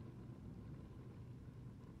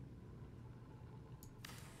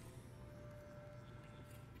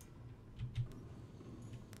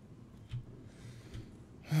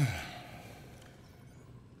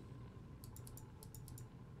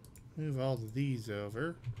 Move all of these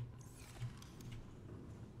over.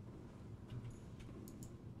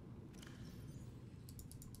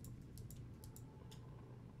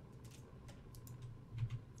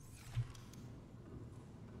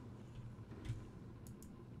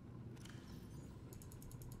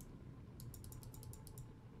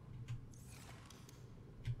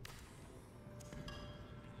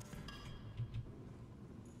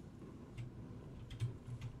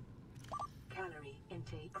 Calorie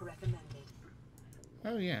intake recommended.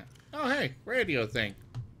 Oh, yeah. Oh, hey, radio thing.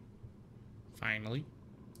 Finally.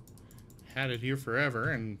 Had it here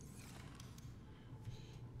forever, and...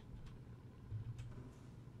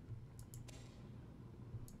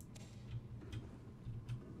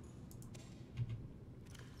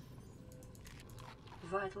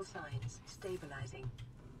 Vital signs stabilizing.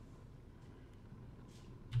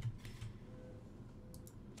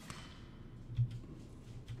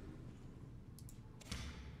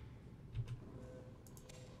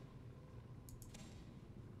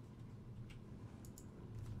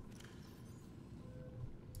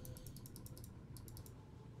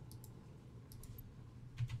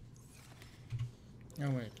 Oh,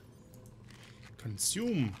 wait.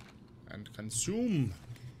 Consume. And consume.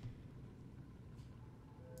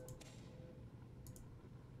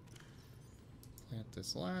 Plant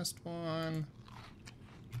this last one.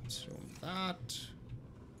 Consume that.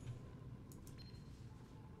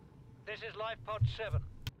 This is Life Pod 7.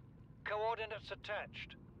 Coordinates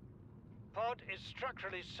attached. Pod is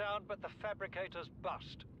structurally sound, but the fabricator's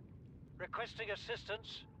bust. Requesting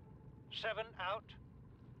assistance. 7 out.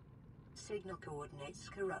 Signal coordinates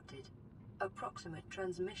corrupted. Approximate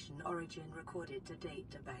transmission origin recorded to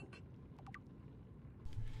data bank.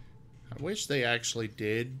 I wish they actually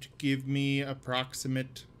did give me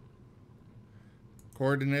approximate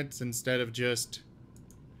coordinates instead of just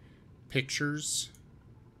pictures.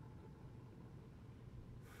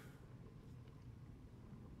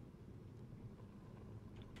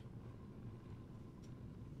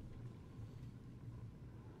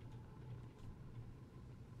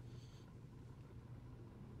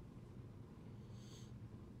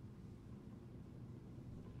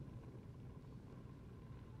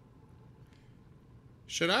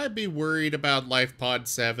 Should I be worried about LifePod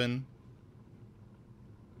 7?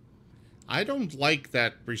 I don't like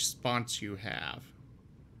that response you have.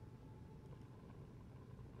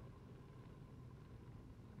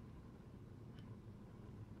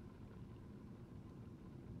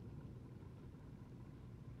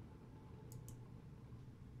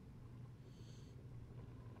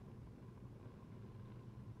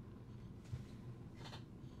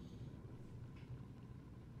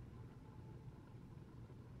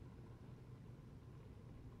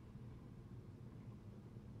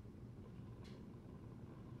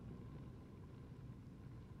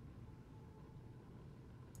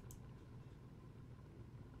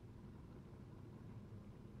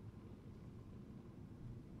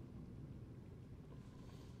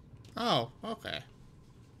 Oh, okay.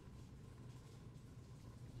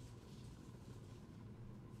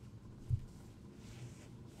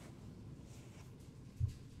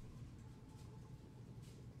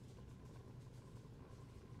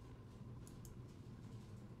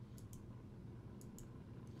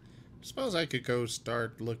 Suppose I could go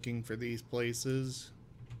start looking for these places.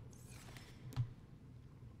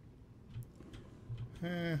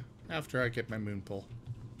 After I get my moon pull.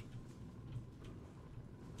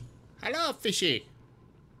 Hello, fishy!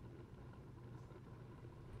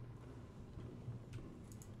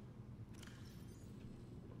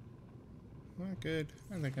 Not good.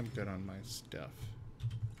 I think I'm good on my stuff.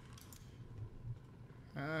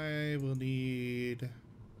 I will need...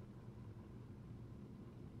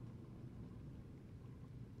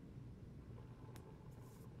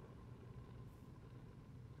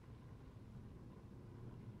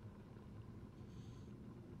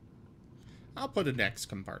 I'll put a next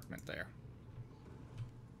compartment there.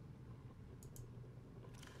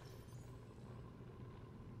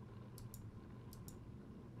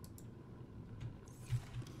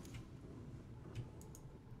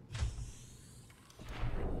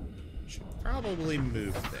 Should probably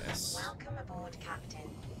move this. Welcome aboard, Captain.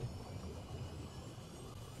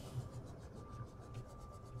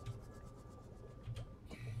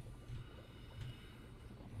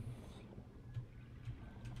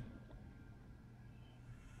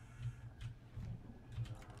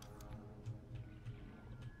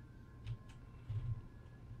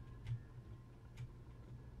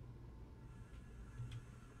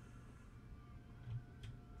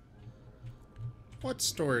 What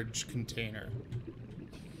storage container?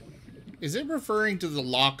 Is it referring to the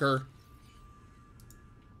locker?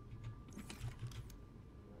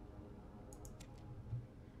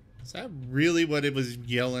 Is that really what it was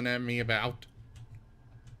yelling at me about?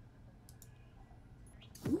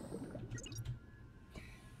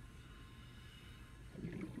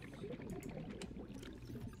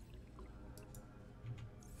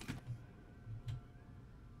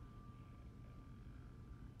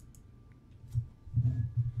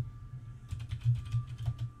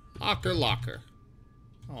 Locker.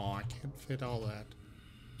 Oh, I can't fit all that.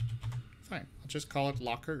 Fine, I'll just call it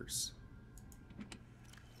lockers.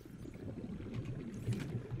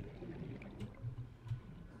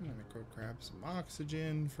 I'm gonna go grab some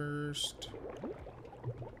oxygen first.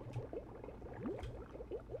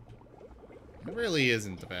 It really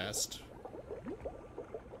isn't the best.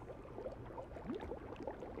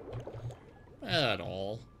 At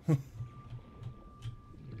all.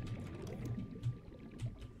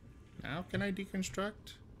 How can I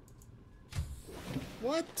deconstruct?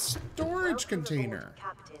 What storage container?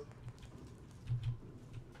 Captain.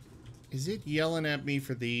 Is it yelling at me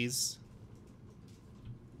for these?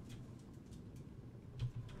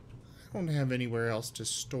 I don't have anywhere else to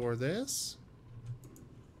store this.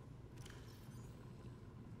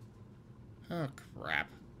 Oh, crap.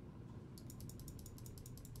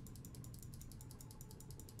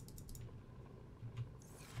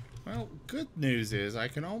 Well, good news is I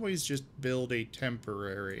can always just build a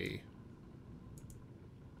temporary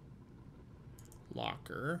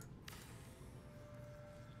locker.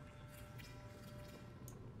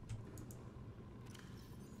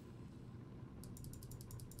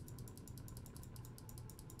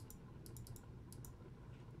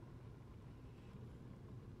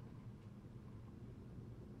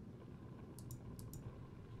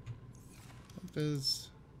 What does...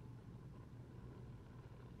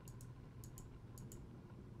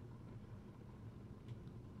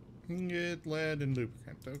 Ingot, lead, and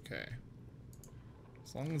lubricant. Okay.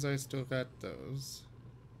 As long as I still got those.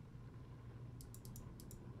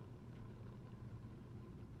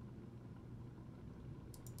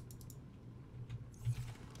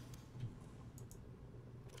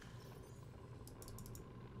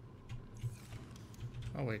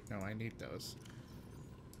 Oh wait, no, I need those.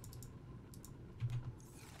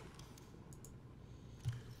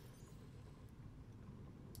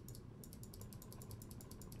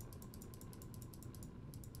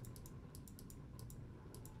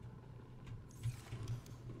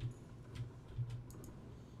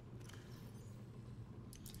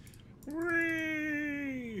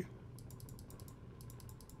 Whee!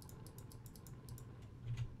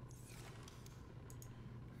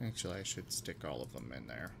 Actually, I should stick all of them in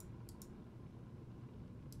there.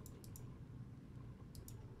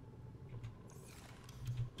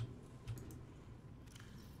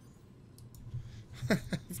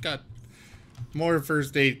 I've got more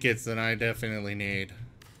first aid kits than I definitely need.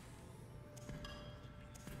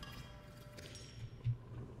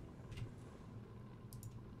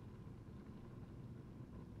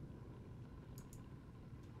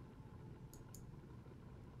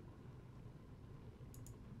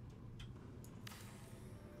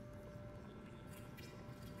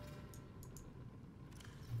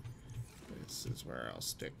 This is where I'll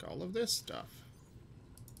stick all of this stuff.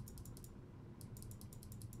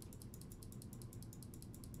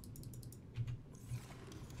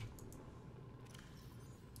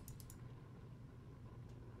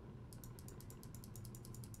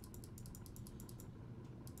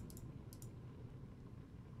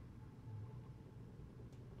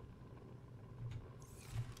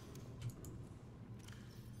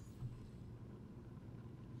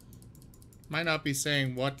 Might not be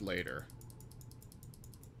saying what later.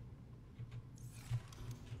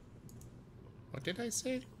 What did I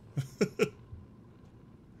say?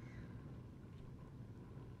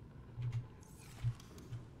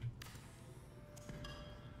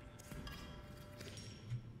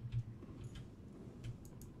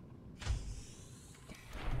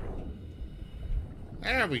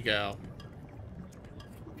 There we go.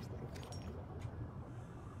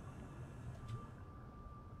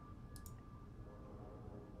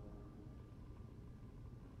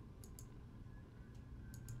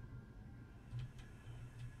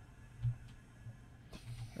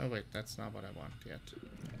 Oh wait, that's not what I want yet.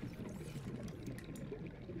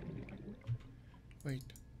 Wait,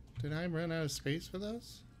 did I run out of space for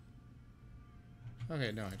those?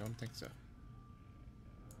 Okay, no, I don't think so.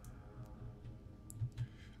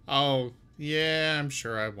 Oh, yeah, I'm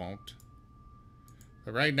sure I won't.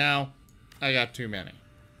 But right now, I got too many.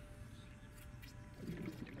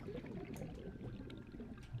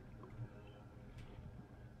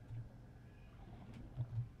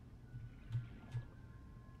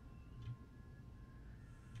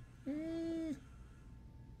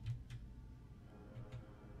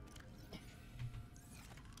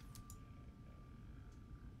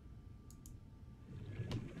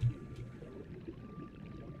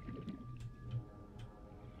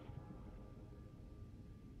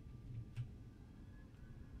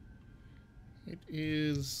 It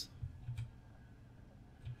is...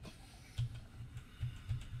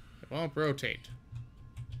 It won't rotate.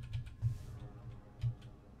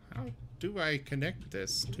 How do I connect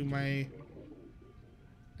this to my...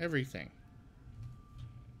 everything?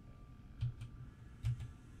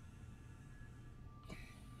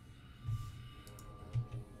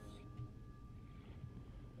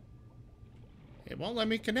 It won't let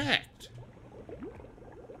me connect.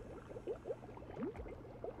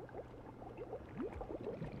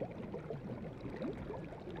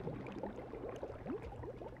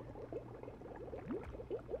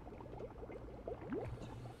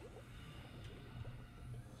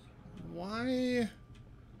 Why?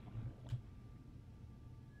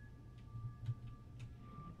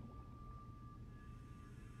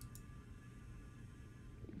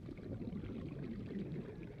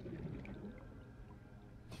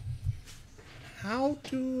 How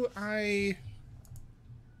do I...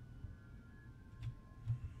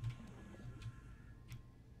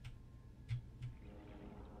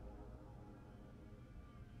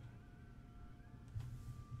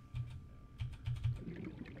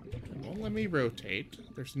 It won't let me rotate.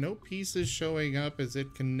 There's no pieces showing up as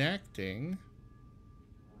it connecting.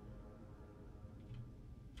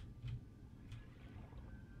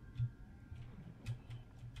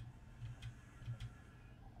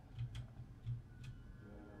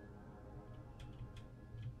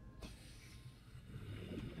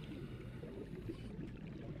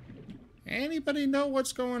 Anybody know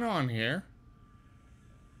what's going on here?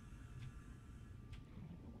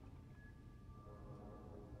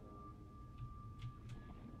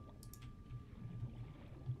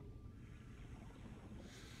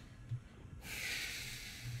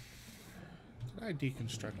 Did I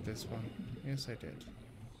deconstruct this one? Yes, I did.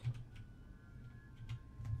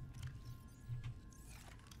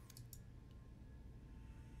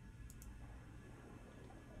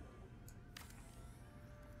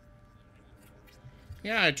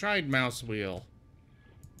 Yeah, I tried mouse wheel.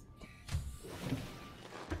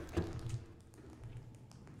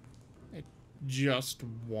 It just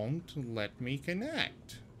won't let me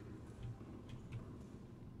connect.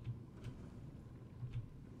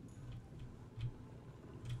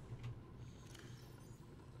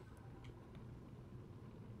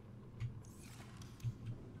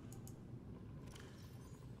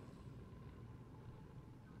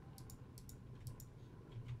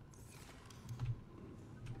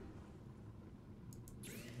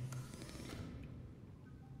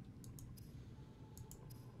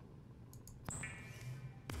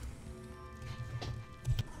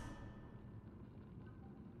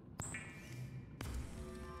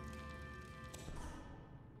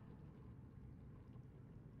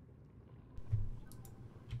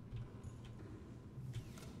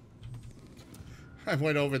 I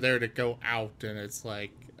went over there to go out, and it's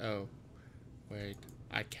like, oh, wait,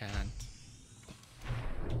 I can't.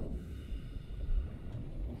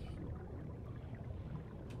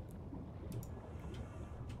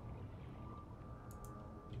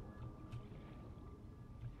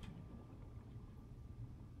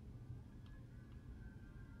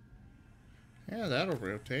 Yeah, that'll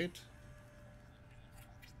rotate.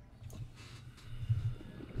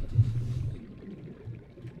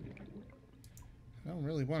 don't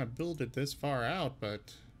really want to build it this far out,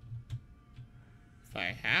 but if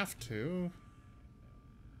I have to.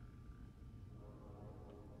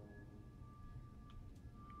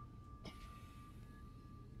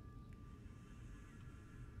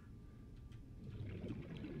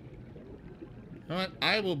 You know what?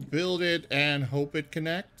 I will build it and hope it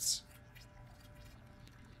connects.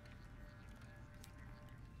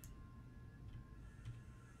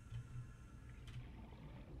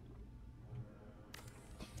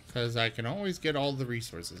 Because I can always get all the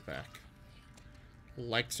resources back.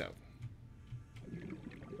 Like so.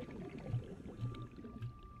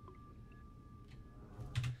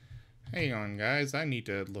 Hang on, guys. I need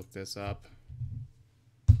to look this up.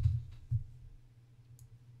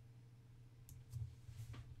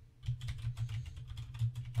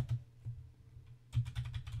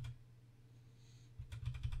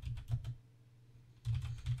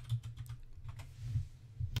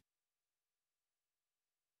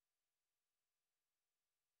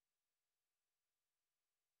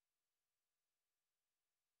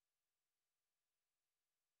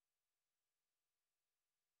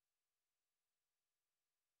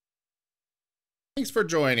 Thanks for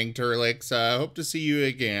joining, Turlix. Hope to see you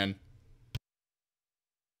again.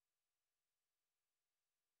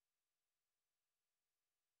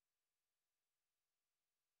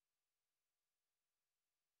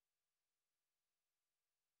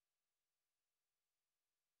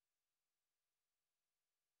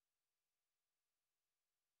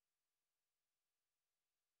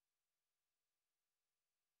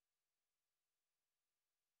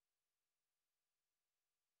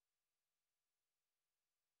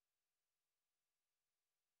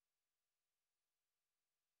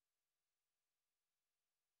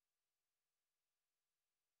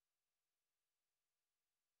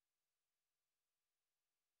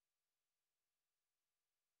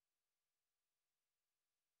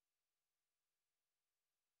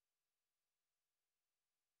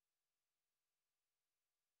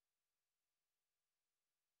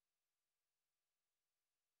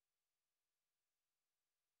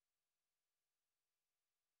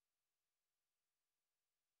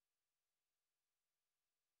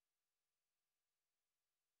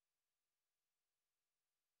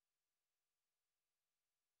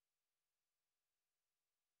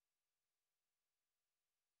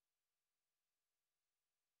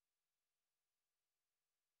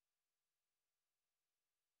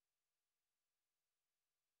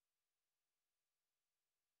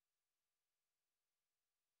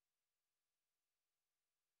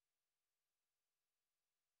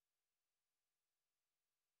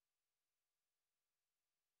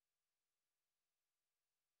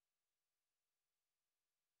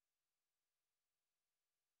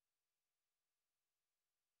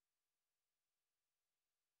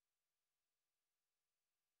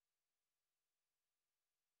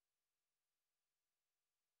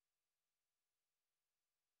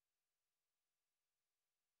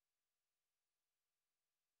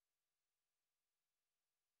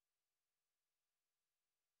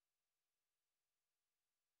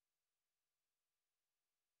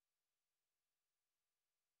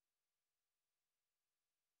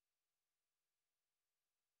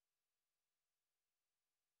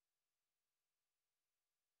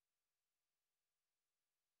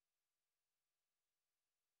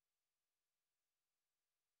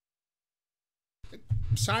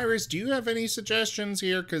 Cyrus, do you have any suggestions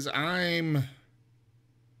here? Because I'm...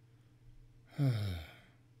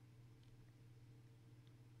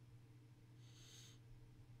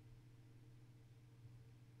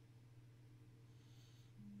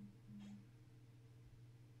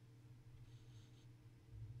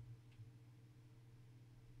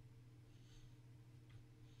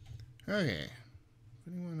 Okay.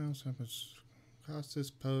 If anyone else happens across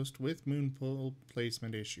this post with moonpole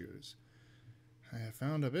placement issues, I have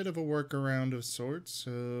found a bit of a workaround of sorts,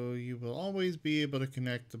 so you will always be able to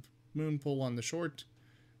connect the moonpole on the short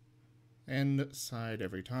end side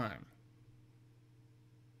every time.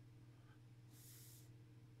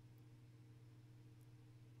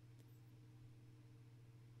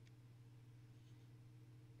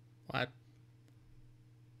 What?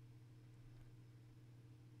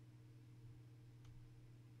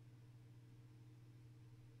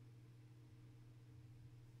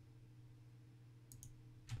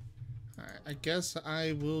 I guess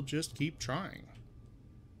I will just keep trying.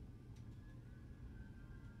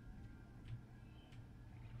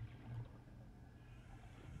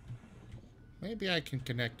 Maybe I can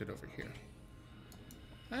connect it over here.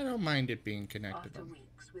 I don't mind it being connected. After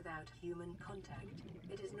weeks without human contact,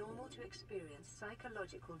 it is normal to experience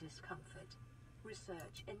psychological discomfort.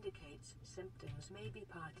 Research indicates symptoms may be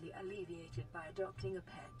partly alleviated by adopting a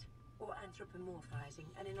pet or anthropomorphizing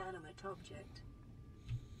an inanimate object.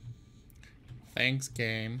 Thanks,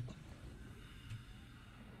 game.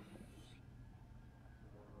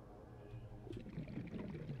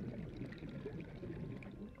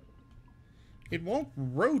 It won't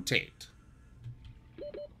rotate.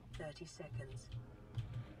 30 seconds.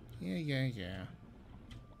 Yeah.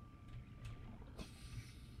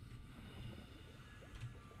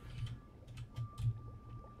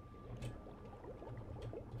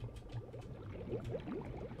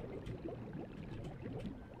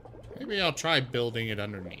 Maybe I'll try building it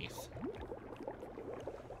underneath.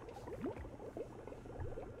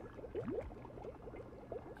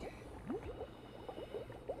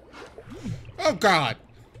 Oh, God!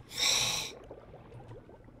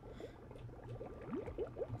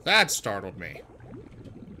 That startled me.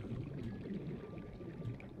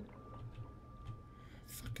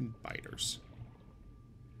 Fucking biters.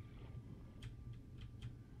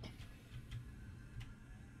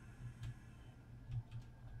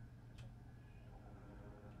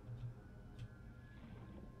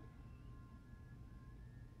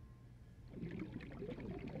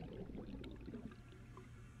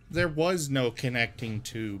 There was no connecting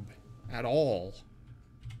tube at all.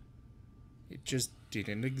 It just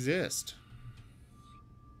didn't exist.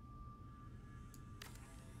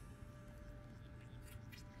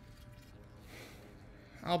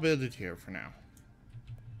 I'll build it here for now.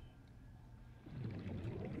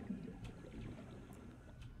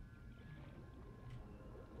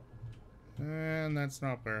 And that's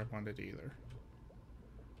not where I wanted either.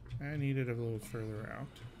 I need it a little further out.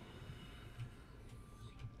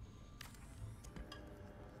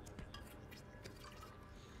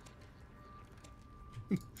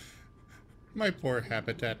 My poor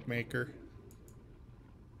habitat maker.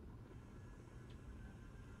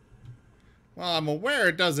 Well, I'm aware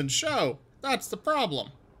it doesn't show. That's the problem.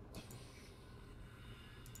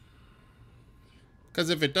 Because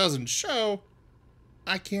if it doesn't show,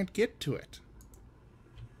 I can't get to it.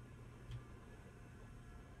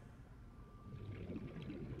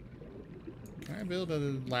 Can I build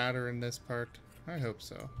a ladder in this part? I hope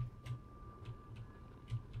so.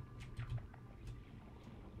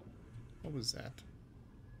 What was that?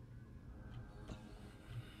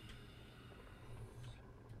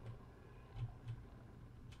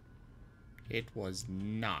 It was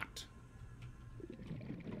not.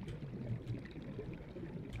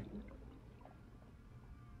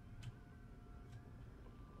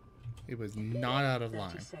 It was not out of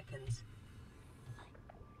line. 30 seconds.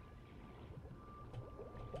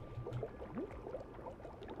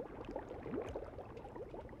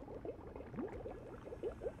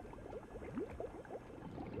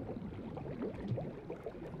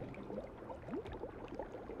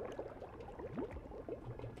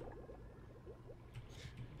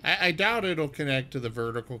 I doubt it'll connect to the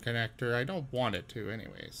vertical connector. I don't want it to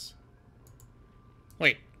anyways.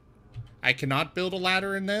 Wait. I cannot build a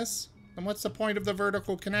ladder in this? Then what's the point of the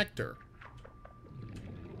vertical connector?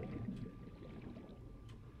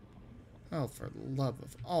 Oh, for the love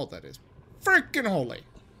of all that is freaking holy.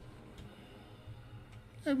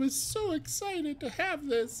 I was so excited to have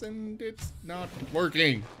this, and it's not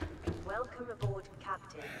working. Welcome aboard,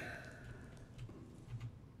 Captain.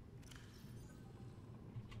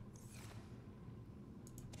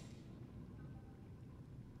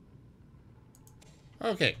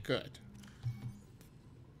 Okay, good.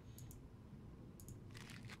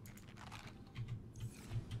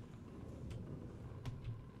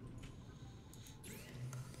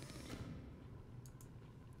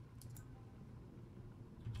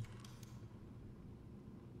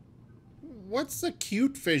 What's the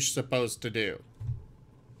cute fish supposed to do?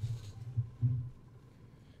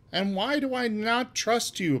 And why do I not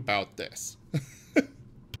trust you about this?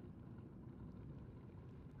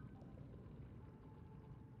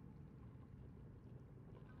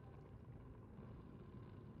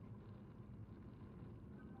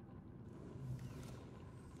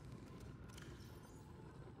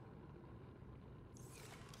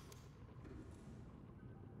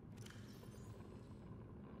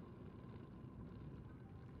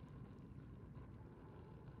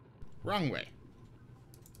 Wrong way.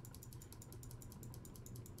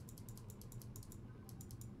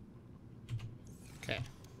 Okay.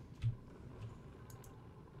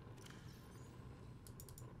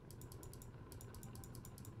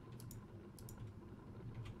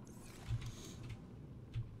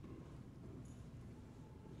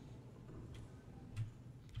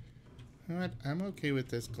 You know what? I'm okay with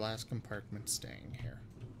this glass compartment staying here.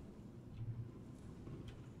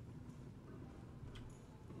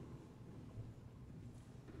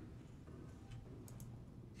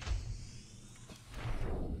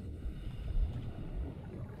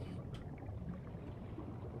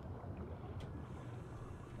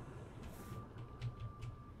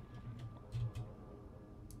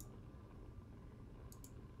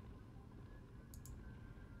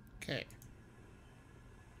 Okay.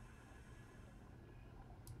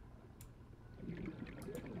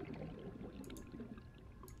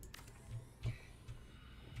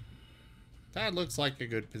 That looks like a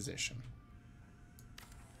good position.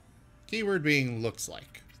 Keyword being looks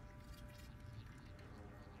like.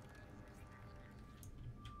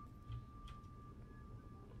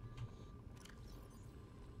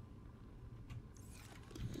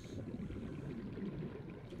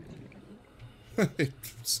 It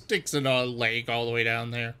sticks in a leg all the way down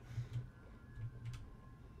there.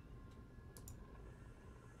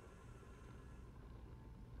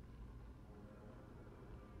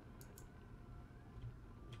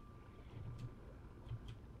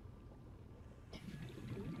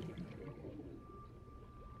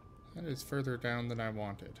 That is further down than I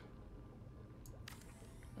wanted.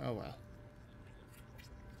 Oh well.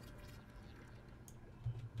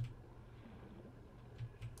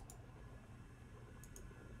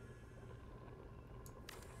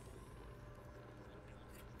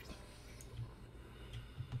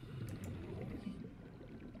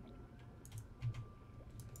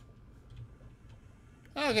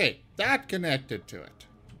 Okay, that connected to it.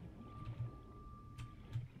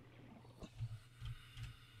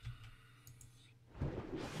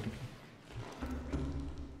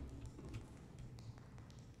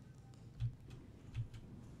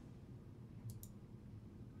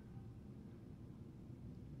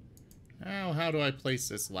 Now, how do I place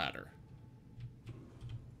this ladder?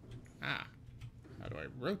 Ah, how do I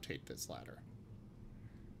rotate this ladder?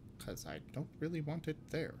 Because I don't really want it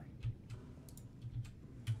there.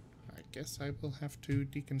 I guess I will have to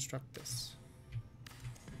deconstruct this.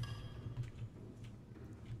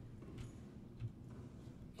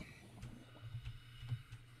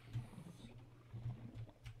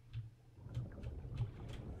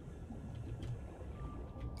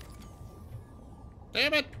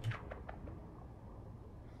 Damn it!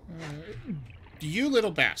 You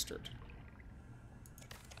little bastard.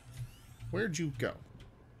 Where'd you go?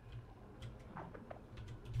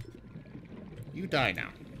 You die now.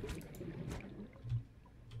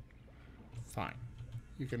 Fine.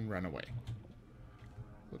 You can run away.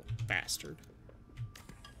 Little bastard.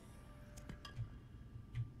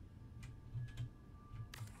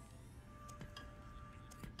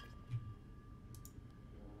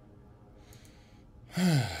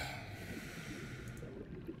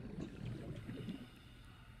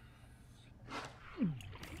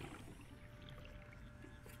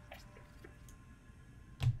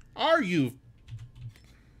 Are you?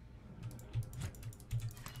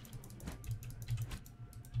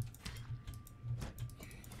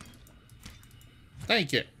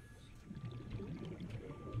 Thank you.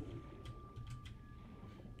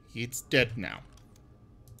 It's dead now.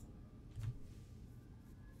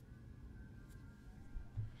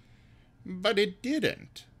 But it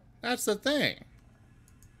didn't. That's the thing.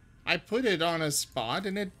 I put it on a spot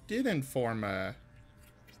and it didn't form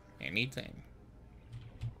anything.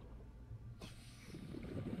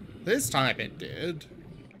 This time it did.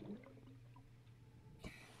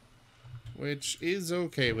 Which is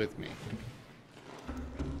okay with me.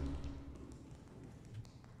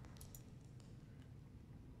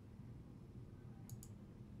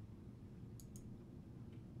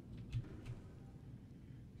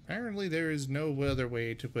 Apparently there is no other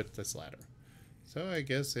way to put this ladder. So I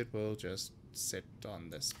guess it will just sit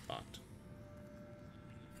on this spot.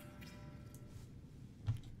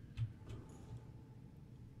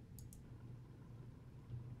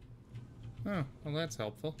 Oh, well that's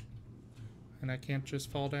helpful. And I can't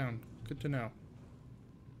just fall down. Good to know.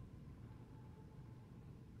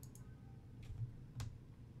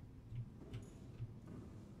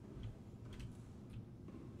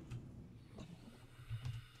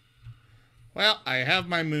 Well, I have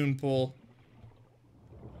my moon pool.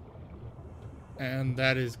 And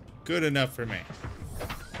that is good enough for me.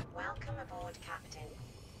 Welcome aboard, Captain.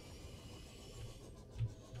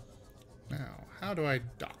 Now, how do I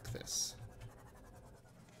dock this?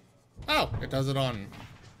 Oh, it does it on.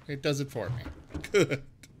 It does it for me. Good.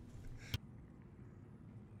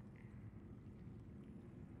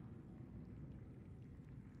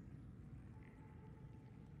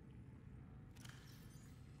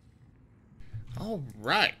 All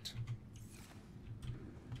right.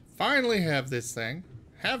 Finally have this thing.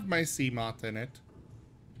 Have my sea moth in it.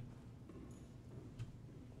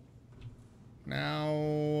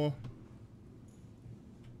 Now...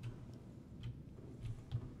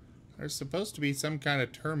 there's supposed to be some kind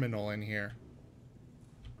of terminal in here.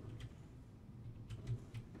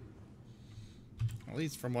 At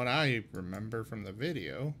least from what I remember from the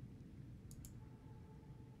video.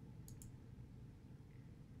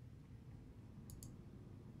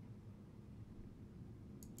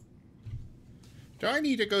 Do I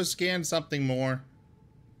need to go scan something more?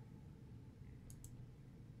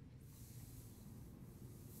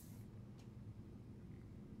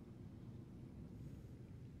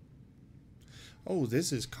 Oh,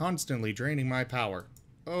 this is constantly draining my power.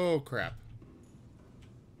 Oh, crap.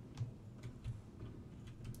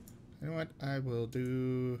 You know what? I will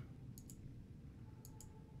do...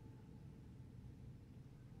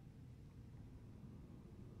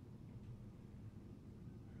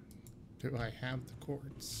 Do I have the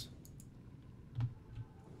quartz?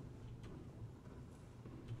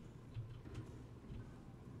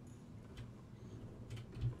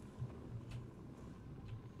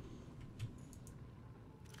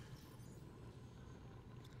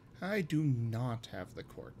 I do not have the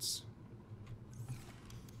quartz.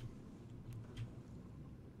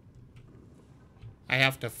 I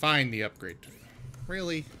have to find the upgrade.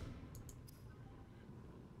 Really?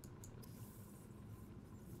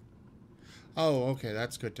 Oh, okay,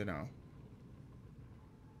 that's good to know.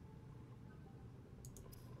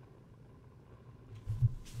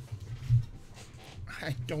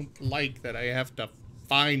 I don't like that I have to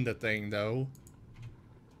find the thing, though.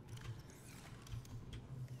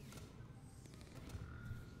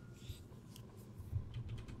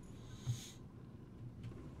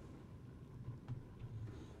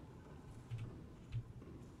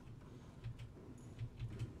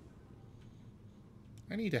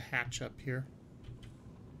 I need a hatch up here.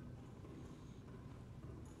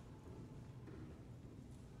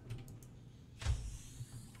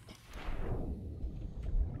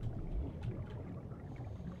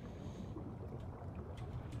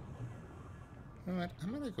 You know what?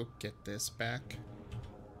 I'm gonna go get this back.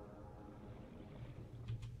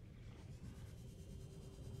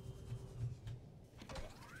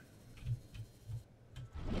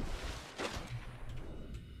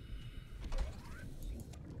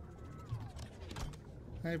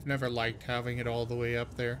 I've never liked having it all the way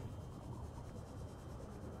up there.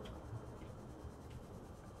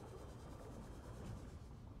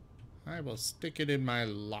 I will stick it in my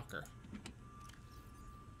locker.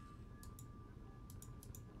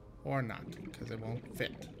 Or not, because it won't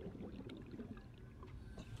fit.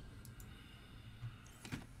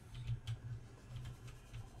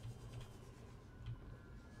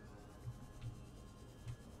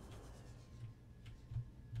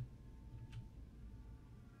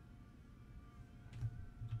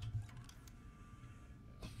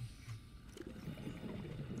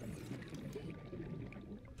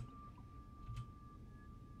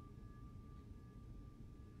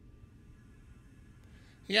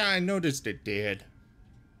 Yeah, I noticed it did.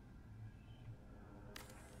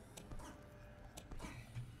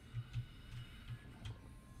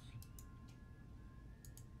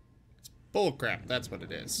 It's bullcrap, that's what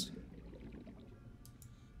it is.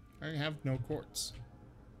 I have no quartz.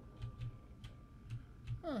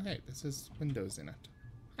 Oh, hey, this has windows in it.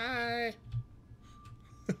 Hi!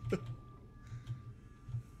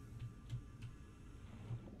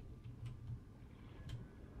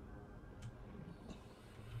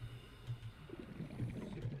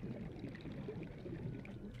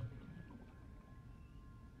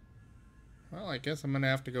 Well, I guess I'm gonna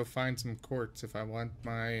have to go find some quartz if I want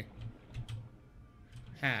my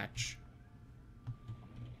hatch.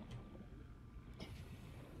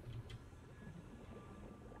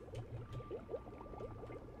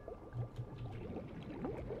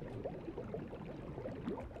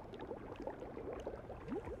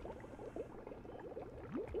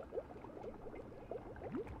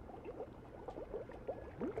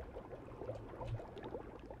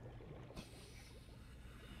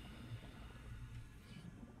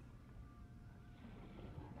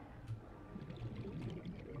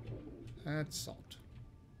 That's salt.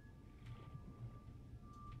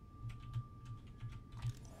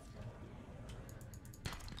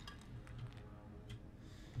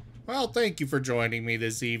 Well, thank you for joining me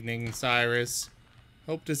this evening, Cyrus.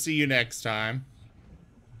 Hope to see you next time.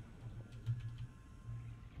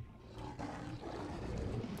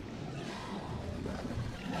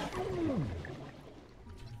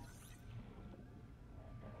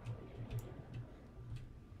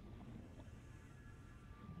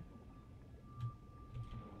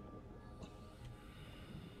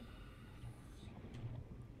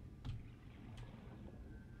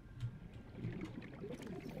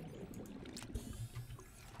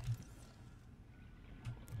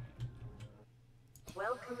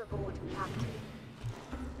 Welcome aboard, Captain.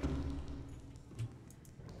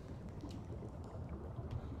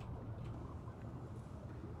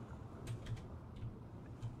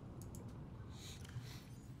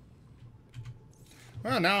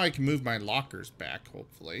 Well, now I can move my lockers back,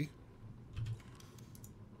 hopefully.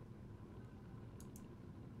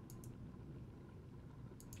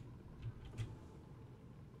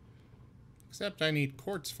 Except I need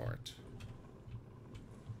quartz for it.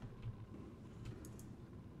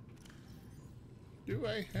 Do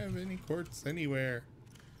I have any quartz anywhere?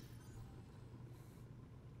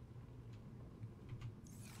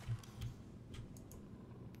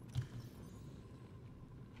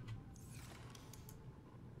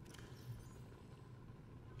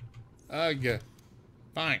 Yeah.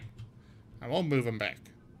 Fine. I won't move him back.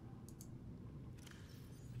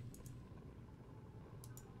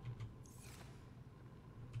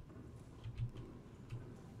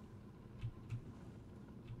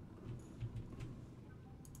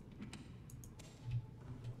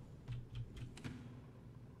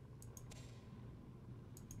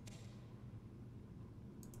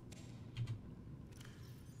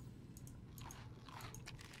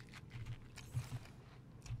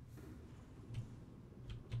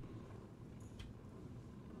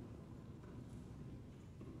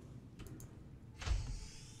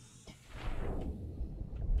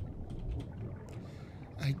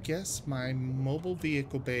 I guess my mobile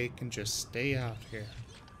vehicle bay can just stay out here.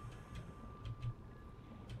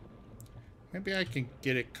 Maybe I can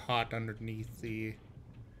get it caught underneath the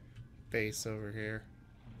base over here.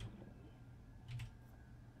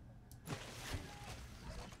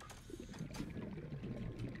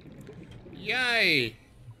 Yay!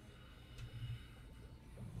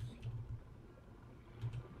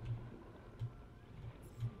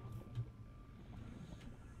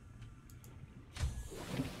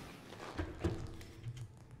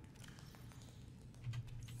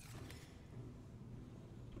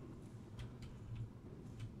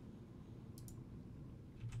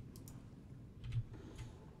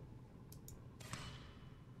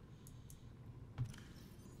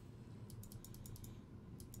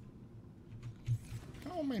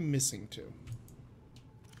 How am I missing two?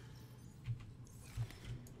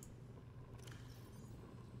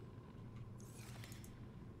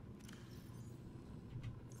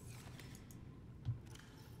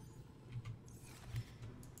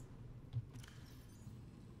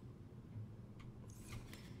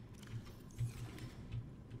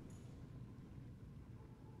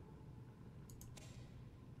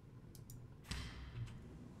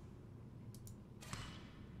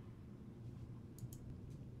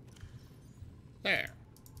 There.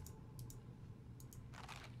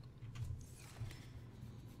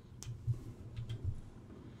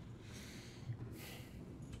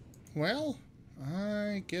 Well,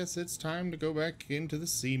 I guess it's time to go back into the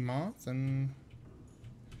sea moth, and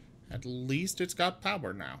at least it's got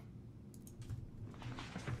power now.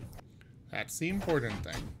 That's the important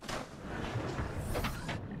thing.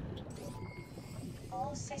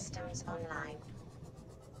 All systems online.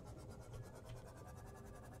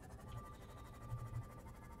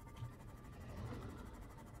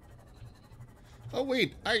 Oh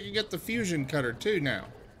wait, I can get the fusion cutter too now.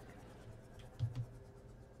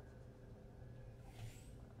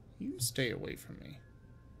 You stay away from me.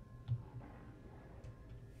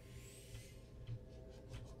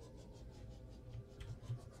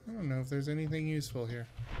 I don't know if there's anything useful here.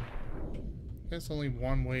 There's only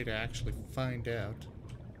one way to actually find out.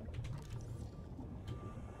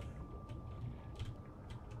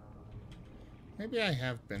 Maybe I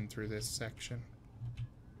have been through this section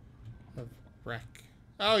of wreck.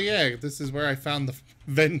 Oh yeah, this is where I found the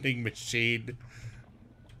vending machine.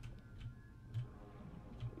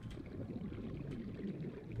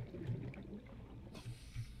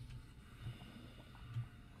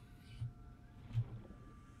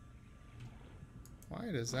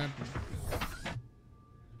 Why does that...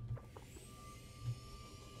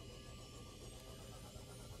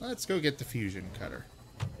 Let's go get the fusion cutter.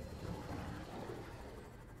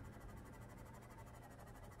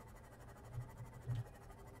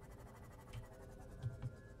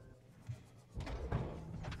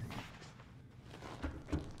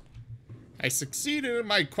 I succeeded in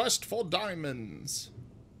my quest for diamonds.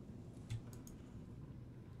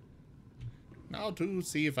 Now to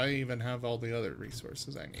see if I even have all the other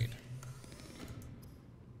resources I need.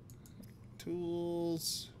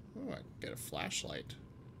 Tools. Oh, I can get a flashlight.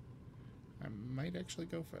 I might actually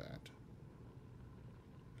go for that.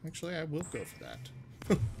 Actually, I will go for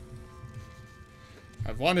that.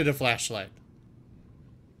 I've wanted a flashlight.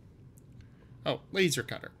 Oh, laser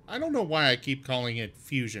cutter. I don't know why I keep calling it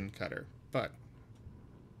fusion cutter, but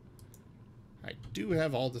I do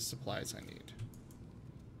have all the supplies I need.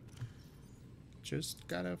 Just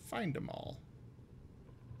gotta find them all.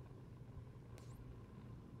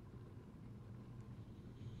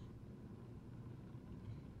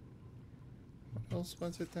 What else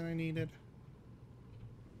was it that I needed?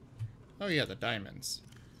 Oh yeah, the diamonds.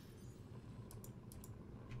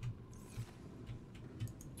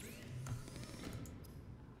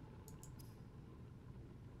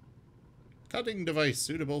 Cutting device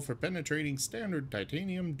suitable for penetrating standard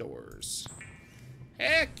titanium doors.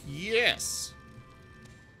 Heck yes!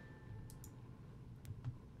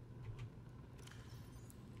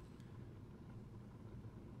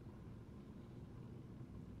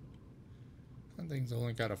 That thing's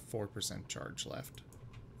only got a 4% charge left.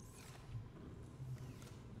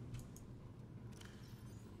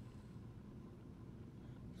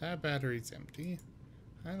 That battery's empty.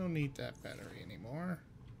 I don't need that battery anymore.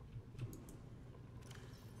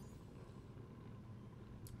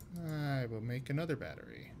 I will make another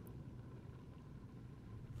battery.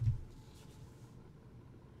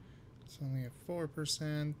 It's only at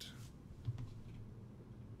 4%.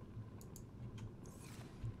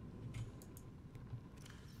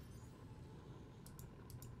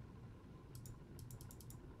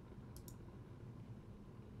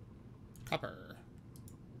 Copper.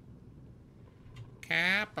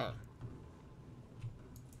 Copper.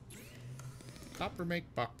 Copper make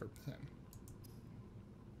bopper pen.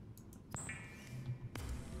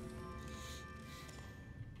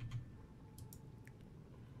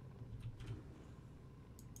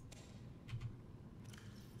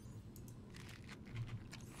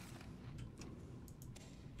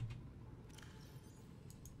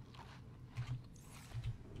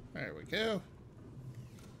 There we go.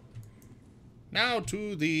 Now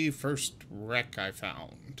to the first wreck I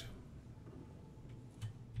found.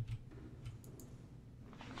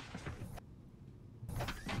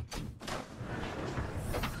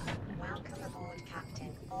 Welcome aboard,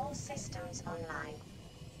 Captain. All systems online.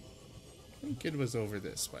 I think it was over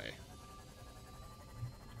this way.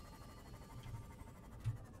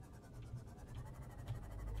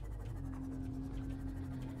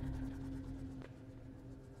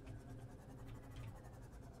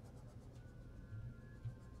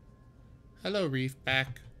 Hello, Reef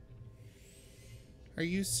back. Are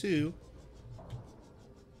you Sue?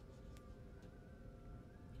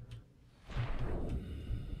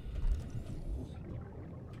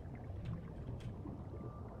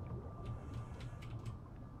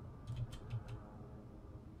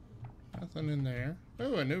 Nothing in there.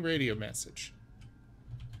 Oh, a new radio message.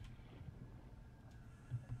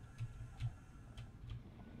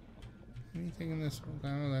 Anything in this one?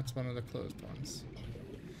 Oh, that's one of the closed ones.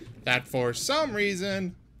 That for some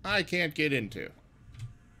reason I can't get into.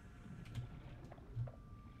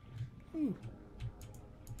 Ooh.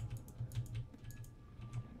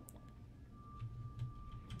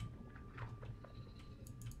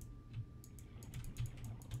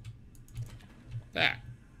 That.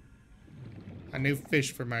 A new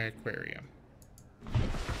fish for my aquarium.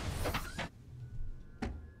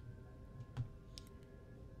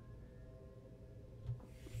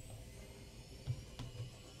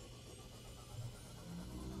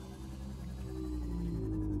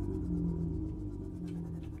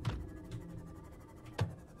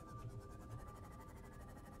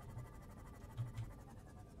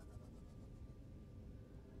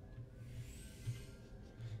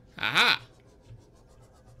 Aha!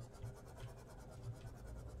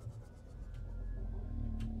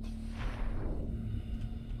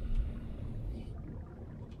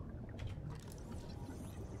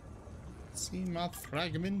 Sea moth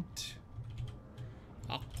fragment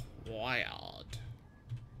acquired.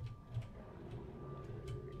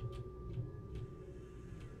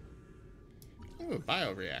 Oh, a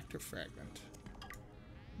bioreactor fragment.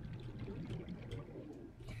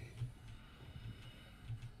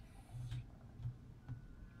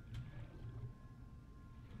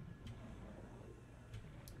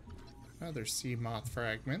 Another sea moth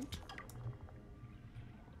fragment.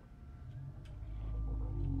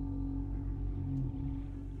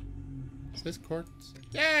 Is this quartz?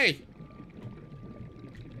 Yay!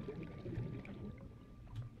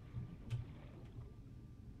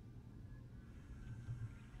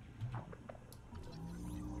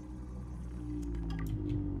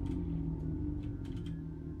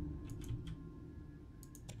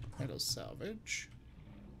 Metal salvage.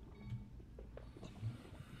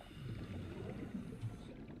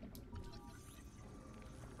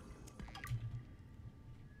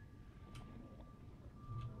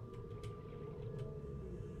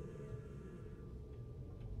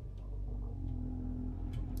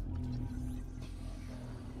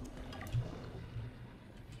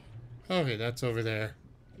 Okay, that's over there.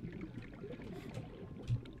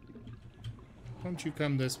 Won't you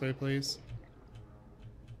come this way, please?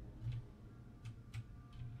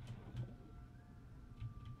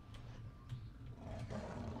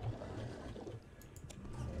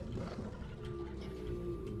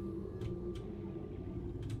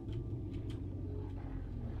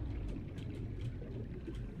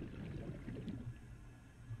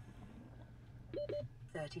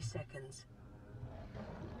 30 seconds.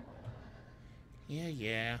 Yeah,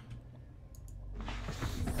 yeah.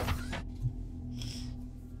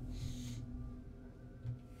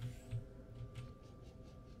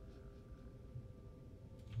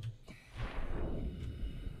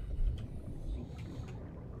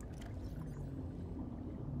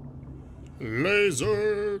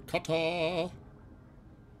 Laser cutter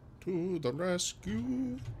to the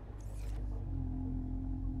rescue.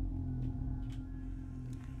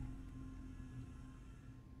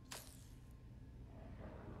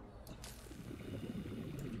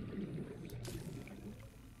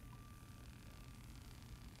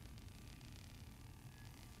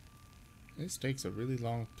 This takes a really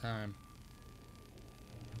long time.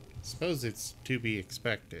 Suppose it's to be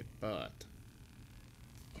expected, but...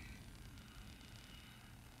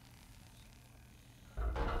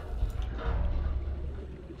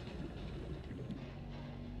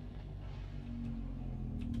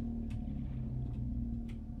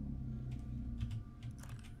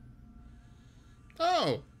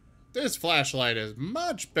 Oh! This flashlight is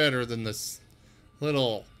much better than this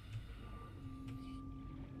little...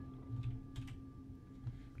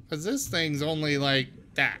 Because this thing's only like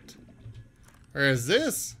that. Whereas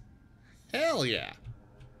this? Hell yeah.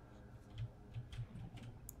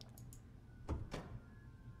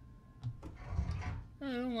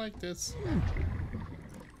 I don't like this.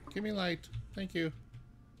 Give me light. Thank you.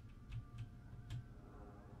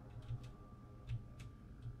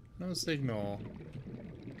 No signal.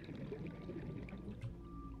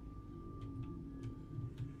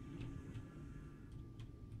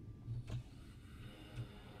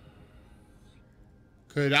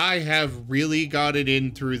 Could I have really got it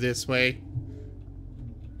in through this way?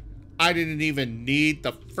 I didn't even need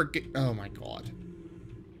the freaking... Oh my god.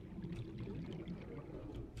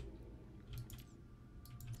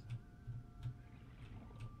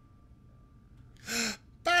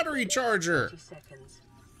 Battery charger! 30 seconds.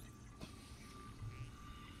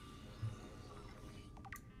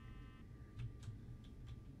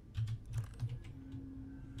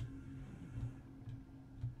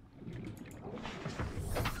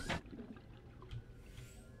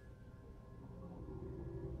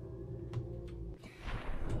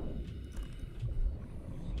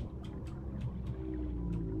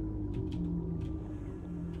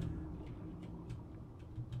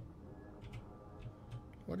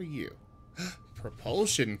 What are you?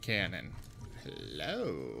 Propulsion cannon.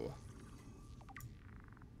 Hello.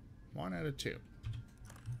 1 out of 2.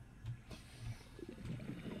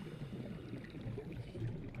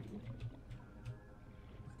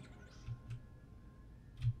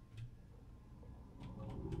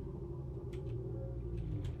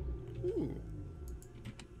 Ooh.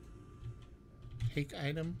 Take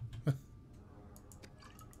item.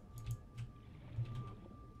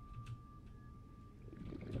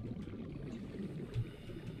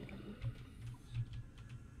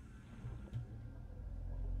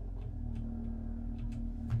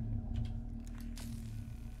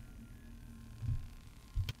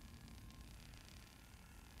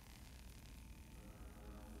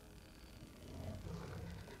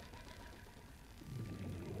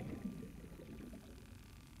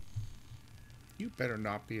 You better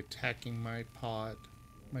not be attacking my pod.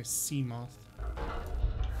 My sea moth.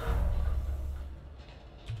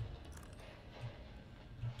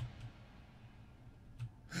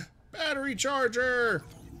 Battery charger!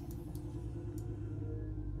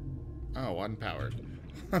 Oh, unpowered.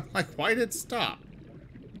 I'm like, why did it stop?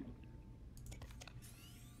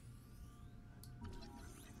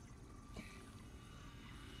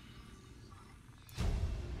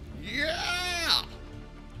 Yeah!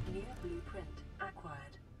 New blueprint acquired.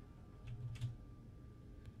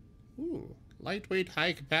 Ooh, lightweight,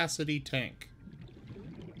 high-capacity tank.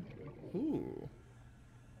 Ooh.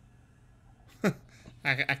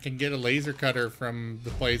 I can get a laser cutter from the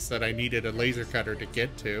place that I needed a laser cutter to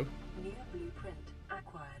get to. New blueprint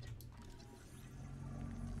acquired.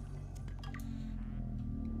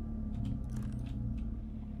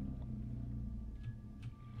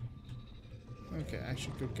 Okay, I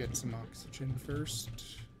should go get some oxygen first.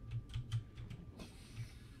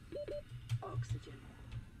 Oxygen.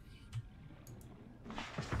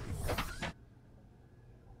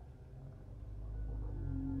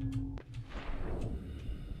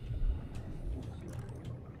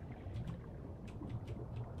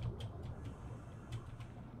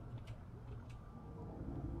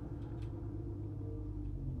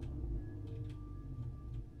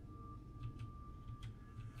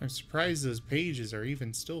 I'm surprised those pages are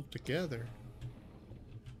even still together.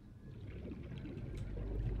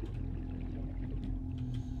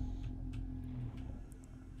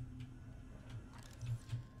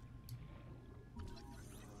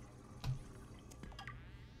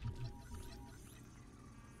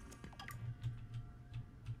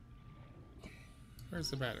 Where's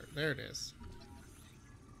the battery? There it is.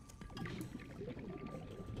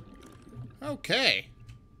 Okay.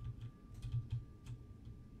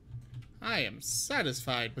 I am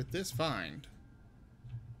satisfied with this find.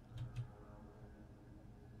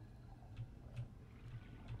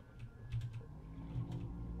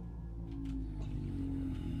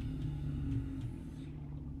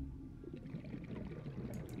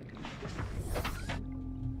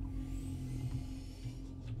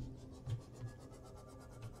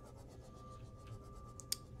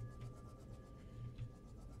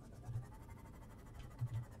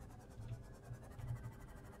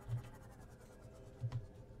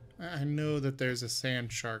 I know that there's a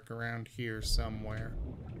sand shark around here somewhere.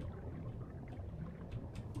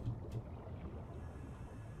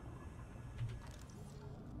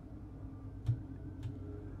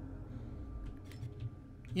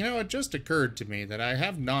 You know, it just occurred to me that I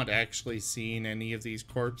have not actually seen any of these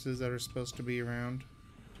corpses that are supposed to be around.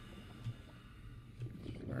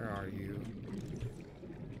 Where are you?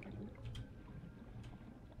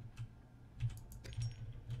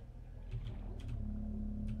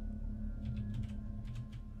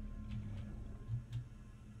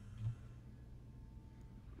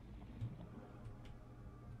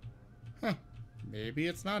 Huh. Maybe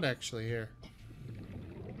it's not actually here.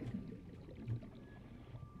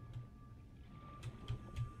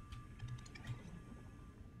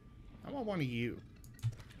 I want one of you.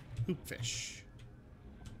 Hoopfish.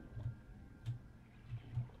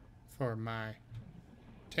 For my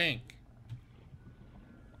tank.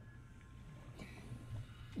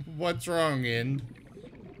 What's wrong, In?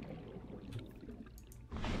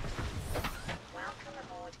 Welcome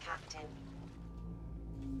aboard, Captain.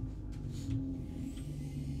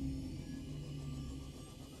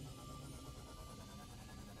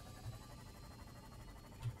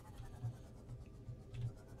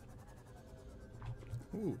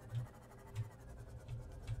 Ooh.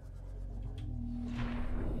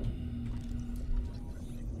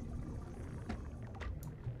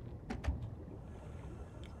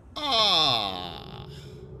 Ah.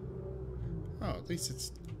 Oh, at least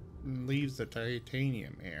it leaves the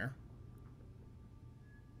titanium here.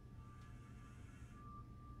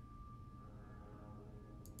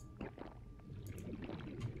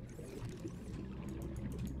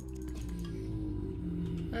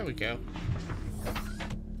 There we go.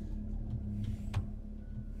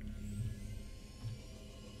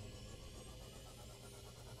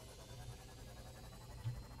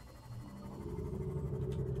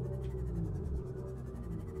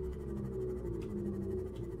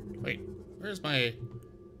 Wait, where's my...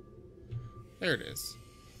 There it is.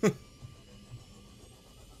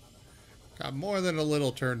 Got more than a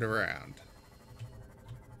little turned around.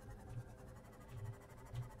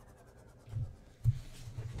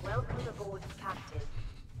 Welcome aboard, Captain.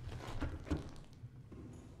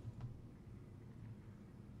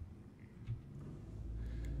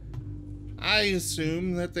 I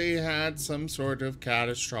assume that they had some sort of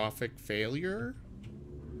catastrophic failure.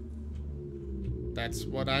 That's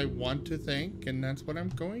what I want to think, and that's what I'm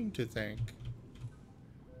going to think.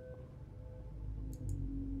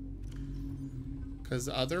 Because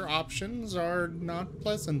other options are not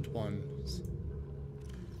pleasant ones.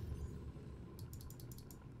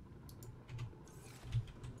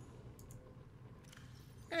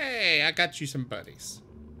 Hey, I got you some buddies.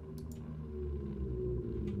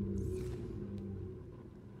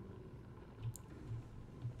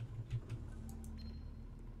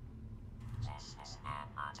 This is an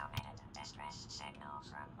automated distress signal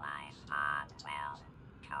from Life Pod 12.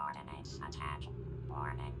 Coordinates attached.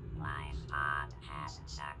 Warning, Life Pod has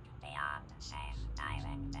sunk beyond safe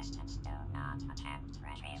diving distance. Do not attempt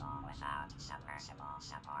retrieval without submersible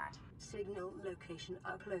support. Signal location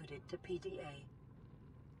uploaded to PDA.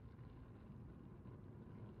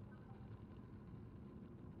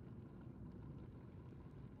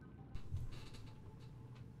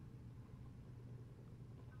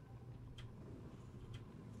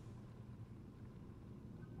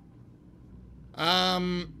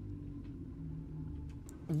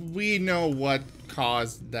 We know what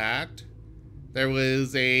caused that. There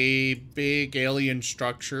was a big alien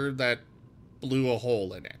structure that blew a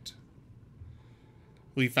hole in it.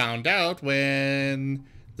 We found out when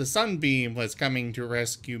the sunbeam was coming to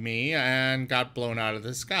rescue me and got blown out of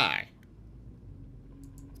the sky.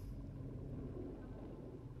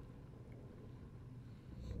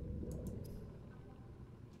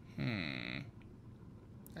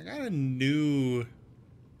 I got a new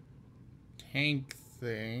tank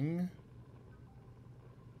thing.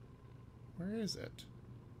 Where is it?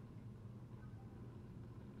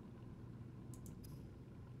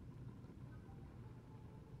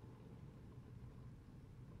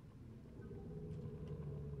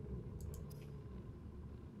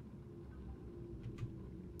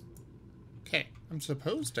 I'm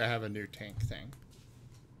supposed to have a new tank thing.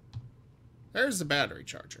 There's the battery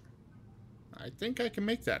charger. I think I can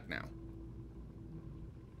make that now.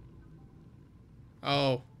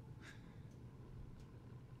 Oh.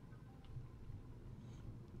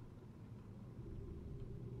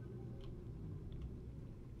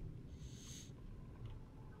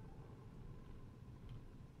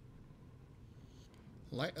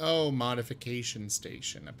 Oh, modification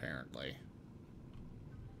station, apparently.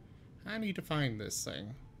 I need to find this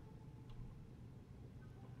thing.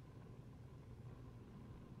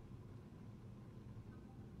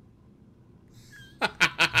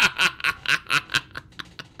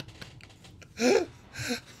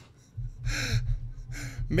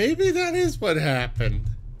 Maybe that is what happened.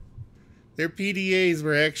 Their PDAs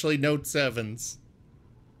were actually Note 7s.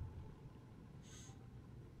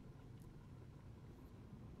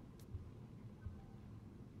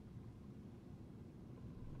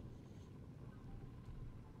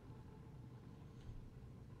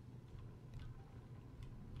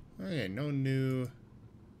 Okay, no new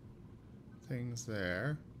things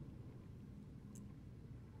there.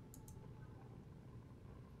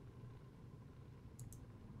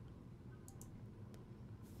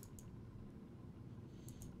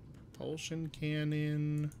 Propulsion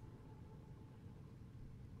cannon.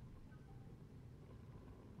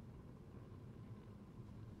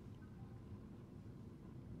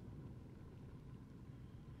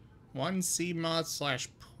 One sea moth slash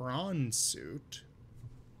prawn suit.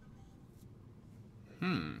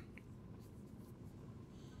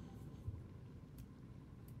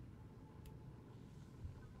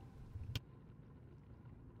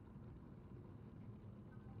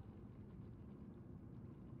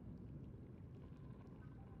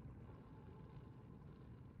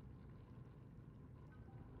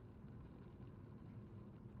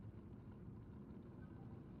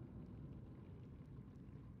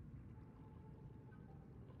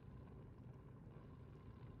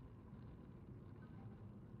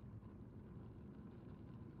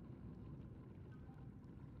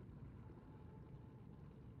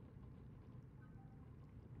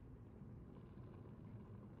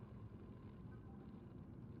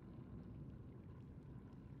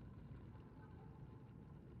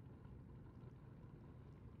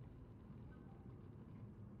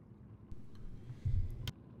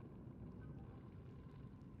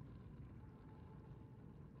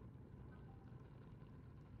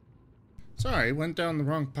 Sorry, went down the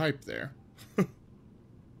wrong pipe there.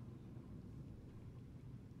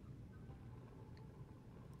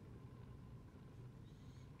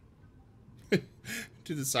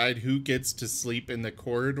 To decide who gets to sleep in the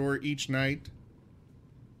corridor each night.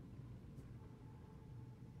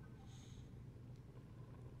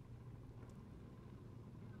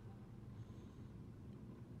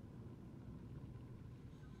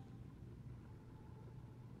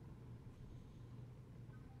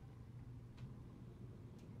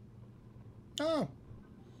 Oh.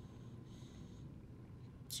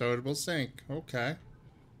 So it will sink. Okay.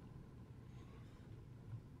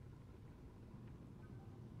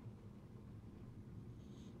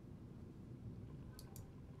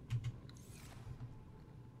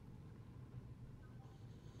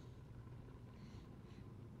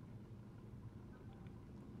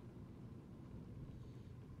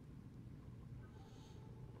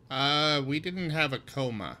 We didn't have a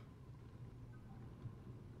coma.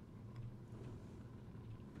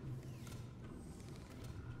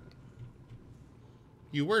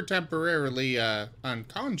 You were temporarily,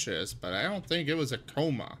 unconscious, but I don't think it was a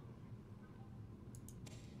coma.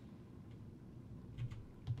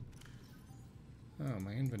 Oh,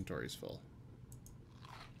 my inventory's full.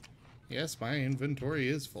 Yes, my inventory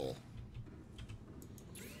is full.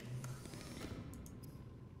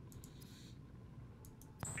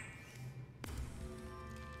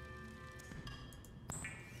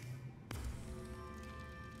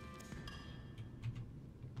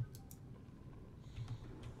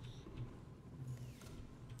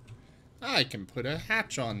 I can put a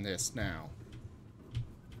hatch on this now.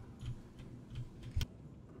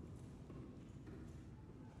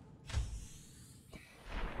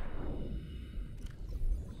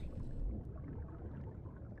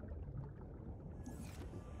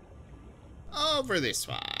 Over this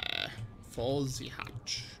way. For the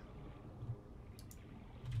hatch.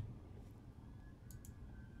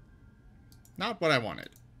 Not what I wanted.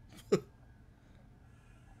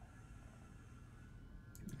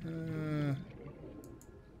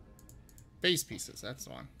 Base pieces, that's the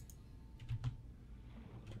one.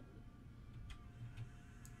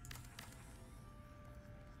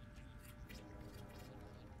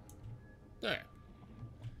 There.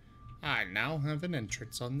 I now have an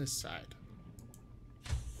entrance on this side.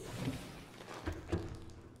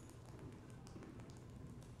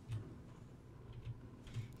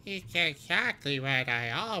 It's exactly what I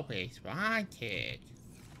always wanted.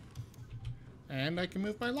 And I can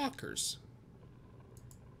move my lockers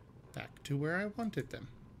back to where I wanted them.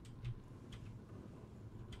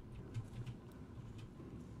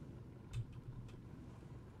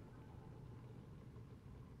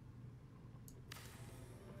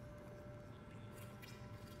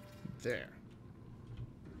 There.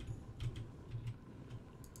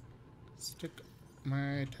 Stick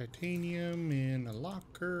my titanium in a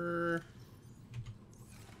locker.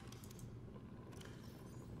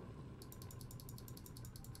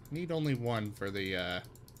 Need only one for the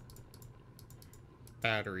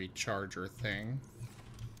battery charger thing.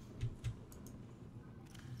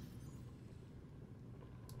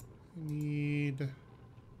 Need...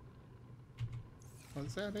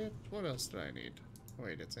 Was that it? What else did I need?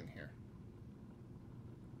 Wait, it's in here.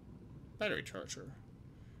 Battery charger.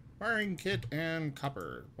 Wiring kit and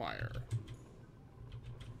copper wire.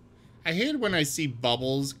 I hate when I see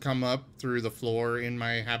bubbles come up through the floor in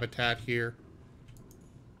my habitat here.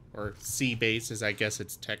 Or sea base, as I guess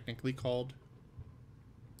it's technically called.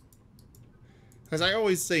 Because I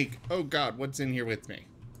always think, oh god, what's in here with me?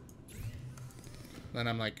 Then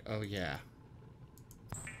I'm like, oh yeah.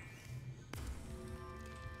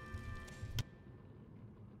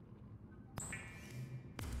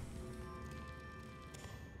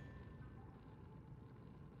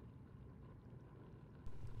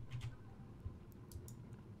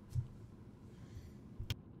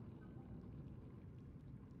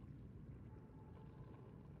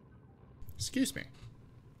 Excuse me.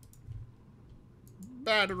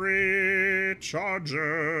 Battery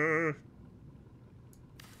charger.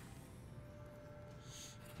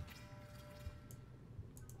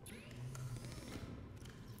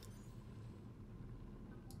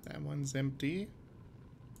 That one's empty.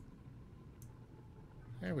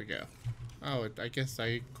 There we go. Oh, I guess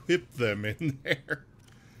I equipped them in there.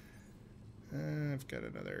 I've got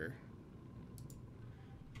another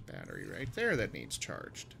battery right there that needs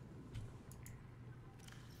charged.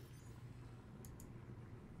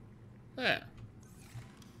 There.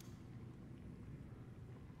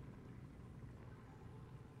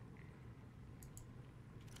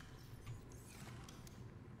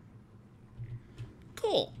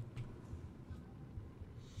 Cool.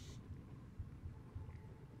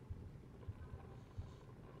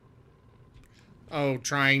 Oh,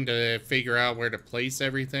 trying to figure out where to place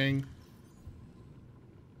everything.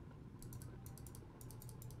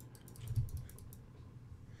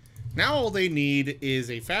 Now all they need is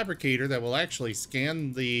a fabricator that will actually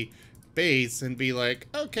scan the base and be like,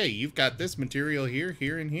 okay, you've got this material here,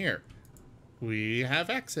 here, and here. We have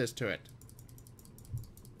access to it.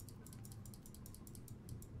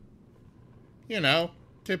 You know,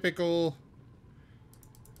 typical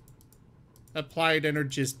applied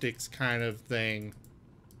energistics kind of thing.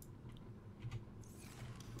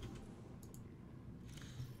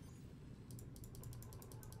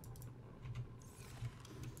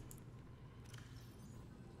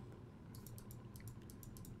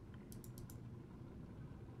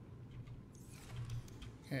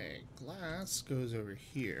 Okay, glass goes over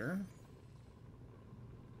here.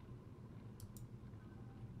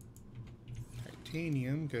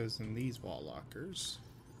 Titanium goes in these wall lockers.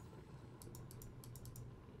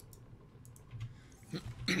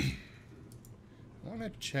 I want to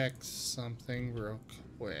check something real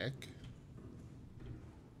quick.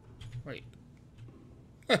 Wait.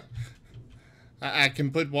 I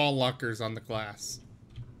can put wall lockers on the glass.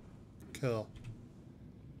 Cool.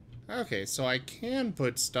 Okay, so I can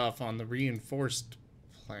put stuff on the reinforced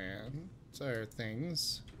plans or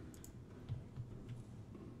things.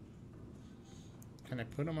 Can I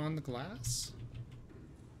put them on the glass?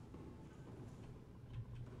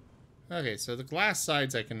 Okay, so the glass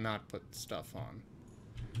sides I cannot put stuff on.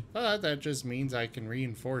 But that just means I can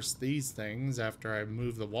reinforce these things after I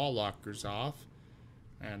move the wall lockers off.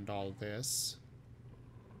 And all this.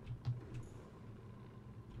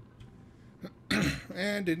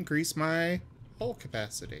 And increase my hole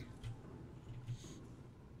capacity.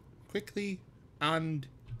 Quickly and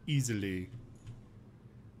easily.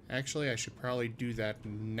 Actually, I should probably do that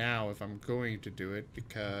now if I'm going to do it,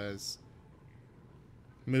 because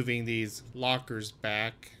moving these lockers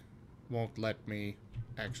back won't let me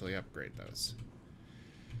actually upgrade those.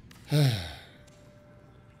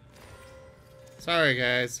 Sorry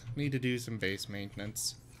guys, need to do some base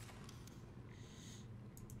maintenance.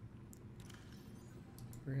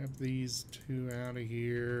 Grab these two out of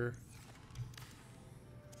here.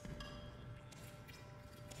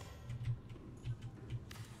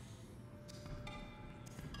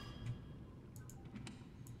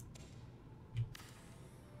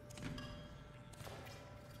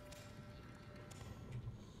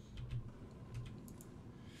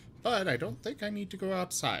 But I don't think I need to go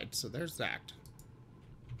outside, so there's that.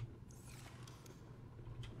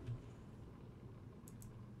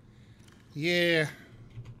 Yeah.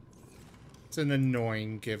 It's an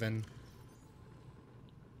annoying given.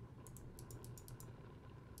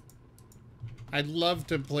 I'd love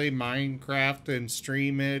to play Minecraft and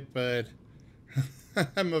stream it, but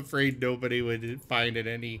I'm afraid nobody would find it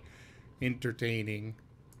any entertaining.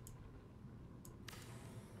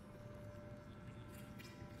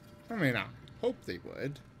 I mean, I hope they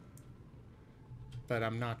would, but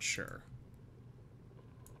I'm not sure.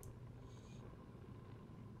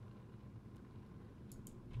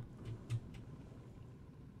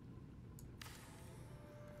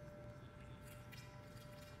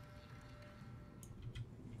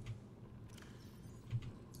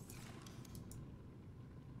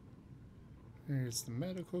 There's the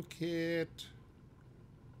medical kit.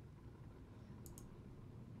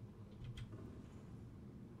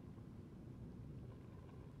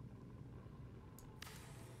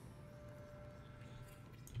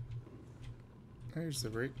 There's the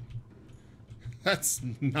rig. That's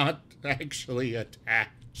not actually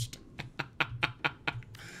attached.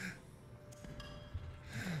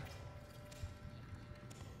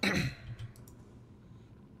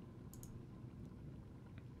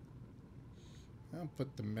 I'll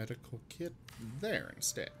put the medical kit there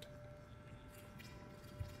instead.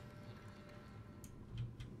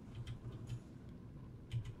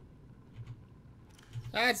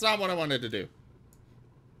 That's not what I wanted to do.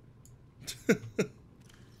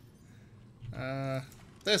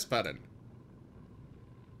 This button.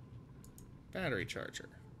 Battery charger.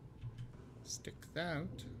 Stick that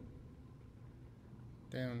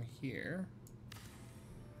down here.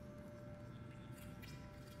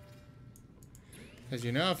 Because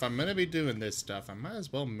you know, if I'm going to be doing this stuff, I might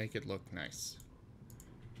as well make it look nice.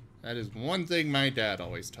 That is one thing my dad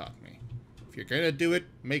always taught me. If you're going to do it,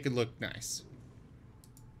 make it look nice.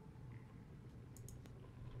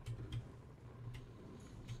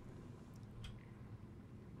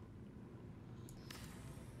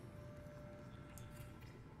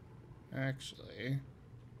 Actually,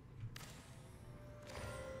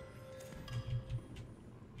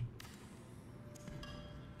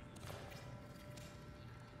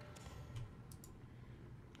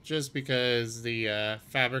 just because the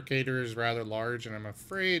fabricator is rather large, and I'm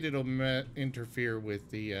afraid it'll interfere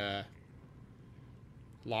with the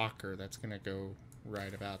locker that's going to go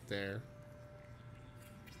right about there.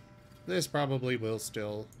 This probably will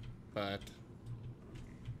still, but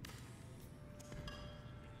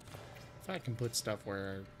if I can put stuff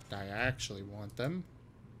where I actually want them.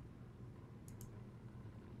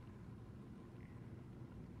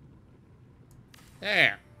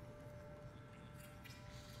 There.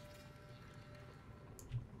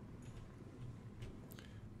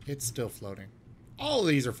 It's still floating. All of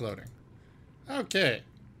these are floating. Okay.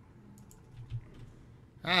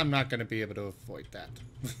 I'm not going to be able to avoid that.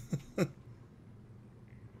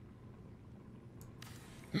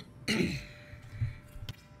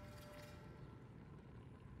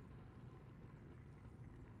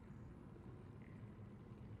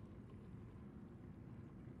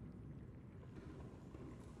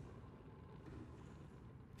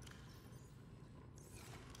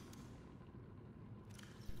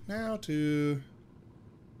 Now to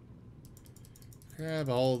grab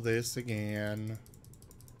all this again.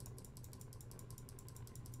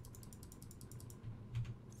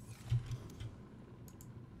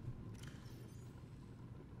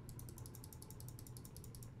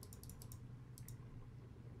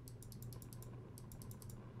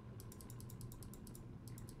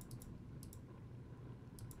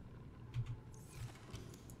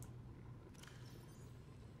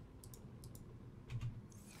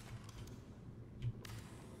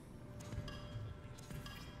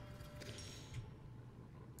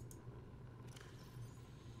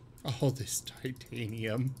 All this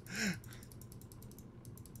titanium.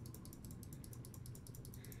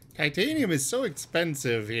 Titanium is so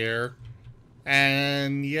expensive here,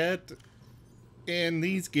 and yet in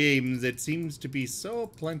these games it seems to be so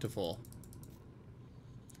plentiful.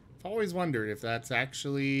 I've always wondered if that's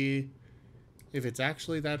actually, if it's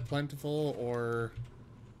actually that plentiful, or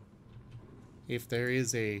if there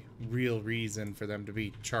is a real reason for them to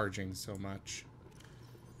be charging so much.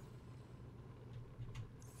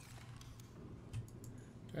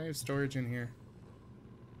 Do I have storage in here?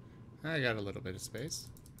 I got a little bit of space.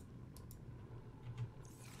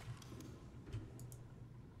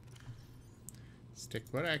 Stick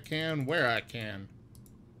what I can where I can.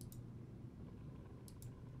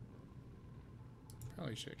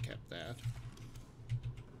 Probably should have kept that.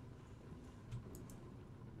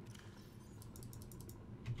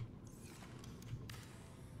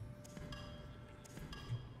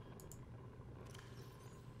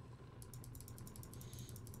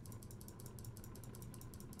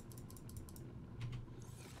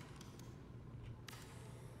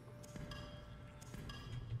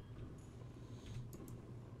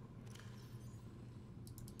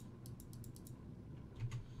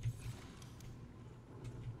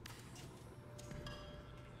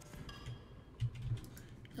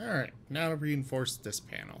 Alright, now to reinforce this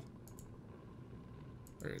panel.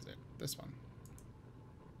 Where is it? This one.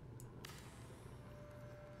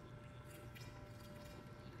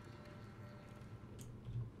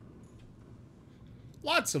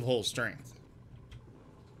 Lots of hull strength.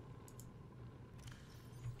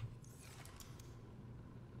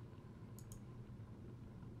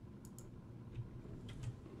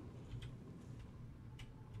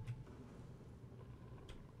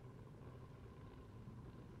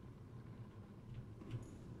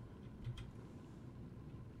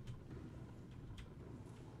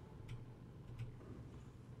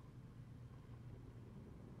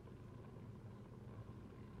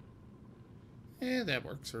 Yeah, that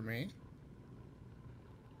works for me.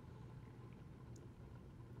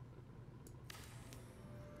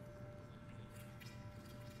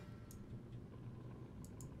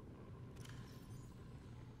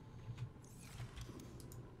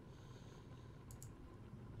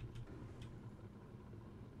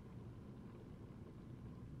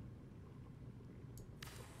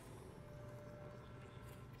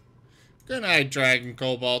 Good night, Dragon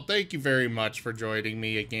Cobalt. Thank you very much for joining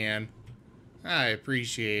me again. I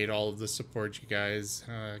appreciate all of the support you guys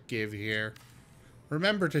give here.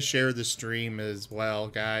 Remember to share the stream as well,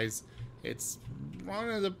 guys. It's one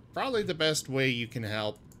of the probably the best way you can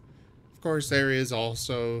help. Of course, there is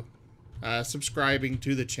also subscribing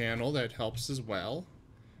to the channel that helps as well.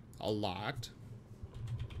 A lot.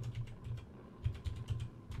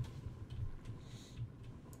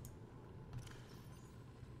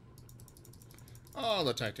 Oh,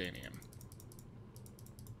 the titanium.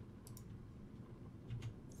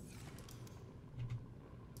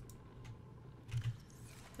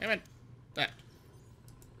 Damn it. That.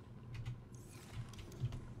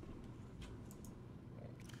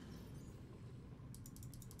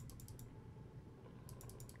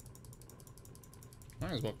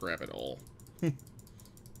 Might as well grab it all. I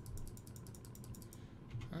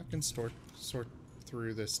can sort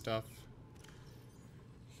through this stuff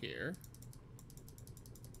here.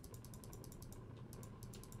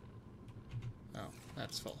 Oh,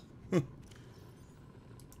 that's full.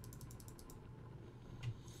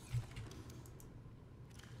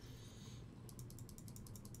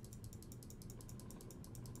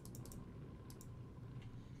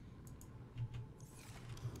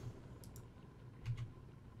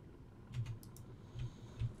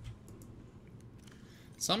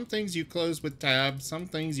 Some things you close with tab, some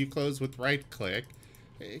things you close with right click.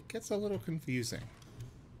 It gets a little confusing.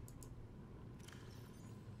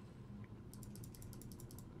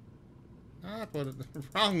 Not what the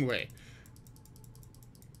wrong way.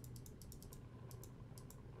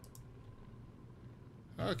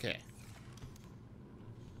 Okay.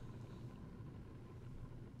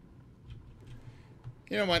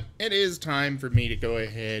 You know what? It is time for me to go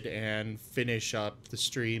ahead and finish up the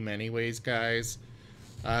stream anyways, guys.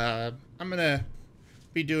 I'm gonna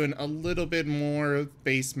be doing a little bit more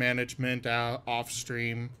base management off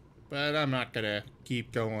stream, but I'm not gonna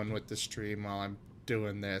keep going with the stream while I'm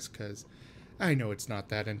doing this because I know it's not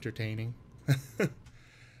that entertaining.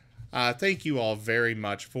 Thank you all very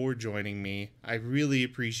much for joining me. I really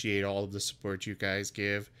appreciate all of the support you guys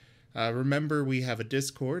give. Remember, we have a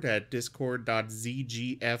Discord at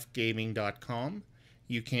discord.zgfgaming.com.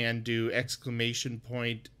 You can do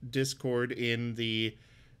 !Discord in the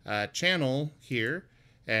channel here,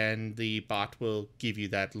 and the bot will give you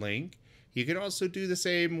that link. You can also do the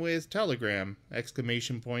same with Telegram,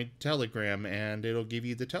 !Telegram, and it'll give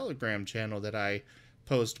you the Telegram channel that I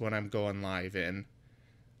post when I'm going live in.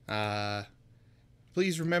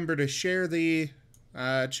 Please remember to share the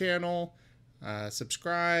channel,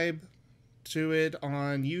 subscribe to it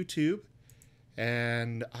on YouTube,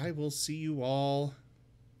 and I will see you all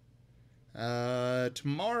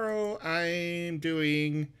tomorrow. I'm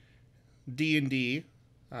doing D&D,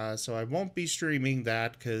 so I won't be streaming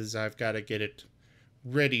that because I've got to get it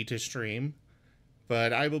ready to stream.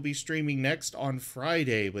 But I will be streaming next on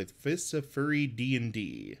Friday with Fists of Furry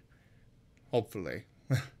D&D. Hopefully.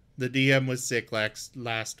 The DM was sick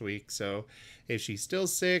last week, so if she's still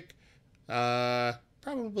sick,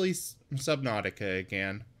 probably Subnautica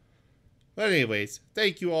again. But anyways,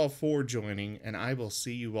 thank you all for joining, and I will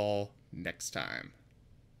see you all next time.